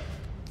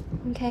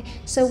 Okay,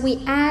 so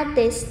we add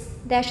this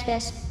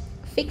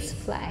 -- fix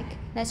flag.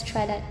 Let's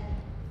try that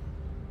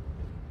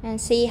and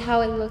see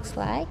how it looks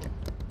like.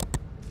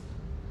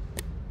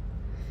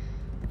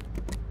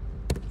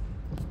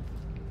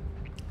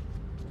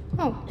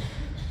 Oh,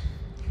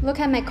 look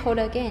at my code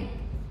again.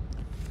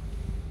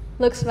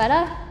 Looks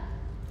better?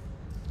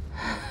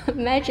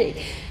 Magic.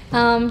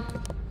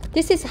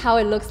 This is how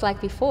it looks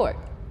like before.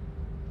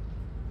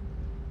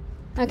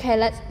 Okay,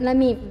 let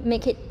me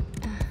make it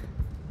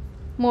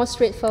more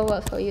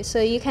straightforward for you, so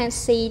you can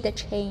see the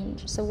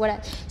change.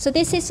 So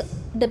this is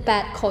the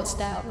bad code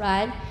style,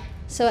 right?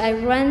 So I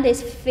run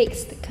this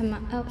fixed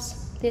command. Oops,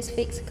 this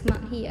fixed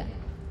command here.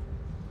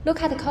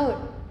 Look at the code.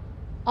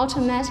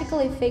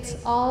 Automatically fix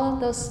all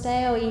those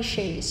style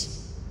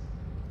issues.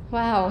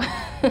 Wow,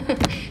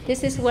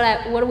 this is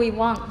what we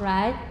want,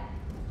 right?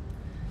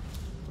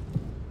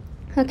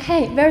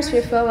 Okay, very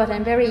straightforward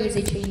and very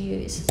easy to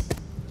use.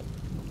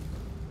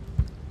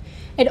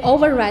 It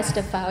overwrites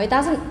the file. It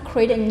doesn't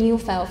create a new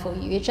file for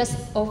you. It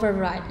just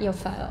overwrites your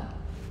file.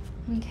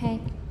 Okay.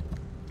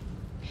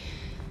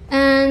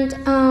 And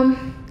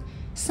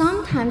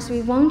sometimes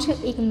we want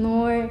to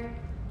ignore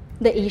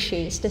the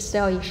issues, the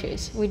style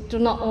issues. We do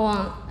not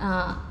want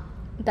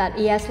that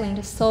Eslint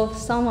to solve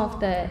some of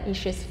the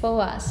issues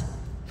for us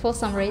for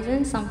some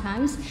reason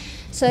sometimes.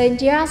 So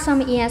there are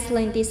some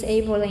Eslint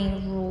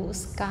disabling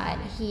rules guide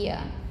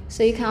here.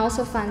 So you can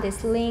also find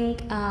this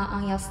link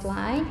on your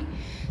slide.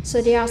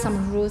 So there are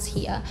some rules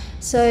here.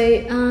 So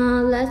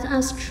let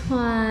us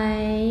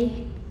try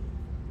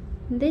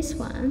this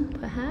one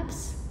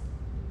perhaps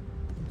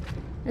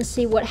and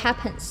see what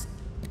happens.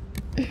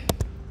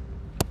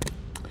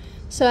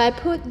 So I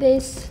put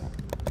this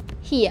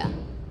here.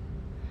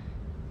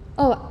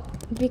 Oh,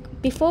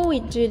 before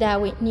we do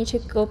that, we need to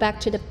go back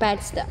to the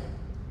bad step.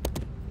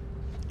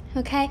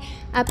 Okay,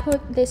 I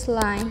put this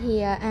line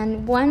here,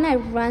 and when I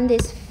run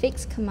this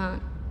fix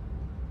command,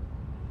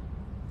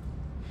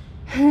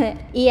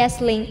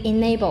 Eslint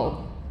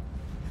enable.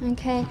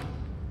 Okay.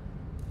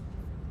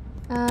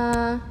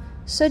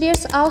 So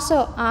there's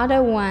also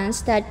other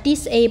ones that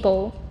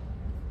disable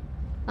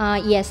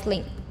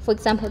Eslint. For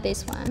example,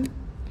 this one.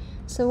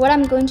 So what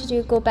I'm going to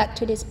do, go back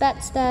to this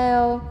bed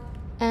style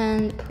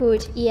and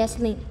put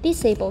Eslint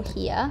disable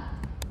here,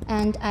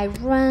 and I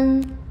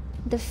run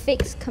the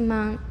fix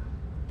command.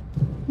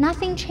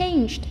 Nothing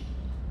changed.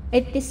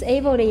 It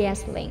disabled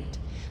Eslint.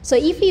 So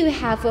if you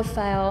have a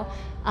file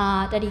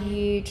that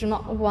you do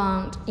not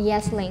want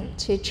Eslint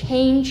to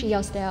change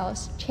your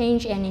styles,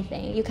 change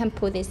anything, you can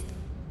put this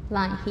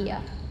line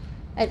here.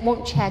 It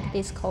won't check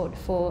this code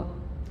for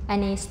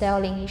any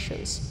styling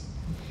issues.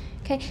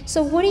 Okay,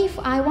 so what if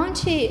I want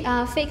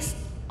to fix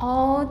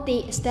all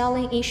the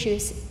styling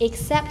issues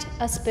except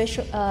a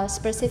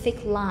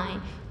specific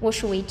line? What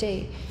should we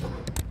do?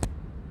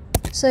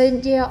 So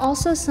there are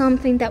also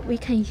something that we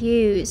can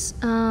use.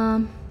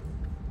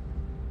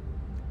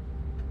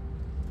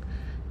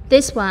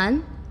 This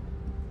one,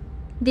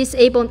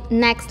 disable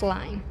next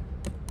line.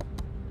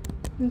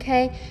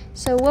 Okay,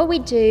 so what we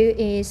do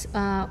is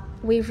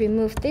we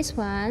remove this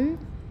one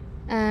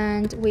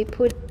and we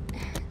put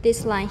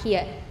this line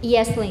here,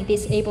 Eslint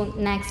disable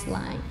next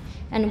line,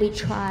 and we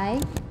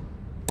try.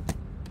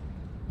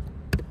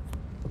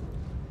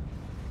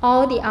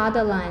 All the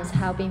other lines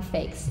have been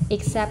fixed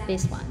except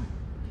this one.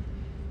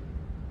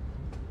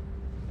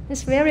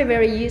 It's very,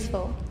 very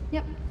useful.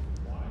 Yep.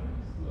 Why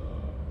is the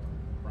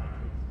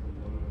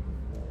brackets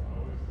below before? I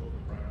always thought the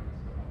brackets come up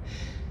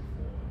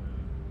before.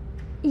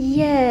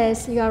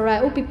 Yes, you are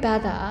right. It would be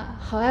better.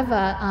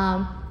 However,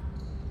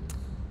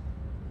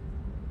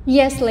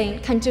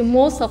 Eslint can do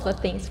most of the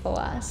things for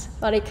us,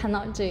 but it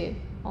cannot do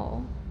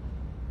all.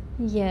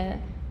 Yeah,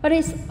 but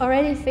it's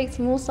already fixed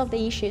most of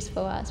the issues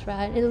for us,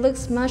 right? It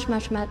looks much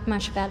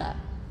better.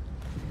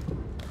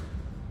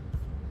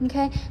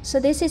 Okay, so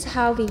this is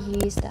how we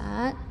use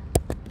that.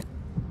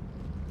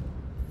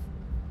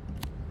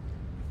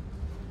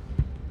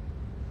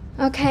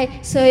 Okay,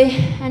 so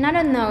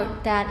another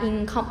note that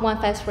in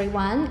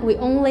COMP1531, we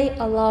only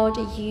allow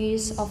the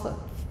use of a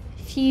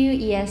few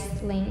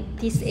Eslint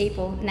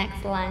disable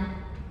next line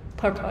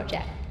per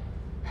project.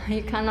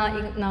 You cannot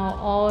ignore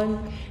all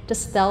the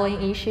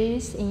styling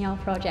issues in your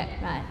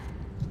project, right?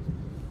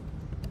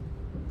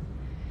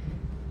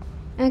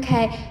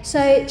 Okay,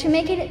 so to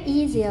make it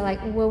easier,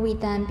 like what we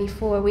done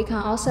before, we can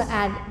also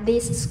add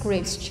these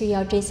scripts to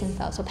your JSON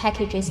file, so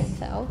package JSON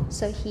file.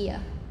 So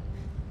here,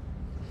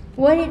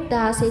 what it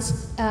does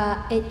is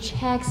it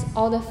checks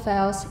all the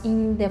files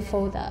in the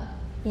folder,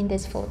 in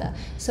this folder.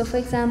 So for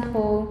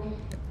example,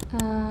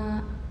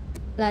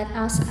 let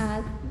us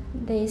add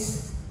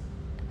this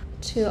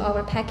to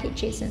our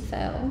package JSON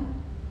file.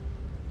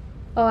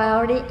 Oh, I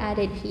already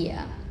added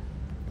here.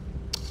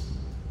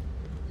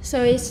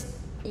 So it's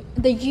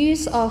the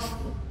use of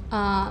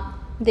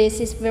this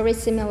is very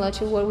similar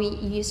to what we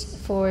used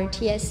for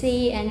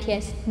TSC and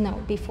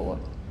before.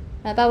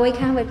 But we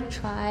can have a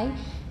try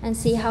and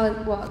see how it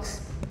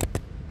works.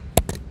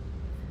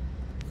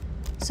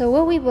 So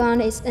what we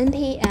want is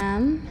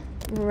npm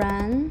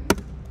run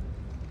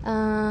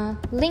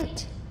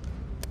linked.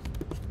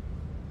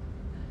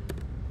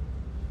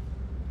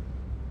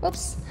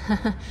 Oops.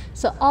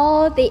 So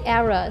all the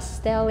errors,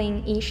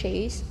 styling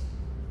issues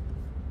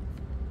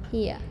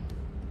here.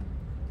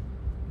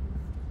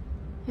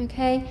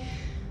 Okay.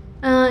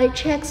 It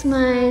checks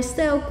my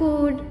style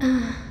code,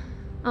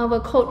 our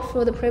code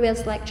for the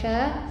previous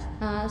lecture,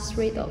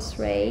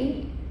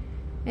 3.3.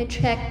 I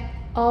check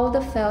all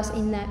the files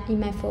in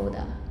my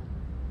folder.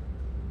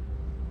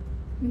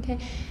 Okay.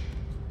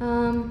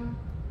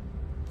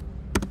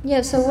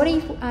 Yeah, so what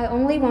if I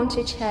only want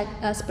to check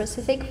a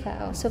specific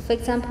file? So for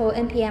example,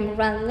 npm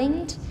run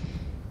linked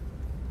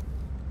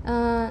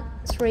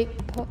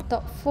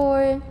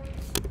 3.4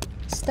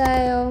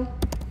 style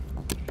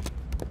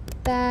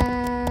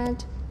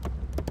bad.js.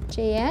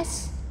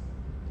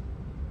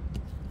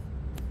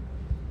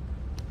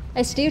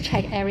 I still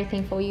check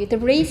everything for you. The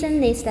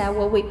reason is that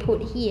what we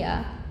put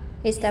here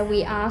is that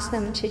we ask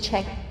them to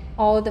check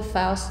all the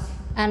files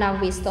and our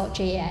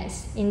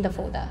with.js in the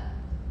folder.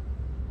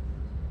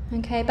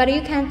 Okay, but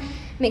you can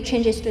make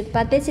changes to it,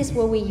 but this is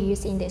what we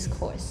use in this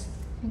course.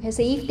 Okay,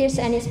 so if there's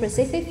any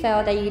specific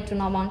file that you do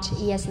not want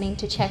Eslint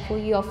to check for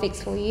you or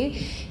fix for you,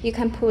 you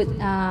can put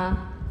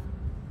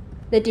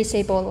the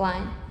disabled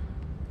line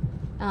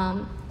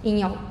in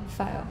your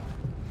file.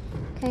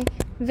 Okay,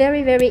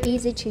 very, very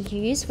easy to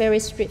use, very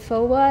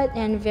straightforward,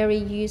 and very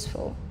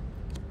useful.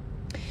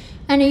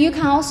 And you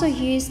can also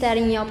use that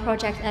in your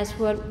project as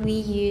what we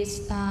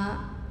use.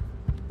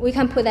 We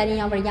can put that in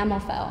our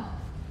YAML file,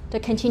 the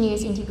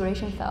continuous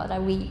integration file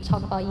that we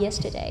talked about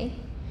yesterday.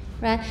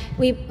 Right?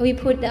 We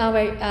put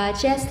our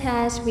JS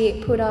test,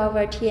 we put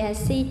our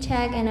TSC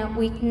tag, and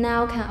we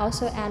now can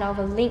also add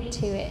our link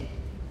to it,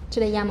 to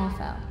the YAML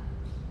file.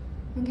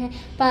 Okay,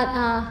 but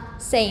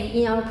same,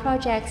 in our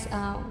projects,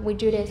 we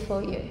do this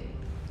for you.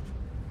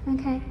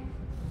 Okay.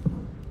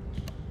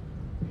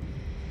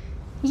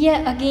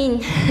 Yeah,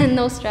 again,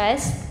 no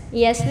stress.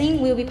 Eslint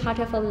will be part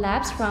of our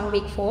labs from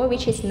week 4,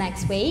 which is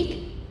next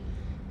week.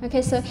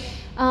 Okay, so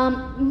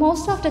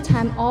most of the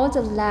time, all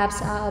the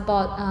labs are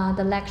about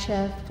the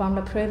lecture from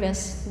the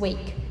previous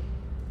week.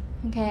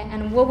 Okay,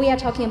 and what we are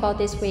talking about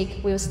this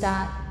week will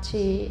start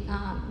to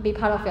be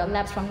part of your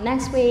labs from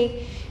next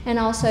week, and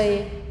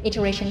also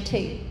iteration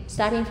 2,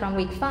 starting from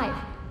week 5.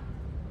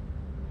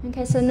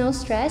 Okay, so no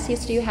stress, you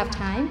still have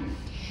time.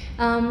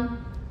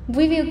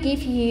 We will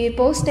give you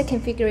both the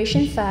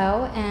configuration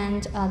file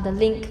and the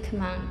link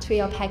command to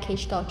your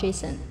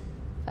package.json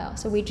file.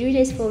 So we do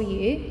this for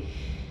you.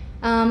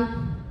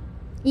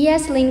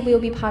 Eslint will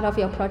be part of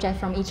your project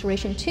from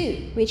iteration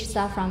 2, which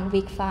starts from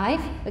week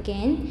 5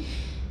 again.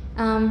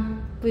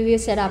 We will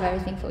set up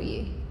everything for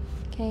you.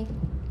 Okay.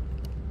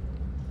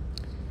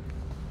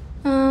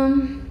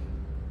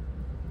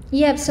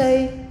 Yep,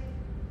 so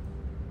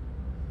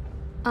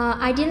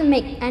I didn't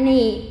make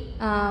any,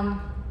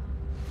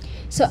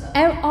 so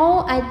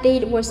all I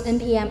did was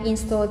npm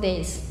install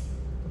this,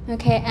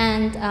 okay,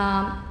 and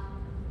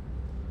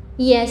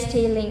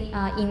est-link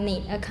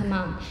init a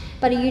command,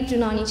 but you do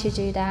not need to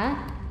do that.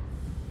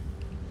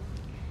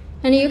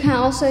 And you can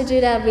also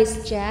do that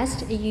with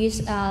Jest,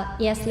 use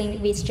Eslint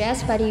with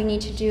Jest, but you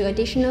need to do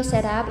additional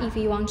setup if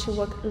you want to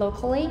work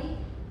locally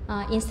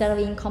instead of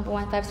in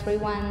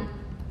COMP1531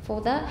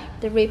 folder,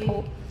 the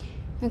repo.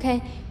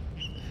 Okay,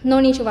 no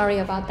need to worry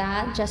about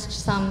that, just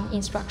some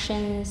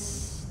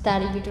instructions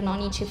that you do not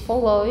need to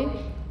follow.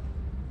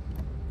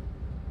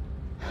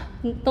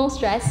 Don't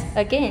stress,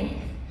 again.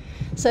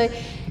 So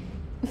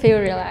feel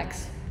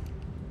relaxed.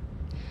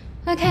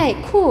 Okay,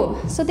 cool.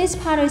 So this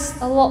part is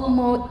a lot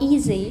more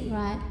easy,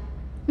 right?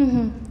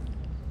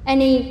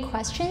 Any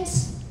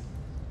questions?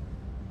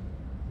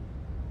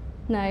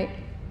 No.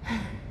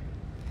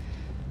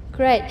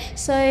 Great.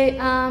 So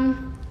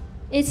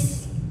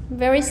it's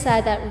very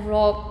sad that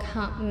Rob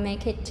can't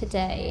make it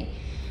today.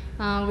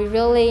 We're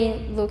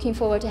really looking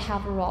forward to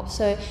have Rob.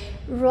 So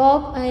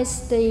Rob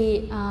is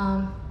the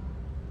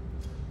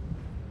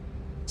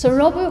so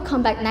Rob will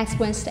come back next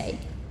Wednesday.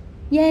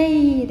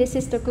 Yay, this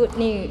is the good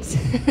news.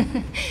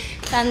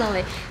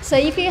 Finally. So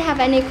if you have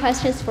any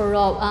questions for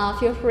Rob,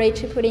 feel free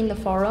to put in the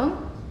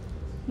forum.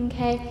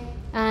 Okay,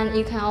 and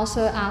you can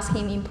also ask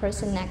him in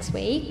person next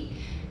week.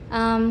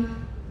 Let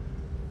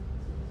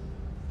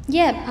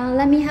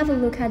me have a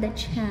look at the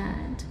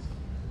chat.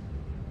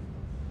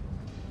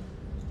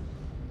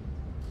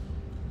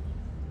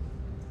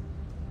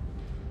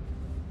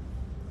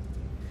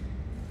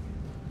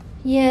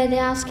 Yeah,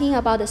 they're asking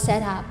about the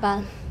setup,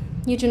 but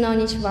you do not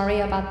need to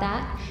worry about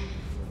that.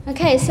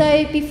 Okay,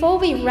 so before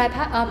we wrap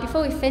up,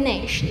 before we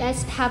finish,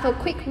 let's have a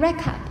quick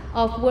recap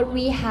of what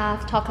we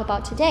have talked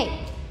about today.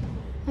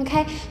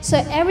 Okay, so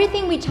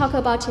everything we talk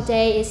about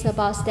today is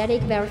about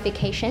static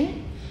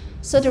verification.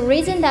 So the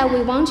reason that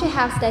we want to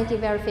have static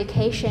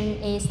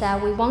verification is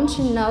that we want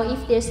to know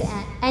if there's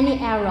any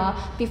error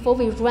before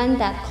we run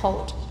that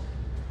code.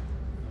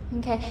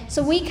 Okay,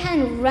 so we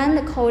can run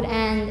the code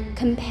and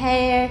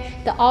compare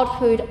the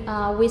output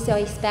with your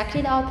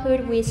expected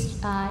output with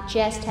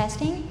JS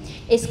testing.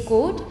 It's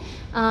good,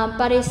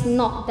 but it's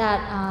not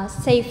that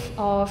safe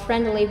or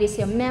friendly with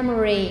your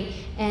memory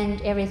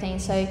and everything.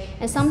 So,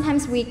 and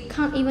sometimes we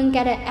can't even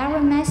get an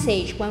error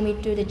message when we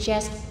do the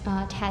JS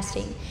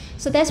testing.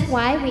 So that's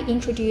why we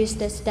introduced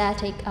the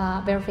static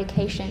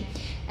verification.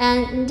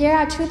 And there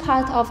are two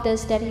parts of the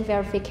static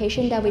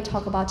verification that we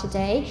talk about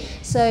today.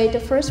 So the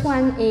first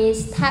one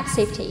is type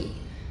safety.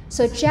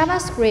 So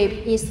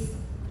JavaScript is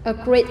a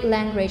great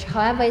language,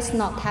 however, it's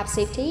not type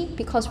safety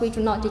because we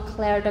do not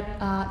declare the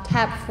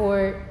type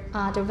for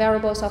the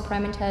variables or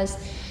parameters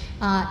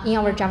in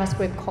our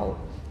JavaScript code.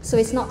 So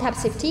it's not type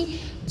safety.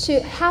 To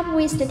help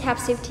with the type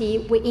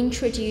safety, we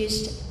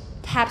introduced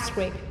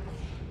Typescript.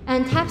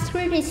 And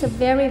Typescript is a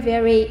very,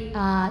 very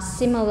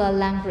similar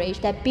language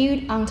that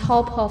built on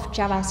top of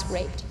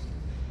JavaScript.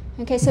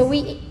 Okay, so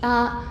we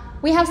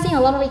have seen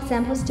a lot of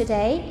examples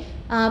today,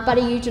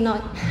 but you do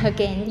not,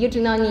 again, you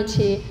do not need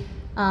to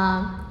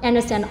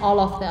understand all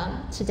of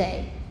them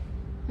today.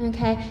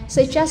 Okay,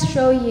 so it just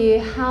show you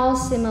how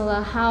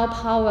similar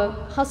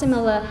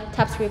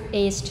TypeScript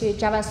is to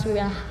JavaScript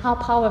and how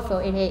powerful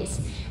it is,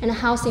 and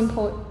how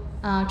simple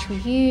to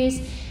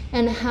use,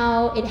 and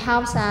how it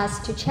helps us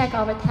to check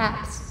our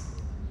tabs.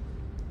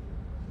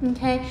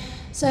 Okay,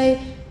 so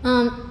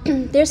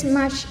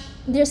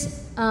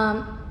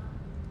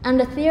and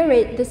the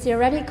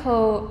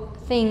theoretical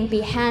thing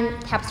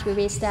behind TypeScript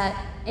is that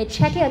it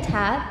checks your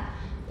tab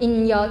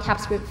in your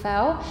TypeScript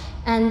file,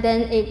 and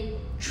then it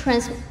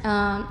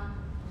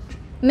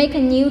make a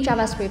new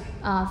JavaScript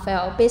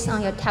file based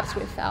on your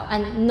TypeScript file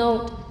and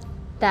note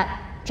that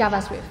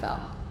JavaScript file.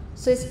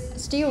 So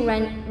it's still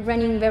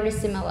running very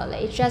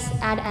similarly. It just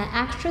add an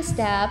extra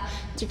step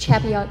to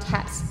check your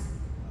tabs.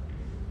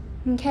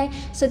 Okay,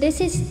 so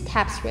this is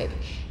TypeScript.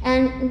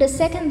 And the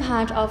second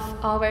part of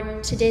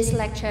our today's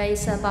lecture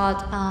is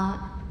about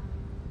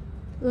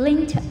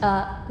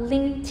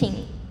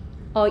linting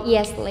or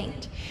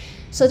Eslint.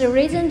 So the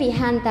reason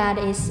behind that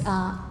is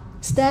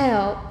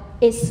style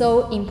is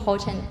so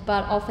important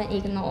but often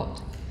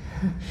ignored,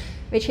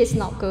 which is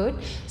not good.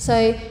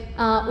 So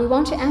we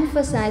want to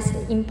emphasize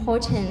the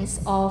importance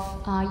of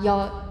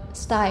your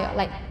style,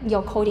 like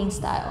your coding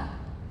style.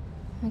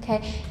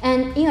 Okay,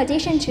 and in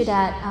addition to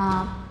that,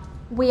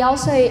 we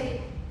also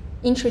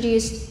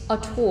introduced a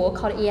tool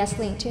called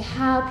Eslint to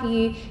help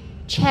you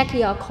check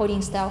your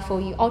coding style for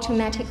you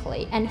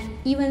automatically and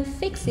even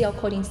fix your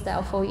coding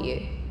style for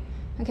you.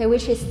 Okay,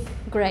 which is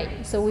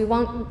great. So we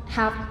want to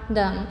have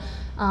them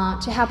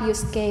to help you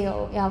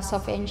scale your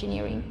software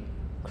engineering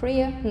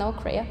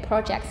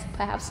projects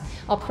perhaps,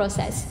 or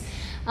process.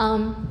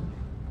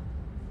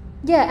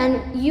 Yeah,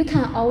 and you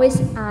can always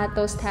add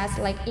those tests,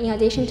 like in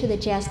addition to the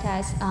JS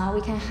tests,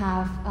 we can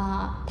have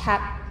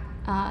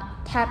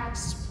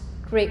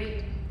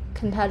Typescript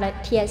compiled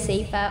like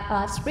TSC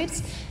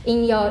scripts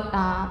in your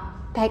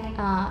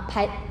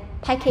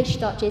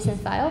package.json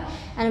file,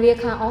 and we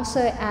can also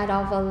add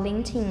our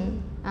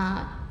linting,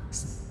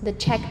 the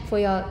check for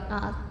your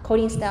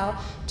coding style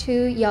to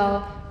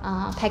your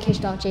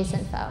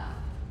package.json file.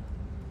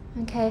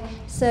 Okay,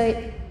 so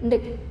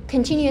the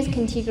continuous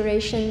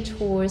configuration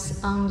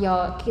tools on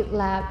your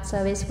GitLab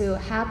service will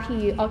help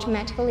you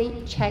automatically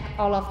check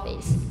all of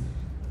these.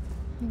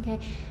 Okay,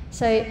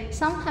 so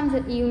sometimes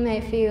you may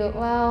feel,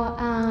 well,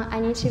 I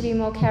need to be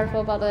more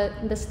careful about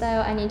the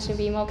style, I need to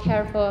be more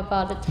careful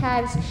about the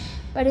tags,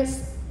 but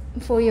it's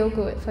for your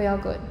good,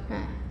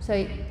 right?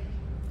 So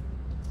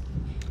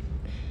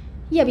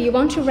yeah, but you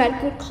want to write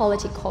good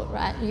quality code,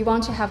 right? You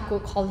want to have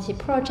good quality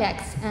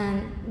projects,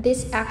 and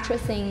these extra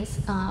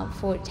things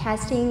for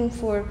testing,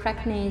 for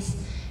correctness,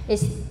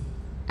 is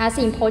as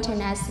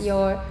important as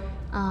your,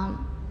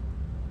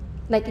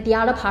 like the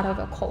other part of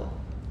your code,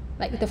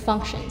 like the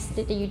functions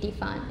that you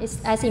define. It's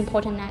as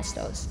important as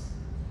those.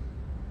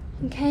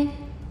 Okay,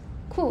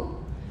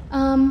 cool.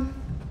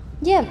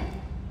 Yeah,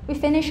 we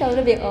finished a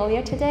little bit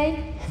earlier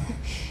today.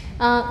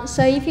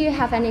 So if you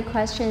have any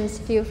questions,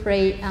 feel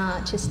free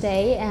to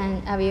stay,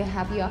 and I will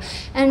help you out.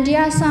 And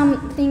there are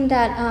some things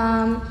that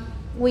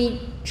we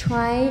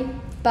tried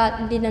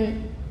but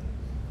didn't.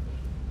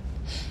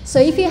 So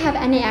if you have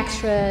any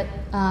extra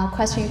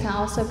question, you can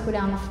also put it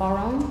on the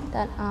forum.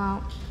 That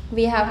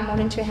we have more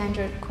than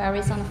 200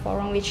 queries on the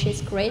forum, which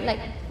is great. Like,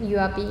 you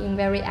are being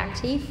very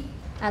active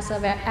as a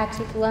very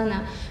active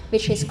learner,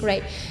 which is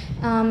great.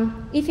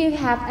 If you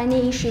have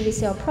any issue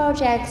with your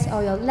projects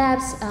or your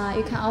labs,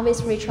 you can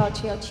always reach out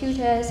to your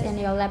tutors and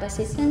your lab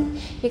assistant.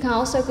 You can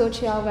also go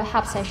to our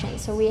help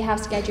sessions. So we have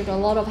scheduled a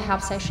lot of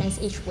help sessions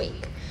each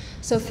week.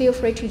 So feel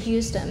free to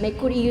use them, make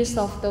good use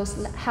of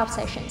those help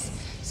sessions.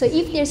 So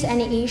if there's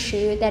any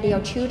issue that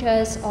your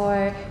tutors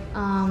or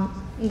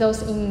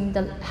those in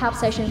the help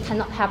session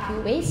cannot help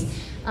you with,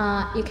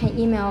 you can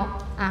email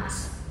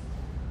us.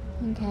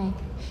 Okay.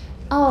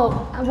 Oh,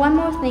 one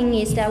more thing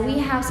is that we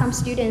have some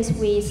students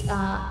with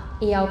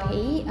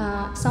ELP.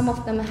 Some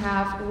of them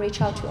have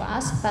reached out to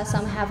us, but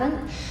some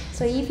haven't.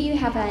 So if you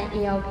have an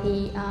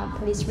ELP,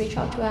 please reach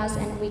out to us,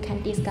 and we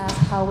can discuss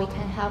how we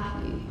can help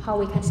you, how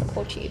we can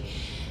support you.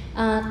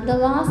 The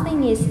last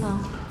thing is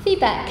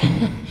feedback.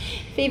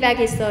 Feedback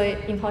is so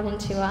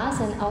important to us,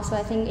 and also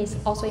I think it's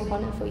also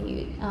important for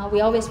you. We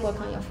always work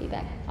on your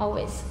feedback,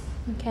 always.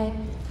 Okay,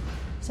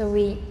 so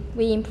we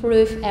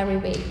improve every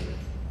week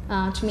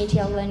to meet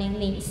your learning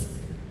needs.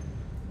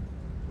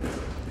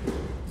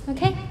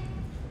 Okay,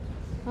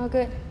 all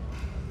good.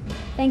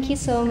 Thank you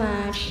so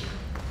much.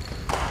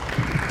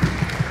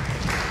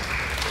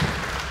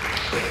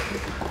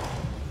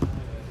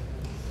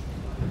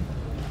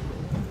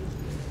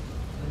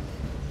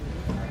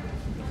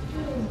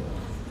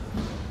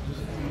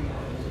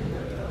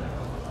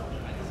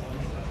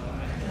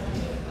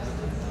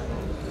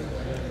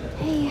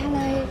 Hey,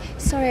 hello.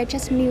 Sorry, I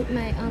just muted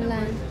my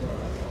online.